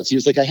what it was. He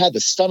was like, I had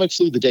the stomach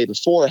flu the day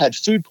before. I had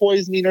food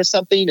poisoning or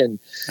something. And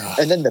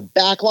then the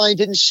back line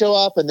didn't show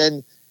up. And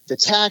then the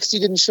taxi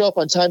didn't show up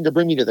on time to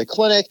bring me to the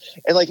clinic.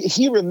 And like,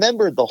 he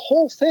remembered the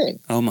whole thing.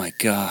 Oh my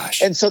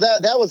gosh. And so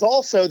that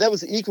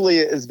was equally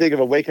as big of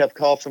a wake up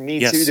call for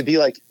me too, to be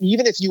like,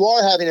 even if you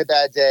are having a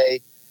bad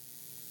day,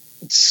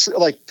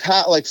 like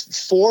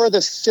for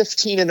the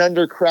 15 and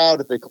under crowd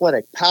at the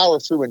clinic,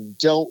 power through and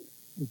don't,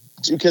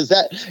 because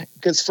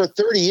for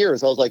 30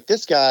 years I was like,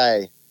 this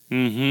guy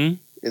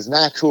is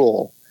not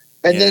cool.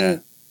 And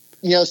then,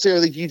 so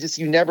like you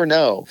never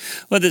know.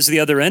 Well, there's the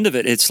other end of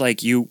it. It's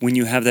like when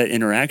you have that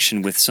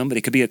interaction with somebody,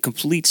 it could be a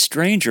complete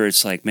stranger.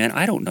 It's like, man,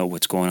 I don't know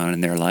what's going on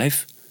in their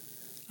life.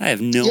 I have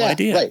no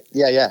idea. Right.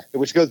 Yeah.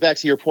 Which goes back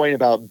to your point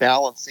about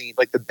balancing,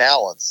 like the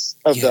balance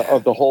of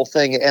the whole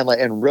thing, and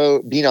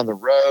being on the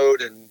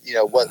road, and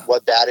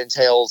what that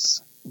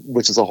entails,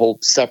 which is a whole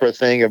separate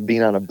thing of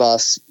being on a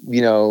bus,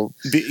 going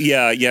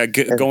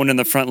in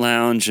the front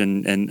lounge,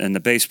 and the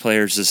bass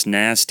player's just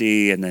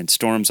nasty, and then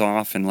storms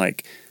off, and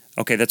like,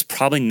 okay, that's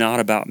probably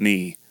not about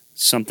me.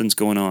 Something's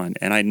going on,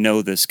 and I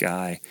know this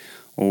guy.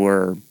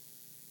 Or,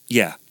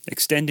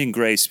 extending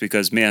grace,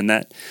 because, man,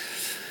 I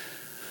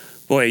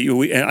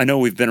know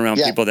we've been around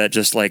people that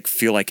just like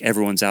feel like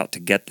everyone's out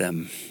to get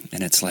them.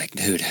 And it's like,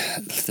 dude,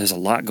 there's a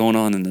lot going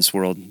on in this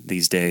world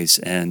these days,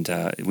 and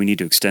we need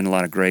to extend a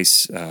lot of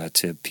grace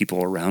to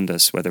people around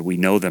us, whether we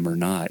know them or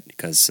not,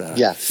 because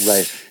we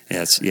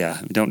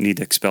don't need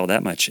to expel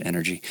that much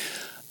energy.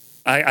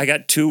 I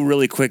got 2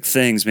 really quick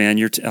things,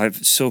 man. I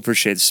so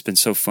appreciate this. It's been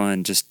so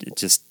fun. Just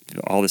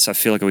all this. I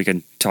feel like we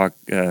can talk.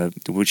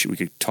 We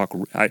could talk.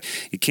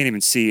 You can't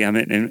even see. I'm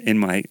in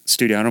my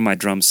studio. I don't have my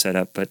drums set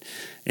up, but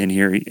in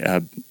here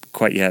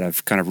quite yet.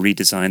 I've kind of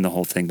redesigned the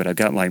whole thing. But I've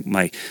got like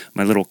my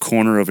little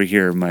corner over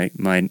here. My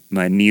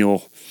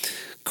Neil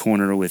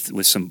corner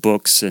with some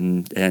books,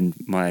 and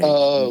my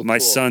cool.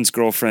 Son's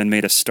girlfriend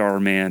made a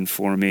Starman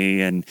for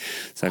me, and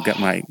so I've got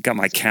my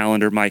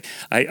calendar.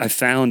 I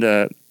found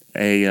a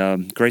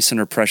Grace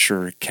Under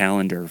Pressure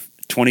calendar,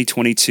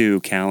 2022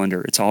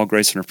 calendar. It's all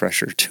Grace Under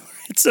Pressure tour.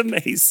 It's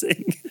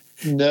amazing.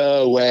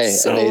 No way.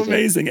 So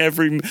amazing.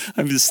 I'm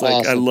just like,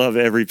 awesome. I love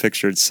every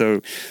picture. It's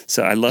so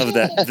I love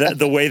that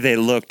the way they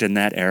looked in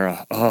that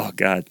era. Oh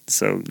God.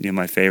 So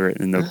my favorite.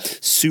 And the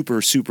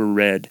super, super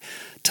red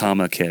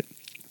Tama kit.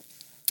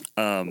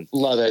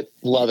 Love it.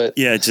 Love it.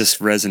 Yeah, it just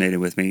resonated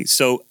with me.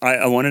 So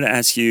I wanted to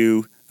ask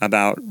you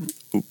about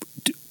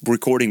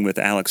recording with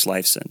Alex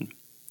Lifeson.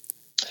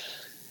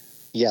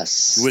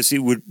 Yes. Was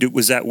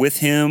that with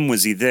him?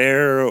 Was he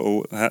there?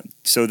 Or, and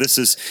for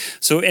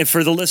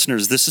the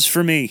listeners, this is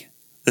for me.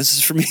 This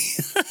is for me.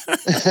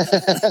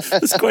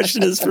 This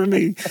question is for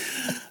me.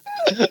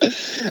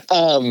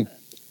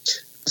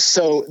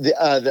 So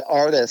the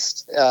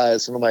artist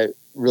is one of my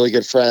really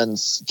good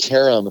friends,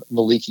 Karam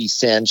Maliki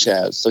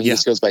Sanchez. So he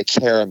just goes by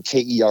Karam,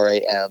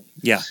 Keram.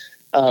 Yeah.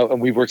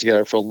 And we've worked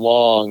together for a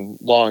long,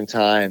 long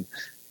time.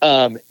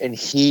 And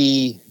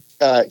Karam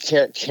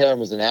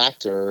was an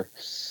actor,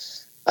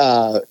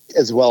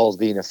 as well as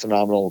being a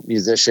phenomenal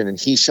musician. And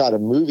he shot a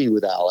movie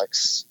with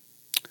Alex.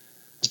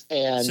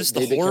 And is this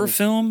the horror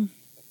film?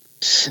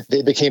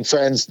 They became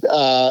friends.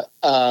 No.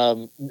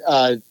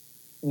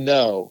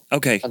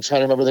 Okay. I'm trying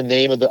to remember the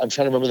name of it. I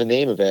should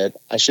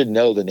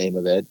know the name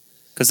of it.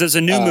 Because there's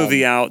a new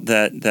movie out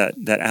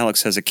that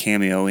Alex has a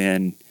cameo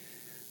in.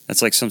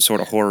 That's like some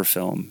sort of horror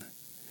film.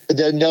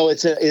 No,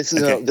 this is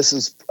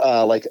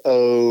like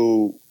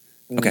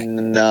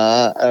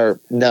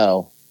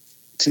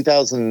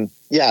 2000.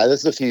 Yeah, this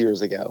is a few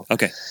years ago.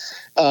 Okay.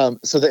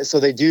 So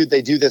they do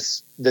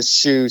this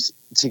shoot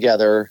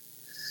together,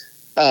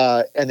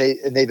 and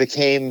they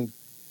became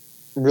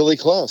really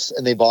close,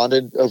 and they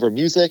bonded over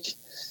music,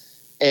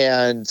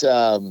 and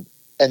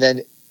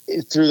then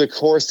through the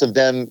course of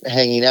them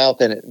hanging out,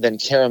 then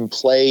Karam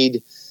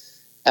played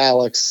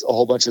Alex a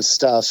whole bunch of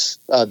stuff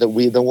that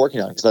we've been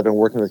working on, because I've been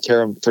working with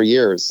Karam for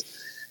years.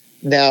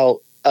 Now,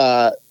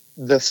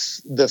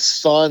 the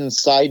fun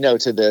side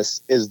note to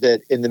this is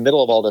that in the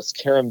middle of all this,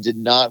 Karam did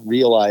not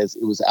realize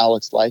it was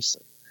Alex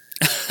Lifeson.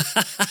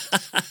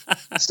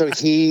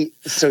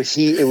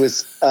 It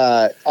was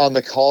on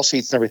the call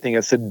sheets and everything.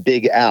 It said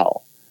Big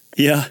Al.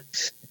 Yeah.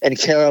 And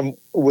Karam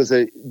was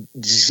a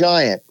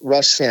giant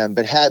Rush fan,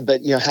 but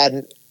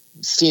hadn't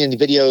seen any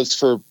videos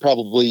for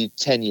probably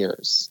 10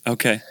 years.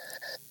 Okay.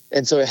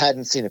 And so I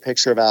hadn't seen a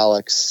picture of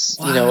Alex,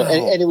 Wow.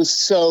 and it was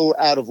so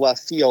out of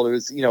left field. It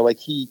was, like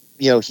he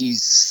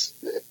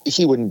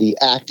wouldn't be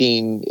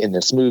acting in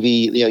this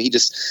movie. He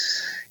just,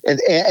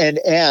 and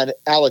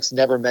Alex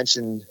never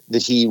mentioned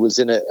that he was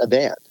in a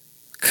band.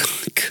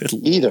 Good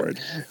either. Lord.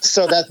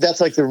 So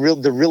that's like the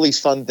really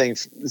fun thing.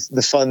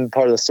 The fun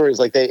part of the story is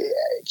like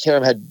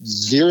Karam had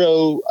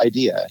zero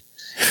idea.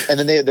 And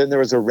then there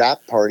was a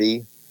rap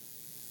party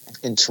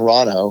in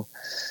Toronto,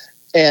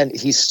 and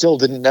he still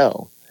didn't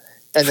know.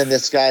 And then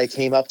this guy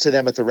came up to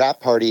them at the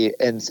rap party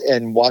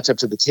and walked up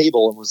to the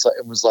table and was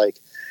like,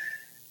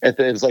 it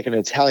was like an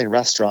Italian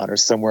restaurant or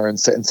somewhere, and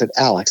said,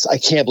 "Alex, I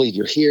can't believe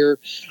you're here.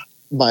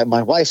 My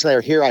wife and I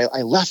are here.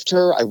 I left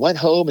her. I went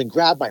home and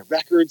grabbed my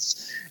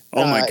records.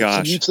 Oh my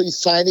gosh. Can you please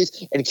sign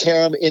these?" And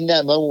Karam in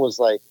that moment was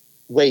like,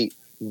 "Wait,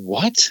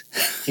 what?"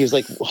 He was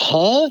like,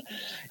 "Huh?"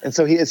 And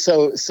so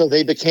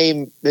they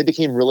became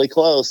really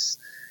close.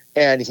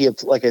 And he,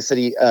 like I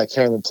said,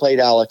 Karam had played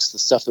Alex the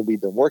stuff that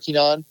we've been working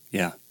on.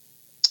 Yeah.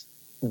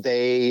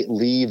 They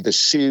leave the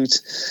shoot,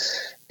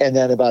 and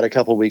then about a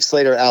couple of weeks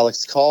later,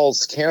 Alex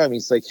calls Karam.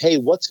 He's like, "Hey,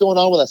 what's going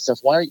on with that stuff?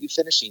 Why aren't you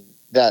finishing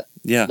that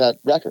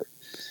record?"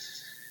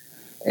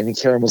 And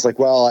Karam was like,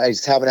 "Well, I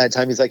just haven't had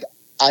time." He's like,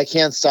 "I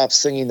can't stop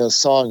singing those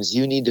songs.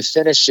 You need to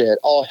finish it.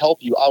 I'll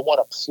help you. I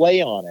want to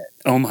play on it."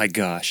 Oh my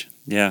gosh.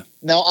 Yeah.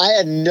 Now, I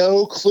had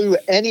no clue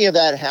any of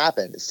that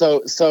happened.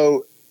 So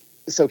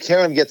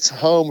Karam gets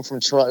home from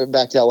Toronto,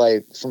 back to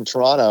LA from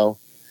Toronto,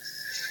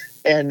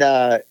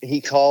 and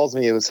he calls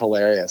me. It was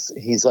hilarious.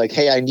 He's like,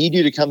 "Hey, I need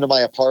you to come to my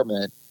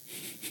apartment."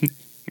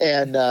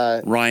 And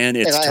Ryan,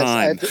 it's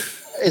time.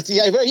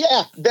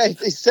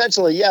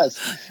 Essentially, yes.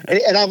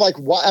 And I'm like,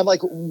 why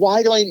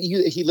do I?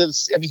 He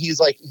lives. I mean, he's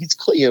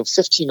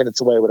 15 minutes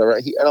away, or whatever.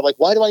 And I'm like,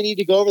 why do I need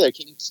to go over there?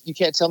 You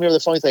can't tell me over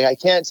the phone. He's like, "I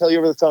can't tell you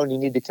over the phone. You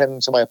need to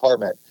come to my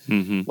apartment."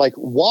 Mm-hmm. Like,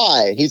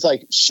 why? He's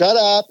like, "Shut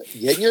up.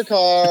 Get in your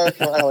car."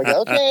 And I'm like,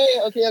 okay.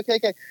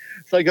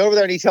 So I go over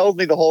there, and he tells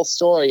me the whole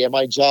story, and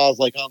my jaw's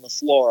like on the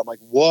floor. I'm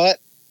like, what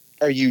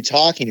are you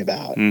talking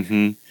about?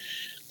 Mm-hmm.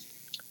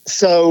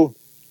 So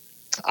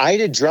I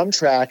did drum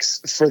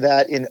tracks for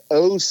that in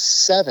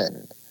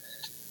 2007.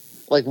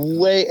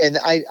 And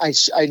I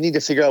need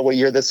to figure out what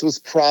year. This was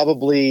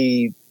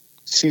probably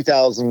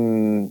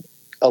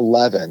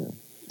 2011.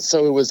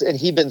 So it was, and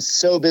he'd been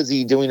so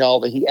busy doing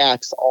he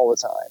acts all the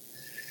time.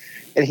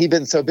 And he'd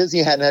been so busy,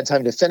 he hadn't had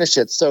time to finish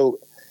it. So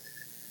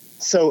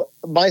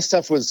my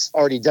stuff was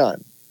already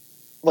done,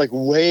 like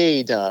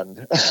way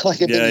done.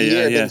 Like it'd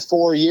been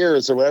 4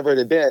 years or whatever it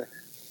had been.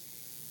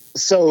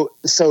 So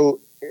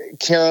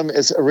Karam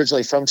is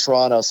originally from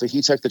Toronto, so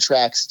he took the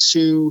tracks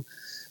to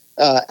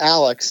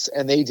Alex,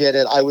 and they did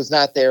it. I was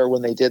not there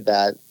when they did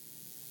that,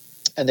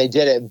 and they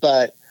did it,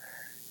 but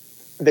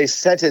they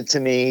sent it to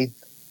me,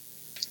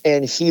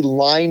 and he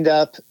lined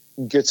up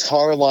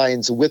guitar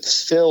lines with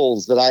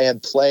fills that I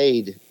had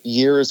played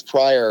years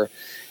prior,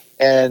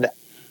 and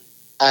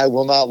I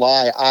will not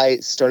lie, I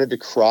started to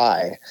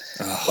cry.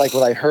 Like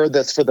when I heard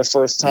this for the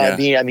first time,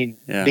 being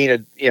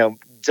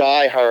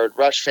diehard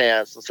Rush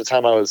fan since the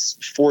time I was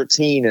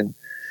 14, and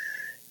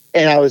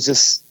I was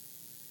just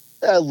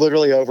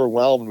literally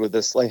overwhelmed with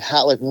this. Like,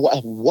 how, like,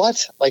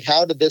 what, like,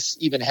 how did this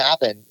even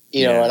happen?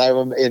 You know, and I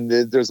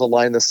remember there's a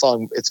line in the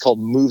song, it's called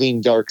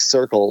Moving Dark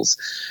Circles.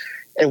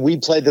 And we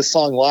played this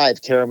song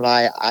live, Karam and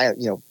I,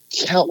 you know,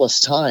 countless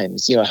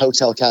times, you know,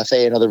 Hotel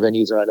Cafe and other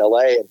venues around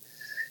LA. And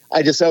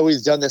I just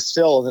always done this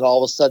fill. And then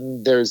all of a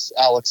sudden there's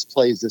Alex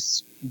plays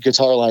this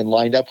guitar line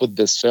lined up with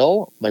this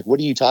fill. I'm like, what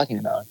are you talking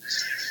about?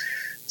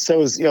 So it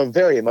was, you know,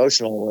 very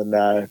emotional.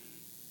 And,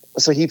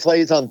 so he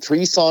plays on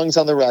 3 songs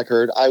on the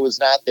record. I was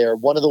not there.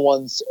 One of the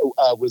ones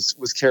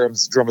was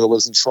Karam's drummer that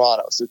lives in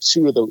Toronto. So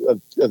 2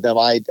 of them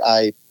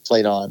I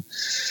played on.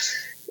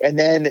 And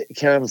then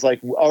Karam's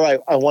like, all right,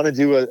 I want to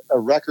do a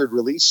record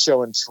release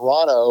show in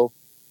Toronto,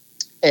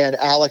 and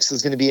Alex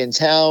is going to be in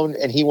town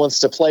and he wants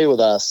to play with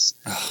us.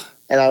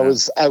 And I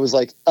was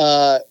like,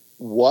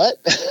 what?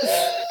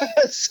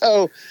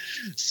 So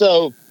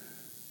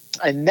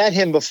I met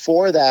him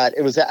before that.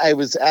 I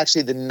was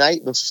actually the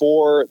night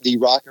before the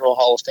Rock and Roll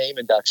Hall of Fame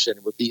induction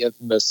with the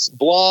infamous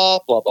blah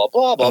blah blah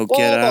blah blah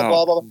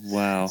blah blah.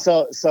 Wow.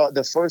 So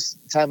the first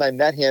time I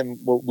met him,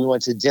 we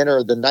went to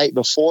dinner the night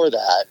before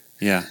that.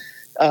 Yeah.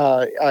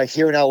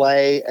 Here in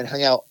LA, and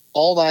hung out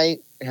all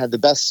night and had the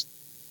best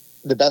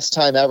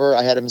time ever.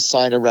 I had him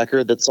sign a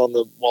record that's on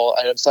the wall.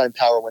 I had him sign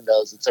Power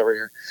Windows. It's over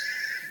here.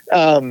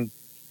 And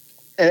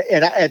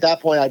at that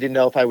point I didn't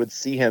know if I would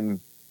see him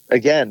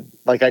again.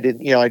 Like, I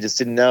didn't, you know, I just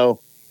didn't know.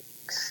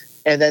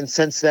 And then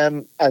since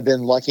then, I've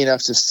been lucky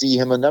enough to see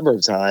him a number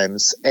of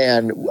times.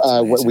 And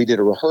we did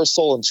a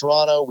rehearsal in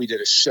Toronto. We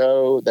did a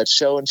show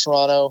in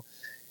Toronto.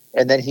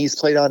 And then he's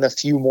played on a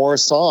few more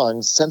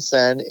songs since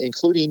then,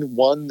 including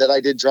one that I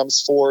did drums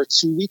for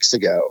 2 weeks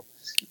ago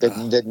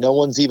that no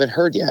one's even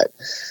heard yet.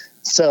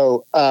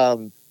 So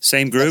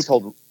same group?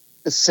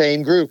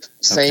 Same group.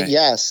 Same. Okay.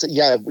 Yes.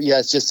 Yeah. Yeah.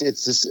 It's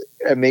this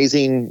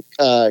amazing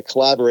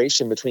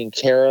collaboration between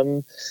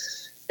Karam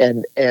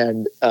and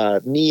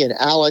me and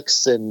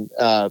Alex and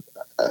a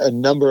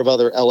number of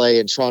other LA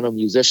and Toronto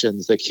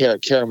musicians. That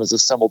Karam has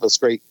assembled this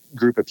great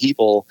group of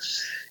people,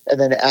 and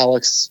then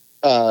Alex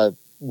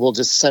will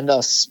just send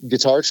us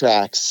guitar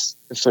tracks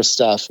for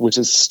stuff, which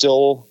is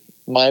still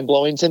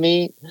mind-blowing to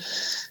me.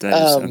 That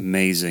is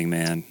amazing,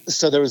 man.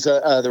 So there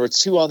were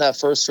 2 on that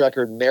first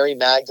record, Mary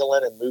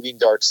Magdalene and Moving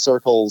Dark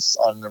Circles,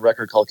 on the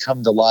record called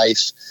Come to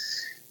Life,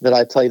 that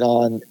I played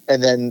on.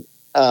 And then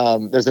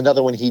there's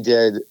another one he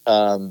did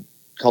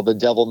called The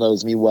Devil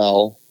Knows Me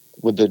Well,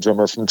 with the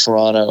drummer from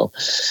Toronto.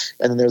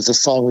 And then there's a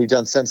song we've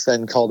done since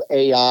then called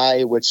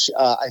AI, which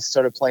I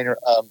started playing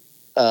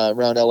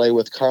around LA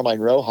with Carmine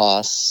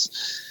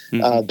Rojas,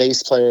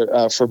 bass player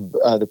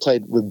that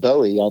played with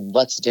Bowie on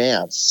Let's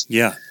Dance.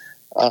 Yeah.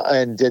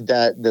 And did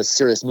the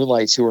Serious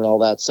Moonlight tour and all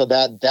that. So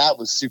that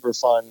was super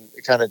fun,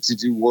 kind of to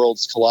do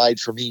Worlds Collide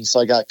for me.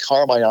 So I got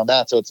Carmine on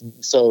that. So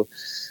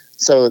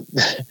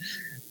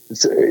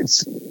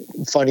it's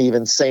funny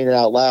even saying it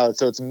out loud.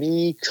 So it's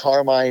me,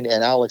 Carmine,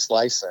 and Alex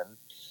Lifeson.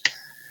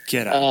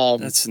 Get out.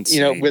 That's insane.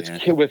 You know,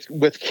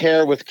 with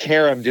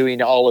Karam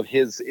doing all of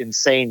his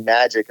insane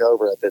magic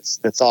over it.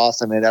 That's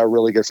awesome. And our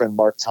really good friend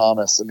Mark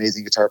Thomas,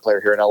 amazing guitar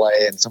player here in LA,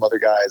 and some other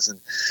guys. And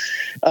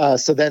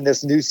so then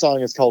this new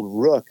song is called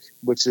Rook,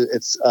 which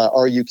it's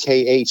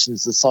RUKH, and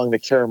it's a song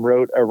that Karam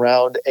wrote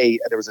around there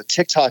was a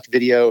TikTok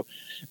video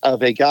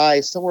of a guy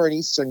somewhere in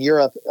Eastern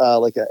Europe,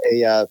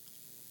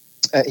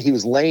 he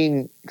was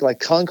laying like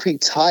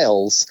concrete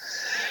tiles,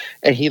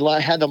 and he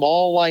had them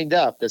all lined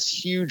up, this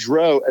huge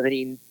row, and then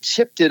he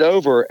tipped it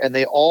over, and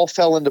they all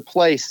fell into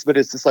place. But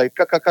it's just like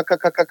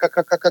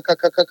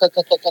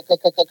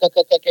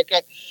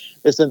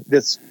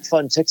this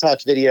fun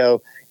TikTok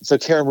video. So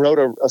Karam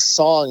wrote a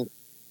song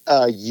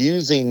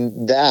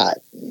using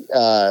that,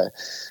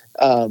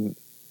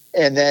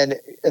 and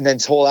then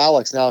told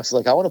Alex, and Alex was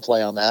like, I want to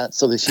play on that.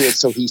 So he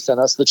sent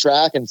us the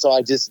track. And so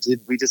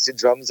we just did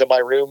drums in my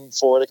room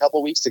for it a couple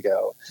of weeks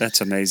ago.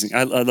 That's amazing.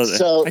 I love it.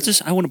 So,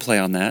 I want to play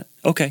on that.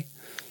 Okay.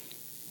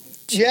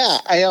 Jeez. Yeah,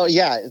 I know.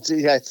 Yeah.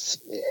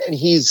 And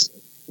he's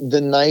the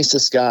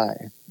nicest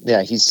guy. Yeah.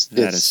 And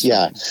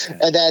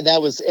that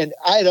was, and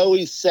I'd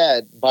always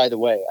said, by the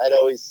way,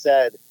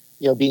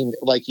 you know, being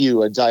like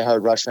you, a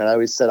diehard Rush fan, I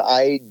always said,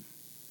 I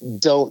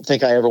don't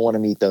think I ever want to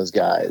meet those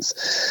guys.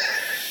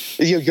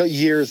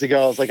 Years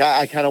ago, I was like,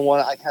 I kind of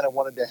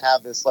wanted to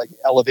have this like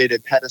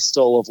elevated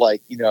pedestal of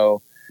like, you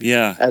know,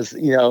 as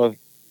you know,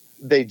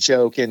 they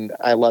joke and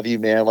I love you,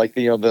 man, like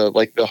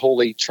the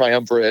holy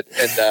triumvirate,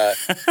 and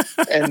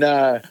then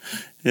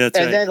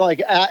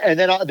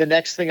the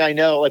next thing I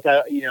know, like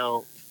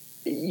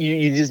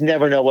you just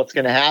never know what's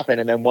going to happen.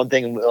 And then one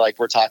thing, like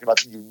we're talking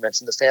about, you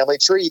mentioned the family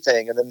tree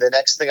thing, and then the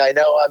next thing I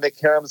know, I'm at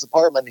Karam's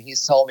apartment and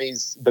he's telling me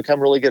he's become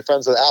really good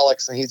friends with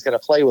Alex and he's going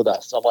to play with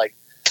us. So I'm like,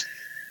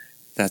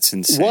 that's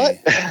insane. What?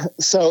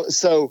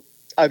 So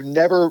I've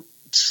never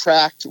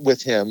tracked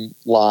with him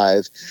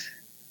live.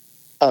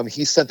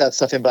 He sent that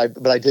stuff in,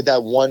 but I did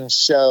that one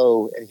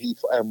show,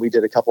 and we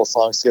did a couple of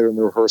songs together in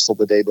the rehearsal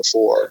the day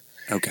before.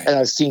 Okay. And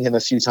I've seen him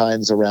a few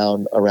times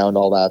around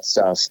all that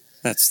stuff.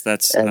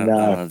 And, I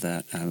love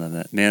that. I love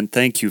that, man.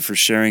 Thank you for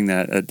sharing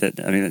that.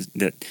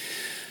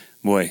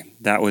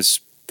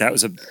 That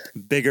was a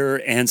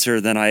bigger answer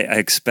than I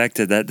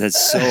expected.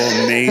 That's so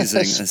amazing.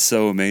 That's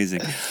so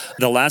amazing.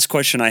 The last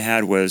question I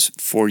had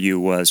for you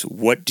was,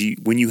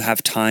 when you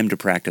have time to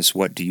practice,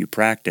 what do you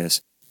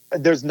practice?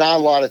 There's not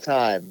a lot of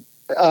time.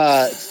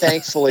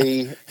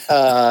 Thankfully,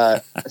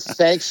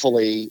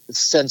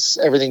 since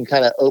everything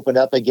kind of opened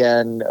up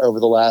again over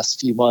the last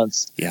few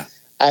months, yeah,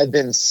 I've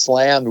been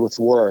slammed with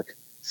work,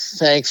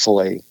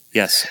 thankfully.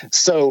 Yes.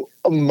 So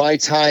my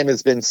time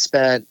has been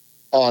spent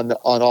on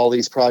all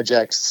these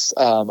projects.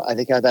 I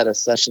think I've had a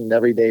session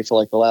every day for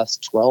like the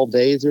last 12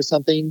 days or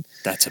something.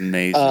 That's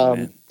amazing,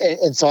 man.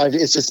 And so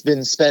it's just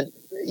been spent,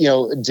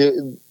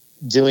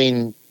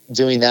 doing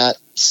that,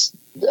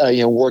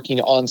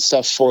 working on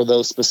stuff for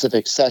those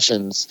specific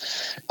sessions.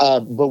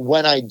 But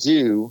when I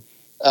do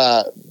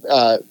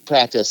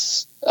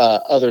practice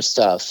other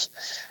stuff,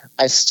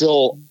 I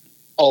still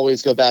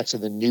always go back to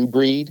the New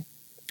Breed.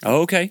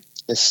 Oh, okay.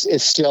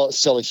 It's still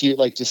a huge,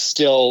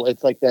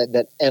 it's like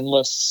that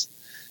endless,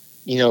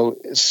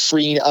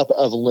 freeing up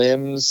of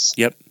limbs.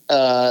 Yep.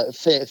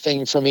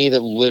 Thing for me that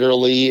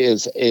literally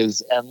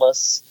is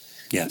endless.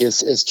 Yeah.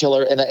 Is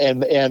killer.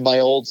 And my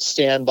old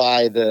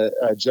standby,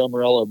 the Joe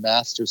Morello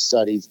Master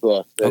Studies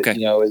book that, okay.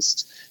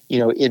 Is,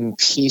 in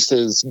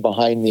pieces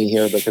behind me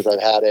here because I've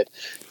had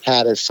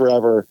it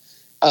forever.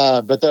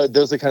 But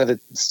those are kind of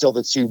still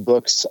the two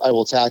books I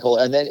will tackle.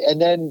 And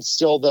then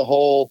still the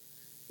whole,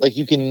 like,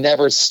 you can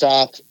never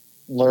stop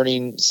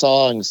learning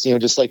songs,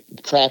 just like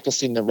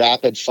practicing the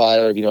rapid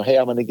fire of, hey,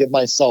 I'm going to give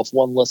myself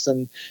one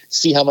listen,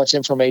 see how much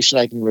information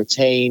I can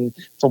retain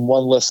from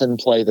one listen,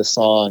 play the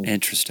song.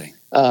 Interesting.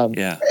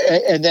 Yeah.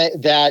 And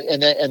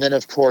then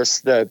of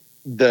course the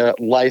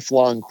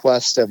lifelong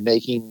quest of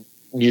making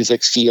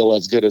music feel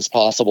as good as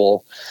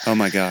possible. Oh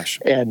my gosh.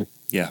 And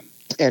yeah.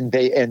 And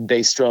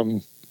bass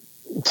drum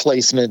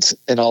placement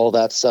and all of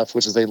that stuff,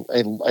 which is a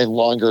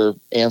longer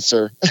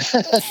answer.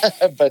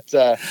 But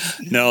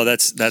no,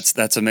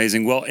 that's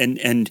amazing. Well,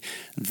 and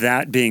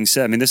that being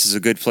said, I mean, this is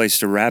a good place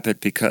to wrap it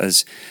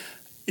because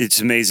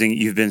it's amazing.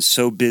 You've been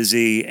so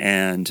busy,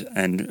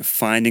 and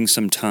finding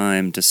some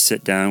time to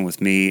sit down with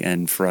me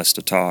and for us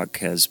to talk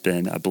has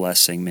been a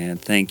blessing, man.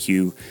 Thank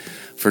you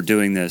for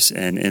doing this.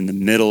 And in the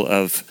middle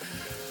of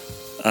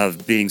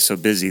being so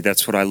busy,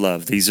 that's what I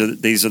love. These are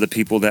the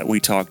people that we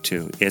talk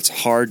to. It's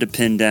hard to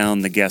pin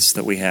down the guests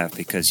that we have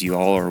because you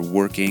all are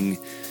working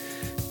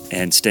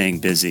and staying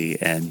busy,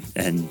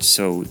 and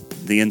so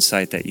the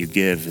insight that you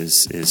give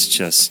is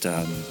just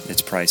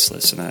it's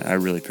priceless, and I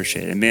really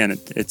appreciate it. And man,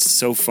 it's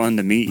so fun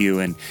to meet you,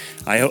 and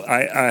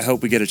I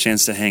hope we get a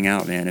chance to hang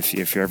out, man.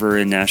 If you're ever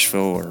in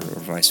Nashville or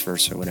vice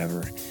versa,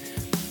 whatever.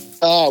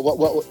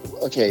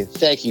 Okay.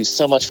 Thank you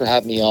so much for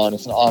having me on.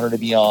 It's an honor to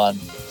be on.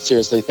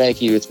 Seriously,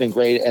 thank you. It's been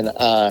great, and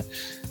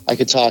I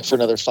could talk for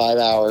another 5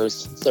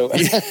 hours. So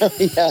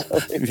yeah,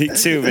 me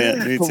too,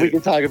 man. Me too.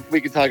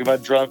 We could talk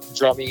about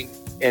drumming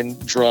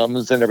and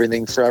drums and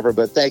everything forever.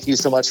 But thank you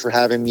so much for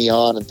having me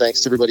on, and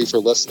thanks to everybody for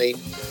listening.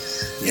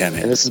 Yeah,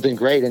 man. And this has been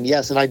great. And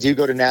yes, and I do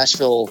go to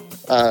Nashville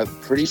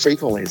pretty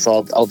frequently,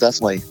 so I'll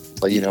definitely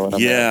let you know when I'm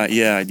there.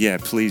 Yeah.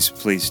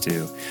 Please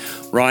do.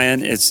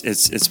 Ryan,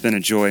 it's been a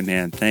joy,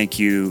 man. Thank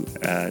you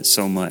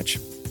so much.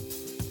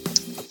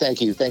 Thank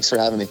you. Thanks for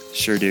having me.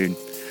 Sure, dude.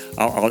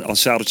 I'll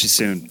shout at you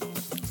soon.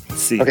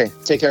 See you. Okay.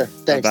 Take care.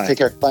 Thanks. Bye-bye. Take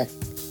care. Bye.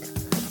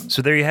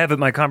 So there you have it,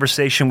 my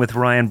conversation with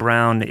Ryan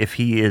Brown. If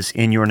he is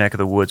in your neck of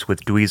the woods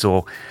with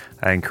Dweezil,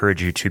 I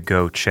encourage you to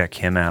go check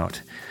him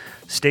out.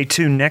 Stay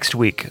tuned next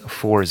week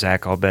for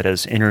Zach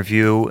Albetta's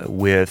interview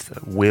with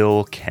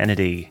Will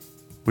Kennedy.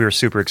 We are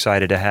super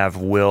excited to have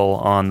Will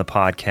on the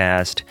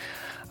podcast.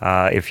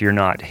 If you're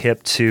not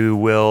hip to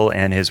Will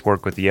and his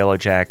work with the Yellow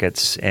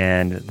Jackets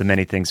and the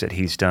many things that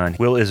he's done,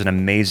 Will is an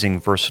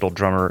amazing, versatile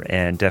drummer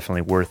and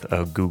definitely worth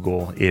a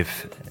Google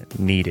if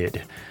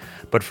needed.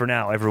 But for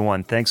now,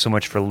 everyone, thanks so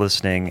much for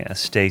listening.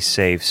 Stay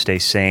safe, stay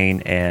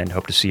sane, and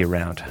hope to see you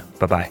around.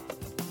 Bye-bye.